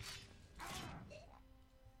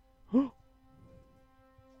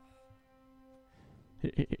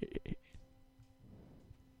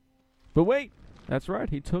 But wait, that's right.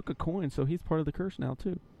 He took a coin, so he's part of the curse now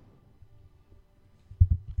too.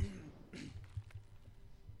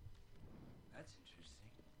 That's interesting.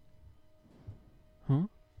 Huh?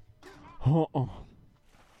 Uh-uh.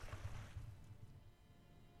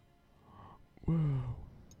 Whoa.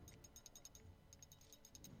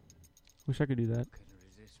 Wish I could do that. Couldn't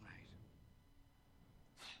resist, mate.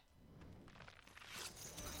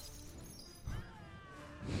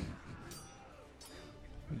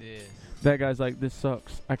 This. That guy's like, this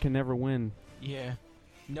sucks. I can never win. Yeah.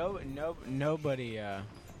 Nobody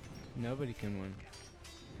can win.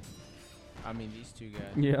 I mean, these two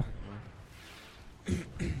guys. Yeah.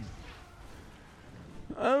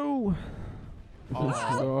 Oh.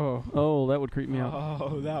 Oh. Oh, that would creep me out.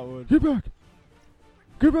 Oh, that would. Get back!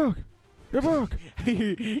 Get back! Get back!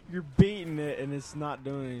 You're beating it and it's not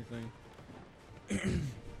doing anything.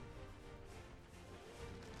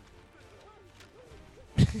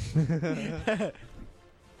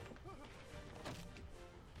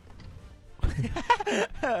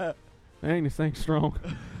 Dang, this thing's strong.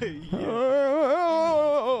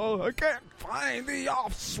 Oh, I can't find the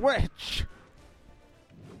off switch.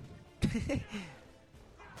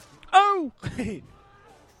 Oh! Like,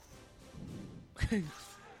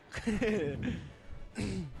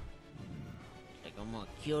 I'm gonna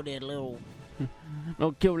kill that little.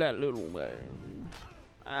 Don't kill that little man.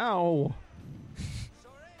 Ow.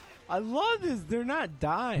 I love this. They're not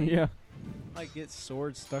dying. Yeah. Like, get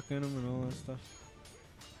swords stuck in them and all that stuff.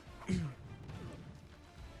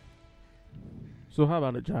 So how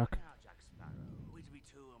about it, Jack? Now, Jack Sparrow, we'd be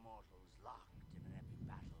two immortals locked in an epic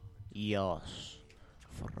battle. Yes.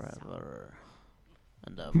 Forever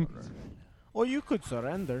and ever. Or you could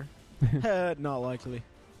surrender. Not likely.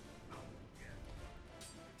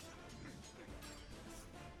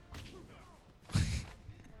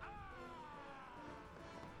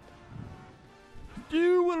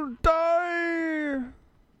 You will die!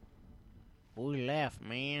 We left,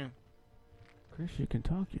 man. Chris, you can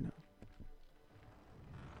talk, you know.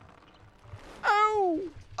 Oh!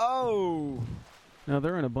 Oh! Now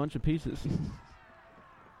they're in a bunch of pieces.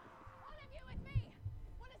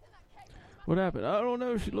 What happened? I don't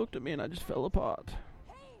know. She looked at me and I just fell apart.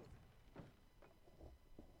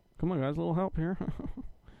 Come on, guys. A little help here.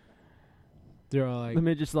 They're all like... The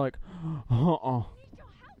midget's like, uh-uh.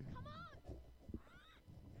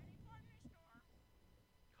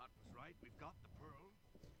 We've got the pearl.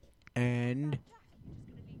 And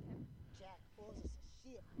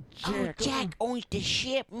Oh, Jack owns the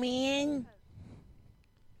ship, man.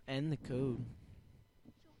 the code.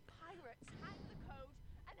 Pirates hang the code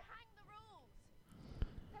and hang the rules.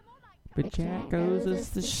 They're more like But Jack owes us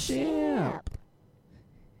the ship.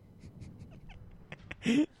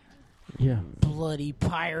 Yeah. Bloody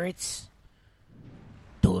pirates.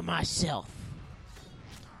 Do it myself.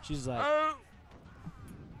 She's like,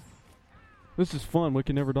 This is fun. We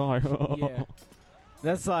can never die. yeah.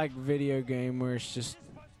 That's like video game where it's just,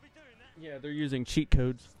 Yeah, they're using cheat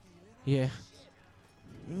codes. yeah.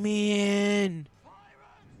 Man.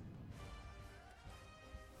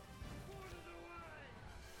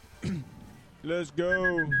 Let's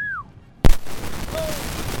go.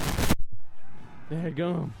 There you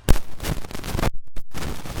go.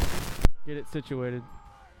 Get it situated.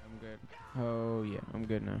 I'm good. Oh, yeah. I'm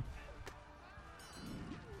good now.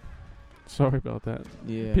 Sorry about that.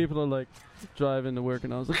 Yeah. People are like driving to work,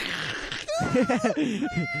 and I was like,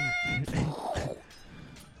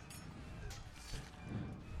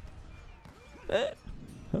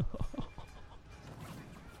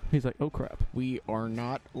 he's like, oh crap. We are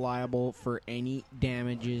not liable for any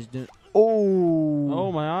damages.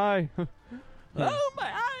 Oh my eye. Oh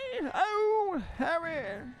my eye. Oh,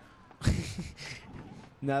 Harry.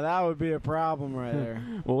 Now that would be a problem right there.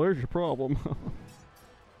 Well, there's your problem.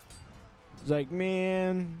 It's like,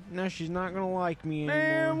 man, now she's not gonna like me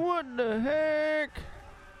Man, anymore. what the heck?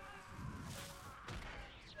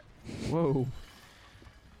 Whoa.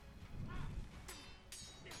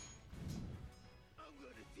 I'm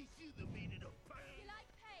gonna teach you the meaning of pain. you like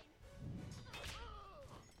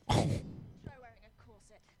pain. Try wearing a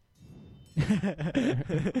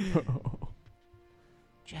corset.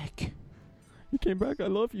 Jack. You came back. I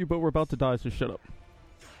love you, but we're about to die, so shut up. Which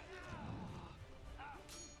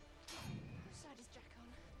side is Jack on?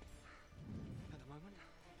 At the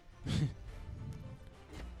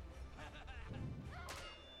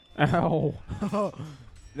moment. Ow.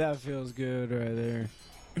 That feels good right there.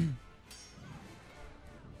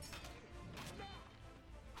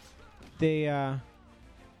 They,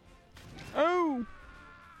 Oh.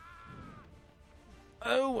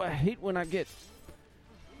 Oh, I hate when I get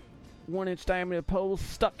 1-inch diameter poles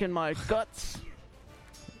stuck in my guts.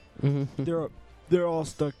 they're all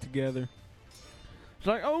stuck together. It's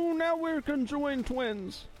like, oh, now we're conjoined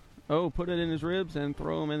twins. Oh, put it in his ribs and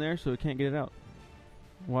throw him in there so he can't get it out.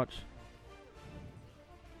 Watch.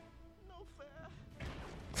 No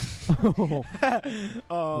fair.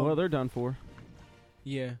 Well, they're done for.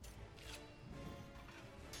 Yeah.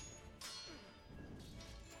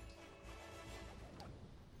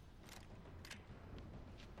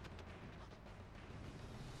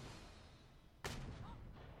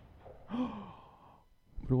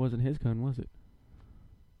 But it wasn't his gun, was it?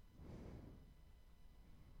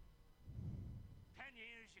 10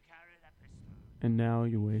 years you carry that pistol. And now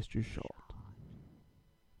you waste your shot.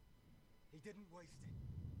 He didn't waste it.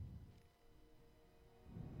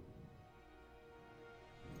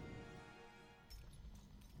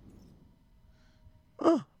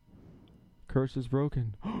 Curse is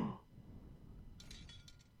broken.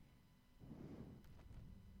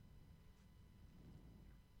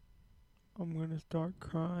 I'm gonna start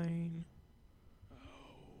crying.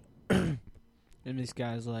 And this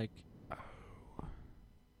guy's like,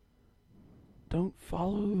 Don't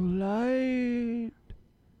follow the light.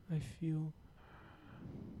 I feel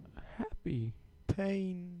Happy.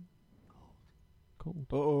 pain. Cold.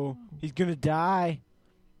 Uh-oh. He's gonna die.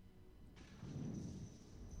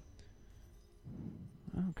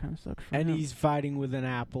 Oh, kind of sucks for And him. he's fighting with an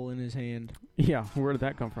apple in his hand. Yeah, where did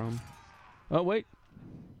that come from? Oh, wait.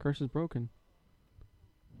 Curse is broken.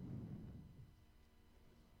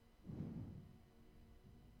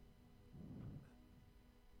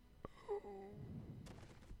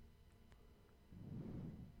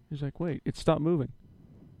 He's like, wait, it stopped moving.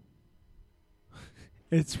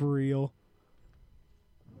 It's real.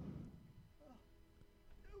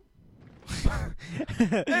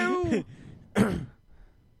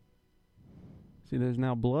 See, there's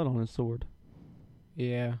now blood on his sword.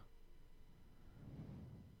 Yeah.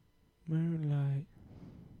 Moonlight.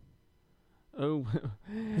 Oh.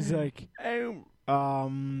 He's like, yeah,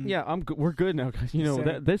 we're good now, guys. You know,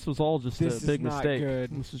 So this was all just this a is big not mistake.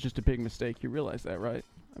 good. This was just a big mistake. You realize that, right?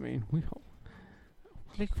 I mean, we all...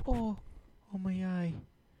 like, oh my eye.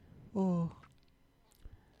 Oh.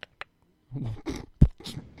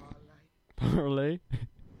 Parlay. The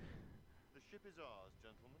ship is ours,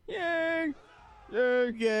 gentlemen. Yay!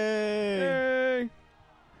 Yay! Yay! Yay!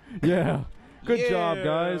 Yeah. Good job,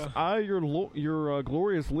 guys. Yeah. I, your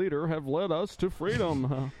glorious leader, have led us to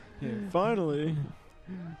freedom. Finally.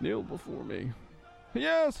 Kneel before me.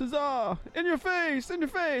 Yes, huzzah! In your face! In your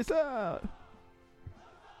face! Ah!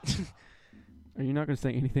 Are you not going to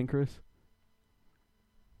say anything, Chris?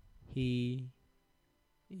 He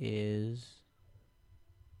is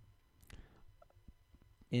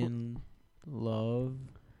in love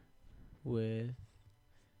with.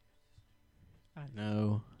 I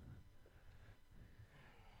know.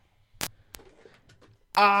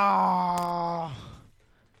 Ah,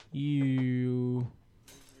 you.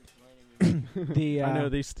 I know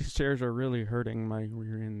these chairs are really hurting my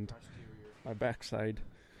rear end, my backside.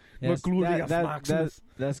 That's glorious Maximus.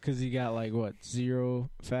 because you got like what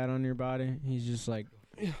 0 fat on your body. He's just like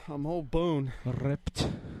I'm all bone. ripped.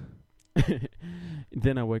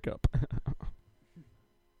 Then I wake up.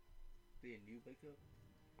 Then you wake up.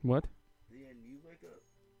 What? Then you wake up.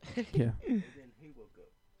 Yeah. And then he woke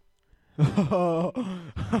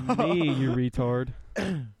up. Me, you retard.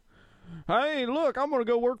 Hey, look, I'm gonna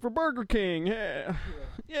go work for Burger King. Yeah.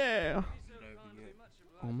 Yeah.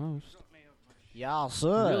 Almost. Y'all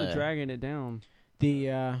sir. Really dragging it down. The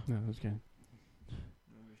No, that's good.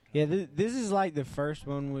 yeah, this is like the first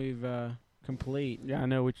one we've complete. Yeah, I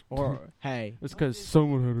know which. Or hey, It's because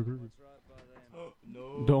someone had agreed.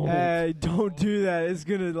 No. Don't. hey, don't do that. It's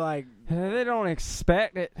gonna like. They don't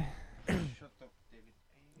expect it. Shut up, David.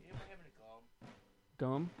 Anybody have any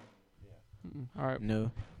gum? Gum? All right.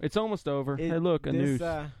 No. It's almost over. Hey, look, a this,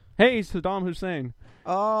 noose. Hey, Saddam Hussein.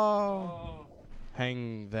 Oh.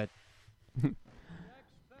 Hang that.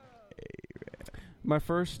 The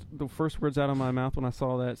first words out of my mouth when I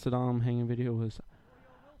saw that Saddam hanging video was,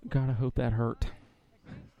 God, I hope that hurt.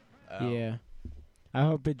 Yeah. I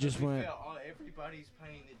hope it just went. Everybody's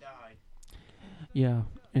pain that died. Yeah,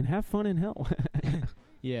 and have fun in hell.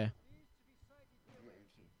 Yeah.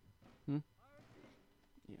 Hmm?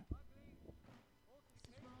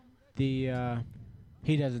 The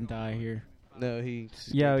he doesn't die here. No, he.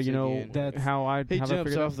 Yeah, escapes you know again. That's- how I He how I jumps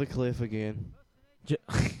figured off the cliff again.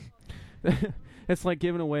 It's like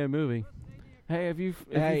giving away a movie. Hey, have you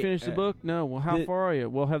finished the book? No. Well, how far are you?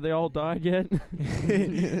 Well, have they all died yet?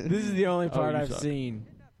 This is the only part you I've suck. seen.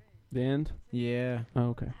 The end. Yeah. Oh,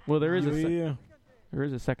 okay. Well, there is Yeah. there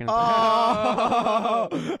is a second. Oh!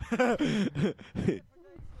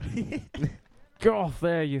 Get off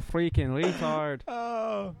there, you freaking retard.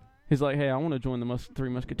 Oh. He's like, hey, I want to join the Three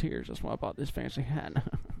Musketeers. That's why I bought this fancy hat.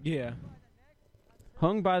 Yeah.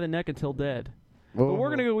 Hung by the neck until dead. But we're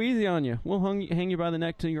going to go easy on you. We'll hang you by the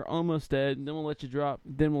neck till you're almost dead, and then we'll let you drop.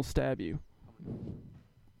 Then we'll stab you.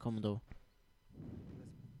 Commodore.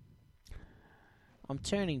 I'm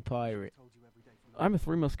turning pirate. I'm a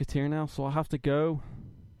Three Musketeer now, so I have to go.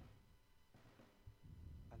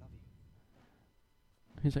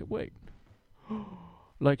 He's like, wait.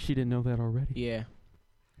 Like she didn't know that already. Yeah.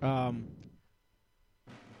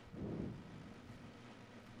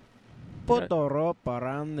 Put the rope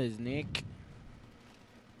around his neck.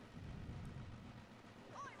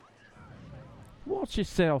 Watch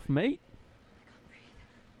yourself, mate.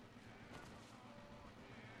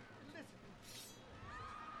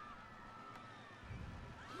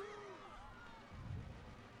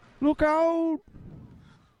 Look out!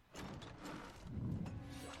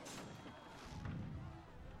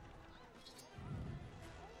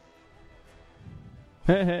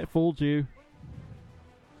 Heh, fooled you.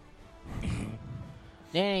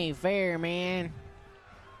 That ain't fair, man.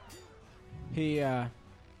 He's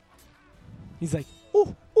like,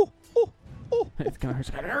 oh. It's kind of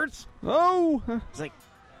hurts. Oh! It's like,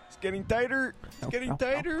 it's getting tighter. It's getting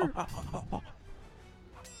tighter.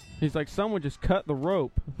 He's like, someone just cut the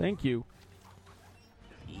rope. Thank you.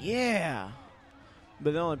 Yeah.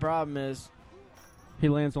 But the only problem is, He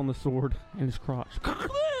lands on the sword in his crotch.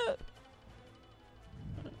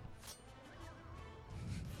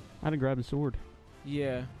 I had to grab the sword.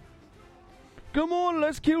 yeah. Come on,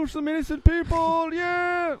 let's kill some innocent people.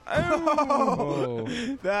 Yeah. Oh.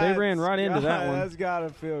 They ran right into that one. That's gotta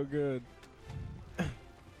feel good.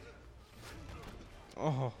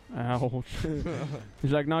 Oh. Ouch.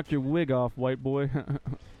 He's like, knock your wig off, white boy.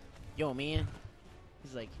 Yo, man.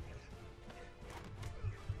 He's like,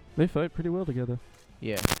 They fight pretty well together.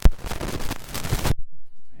 yeah.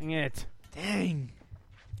 Dang it. Dang.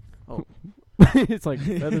 Oh. It's like,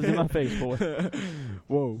 feathers in my face, boy.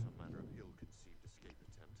 Whoa. Some manner of ill-conceived escape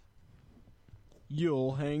attempt.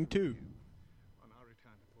 You'll hang too. On our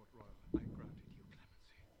return to Port Royal, I granted you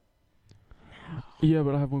clemency. Yeah,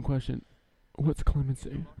 but I have one question. What's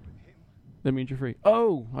clemency? That means you're free.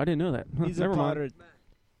 Oh, I didn't know that. He's Never a mind. pirate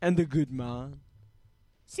and a good man.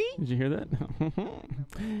 See? Did you hear that?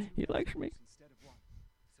 He likes me.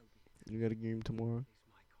 You gotta game him tomorrow.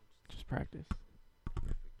 Just practice.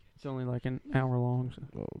 It's only like an hour long.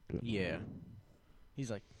 So. Oh, good. Yeah. He's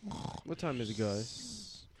like, What time is it,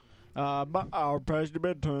 guys? About our past the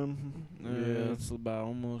bedtime. Yeah. it's about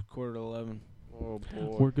almost 11:15. Oh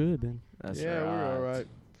boy. We're good then. That's yeah, right. we're all right.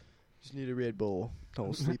 Just need a Red Bull.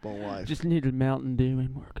 Don't sleep on life. Just needed Mountain Dew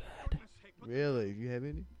and we're good. Really? You have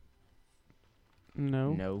any?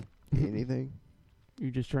 No. No. Anything?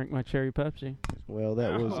 You just drank my cherry Pepsi. Well,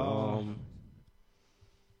 that was Oh.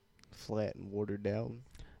 flat and watered down.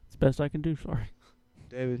 It's the best I can do, sorry.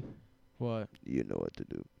 David, What? you know what to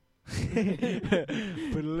do.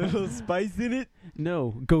 Put a little spice in it.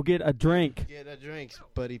 No, go get a drink. Get a drink,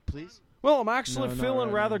 buddy, please. Well, I'm actually No, not feeling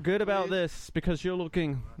right rather now. good about this because you're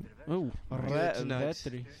looking. Oh, Tonight. No, not I'm yet. just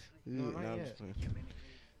playing.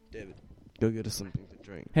 David, go get us something to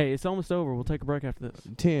drink. hey, it's almost over. We'll take a break after this.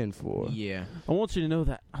 10 for. Yeah. I want you to know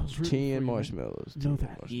that I was rooting for 10 you. marshmallows. Know 10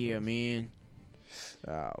 that. Yeah, marshmallows. man.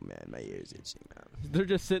 Oh, man, my ears itching, man. They're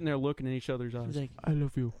just sitting there looking in each other's eyes. He's like, I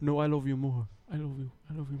love you. No, I love you more. I love you.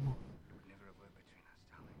 I love you more. Never a word between us,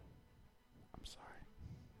 darling. I'm sorry.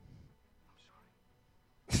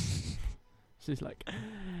 I'm sorry. She's like,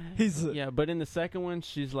 He's yeah, but in the second one,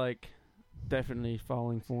 she's like, definitely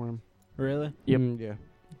falling for him. really. Yep. Yeah.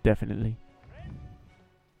 Definitely.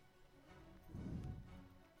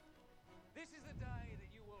 This is the day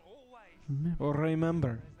that you will always. Or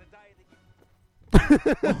remember. It's the day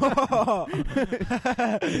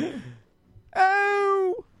that you.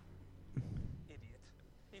 Oh! Idiot.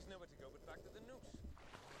 He's nowhere to go but back to the noose.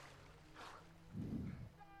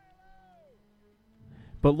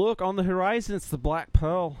 But look, on the horizon, it's the Black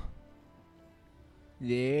Pearl.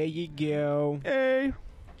 There you go. Hey.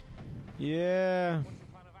 Yeah. What's your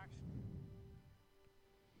plan of action?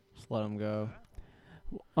 just let him go.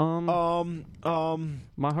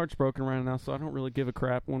 My heart's broken right now, so I don't really give a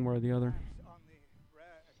crap one way or the other. On the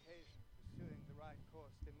rare occasion pursuing the right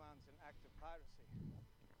course demands an act of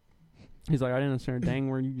piracy. He's like, I didn't understand a dang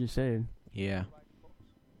word you just said. Yeah.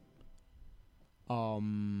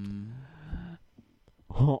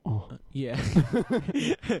 Yeah.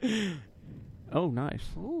 Oh, nice.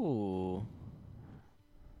 Ooh.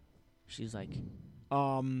 She's like,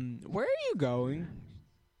 Where are you going?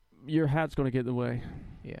 Your hat's gonna get in the way.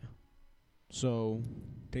 yeah. So,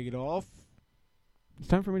 take it off. It's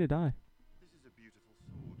time for me to die. This is a beautiful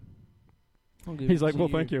sword. I'll give He's it like, to well,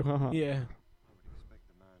 thank you. Haha. Yeah. I would expect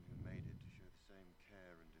the man who made it to show the same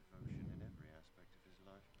care and devotion in every aspect of his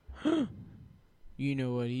life. You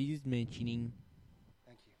know what he's mentioning.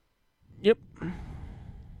 Thank you. Yep.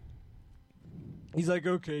 He's like,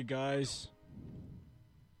 okay, guys.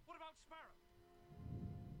 What about Sparrow?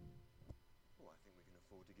 Oh, I think we can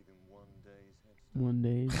afford to give him 1 day's head start. One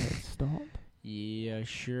day, let's stop. Yeah,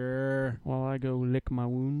 sure. While I go lick my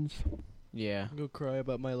wounds. Yeah. Go cry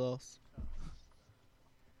about my loss.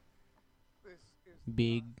 This is the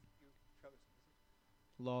Big. path you've chosen.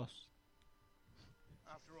 Lost.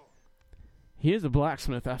 After all, He is a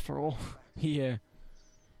blacksmith, after all. Yeah.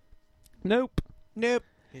 Nope. Nope.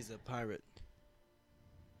 He's a pirate.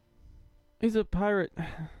 He's a pirate.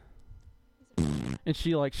 And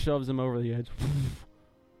she, like, shoves him over the edge.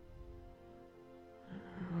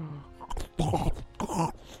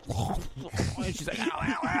 And she's like, ow,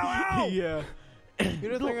 ow, ow, ow. Yeah.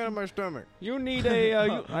 Get a thing out of my stomach. You need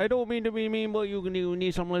a, I don't mean to be mean, but you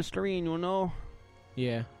need some Listerine, you know?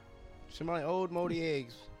 Yeah. Some of my old moldy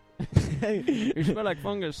eggs. You smell like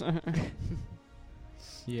fungus.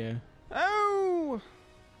 Yeah. Oh!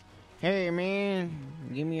 Hey, man.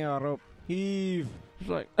 Give me a rope. Heave. He's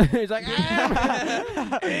like,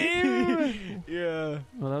 ah! Yeah.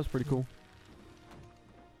 Well, that was pretty cool.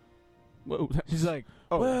 Whoa. He's like,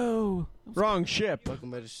 oh, Whoa. wrong ship.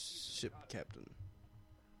 Welcome by the ship, Captain.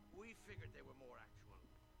 we figured they were more actual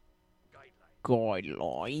guidelines.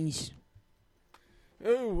 Guidelines.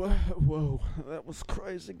 Oh, whoa. That was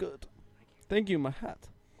crazy good. Thank you, my hat.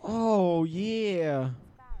 Oh, yeah.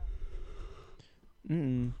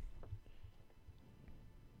 Mm.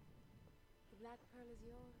 The Black Pearl is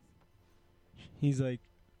yours. He's like,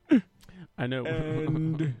 I know.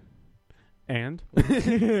 and. And?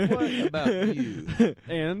 What about you?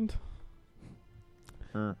 And?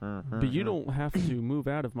 But you don't have to move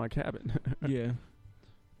out of my cabin. Yeah.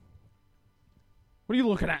 What are you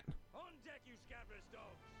looking at? On deck, you scabrous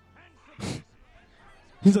dogs. Hands to braces.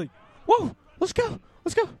 He's like, whoa, let's go.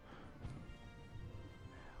 Let's go.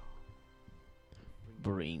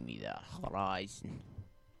 Bring me the horizon.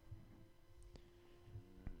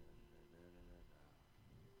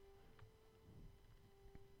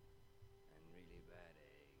 I'm really bad,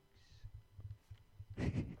 eh?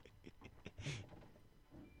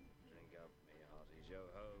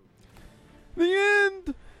 The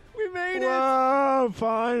end. We made it. Whoa! It's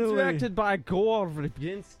Finally. directed by Gore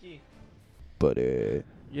Verbinski. But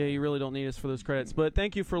Yeah, you really don't need us for those credits. But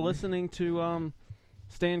thank you for listening to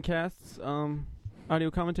Stancast's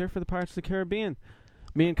audio commentary for the Pirates of the Caribbean.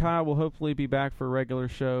 Me and Kyle will hopefully be back for a regular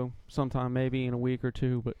show sometime, maybe in a week or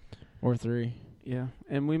two. But Or 3. yeah,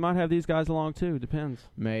 and we might have these guys along too. Depends.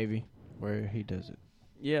 Maybe. Where he does it.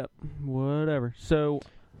 Yep. Whatever. So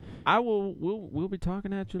we'll be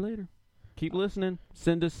talking at you later. Keep listening.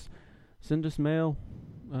 Send us mail.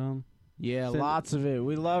 Yeah, Send- lots of it.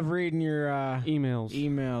 We love reading your Emails.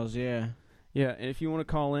 emails, yeah. Yeah, and if you want to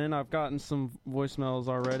call in, I've gotten some voicemails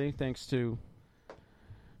already, thanks to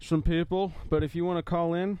some people. But if you want to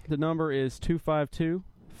call in, the number is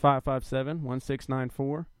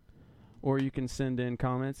 252-557-1694. Or you can send in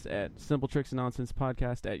comments at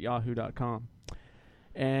simpletricksandnonsensepodcast@yahoo.com.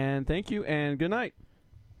 And thank you, and good night.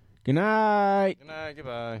 Good night. Good night.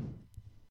 Goodbye.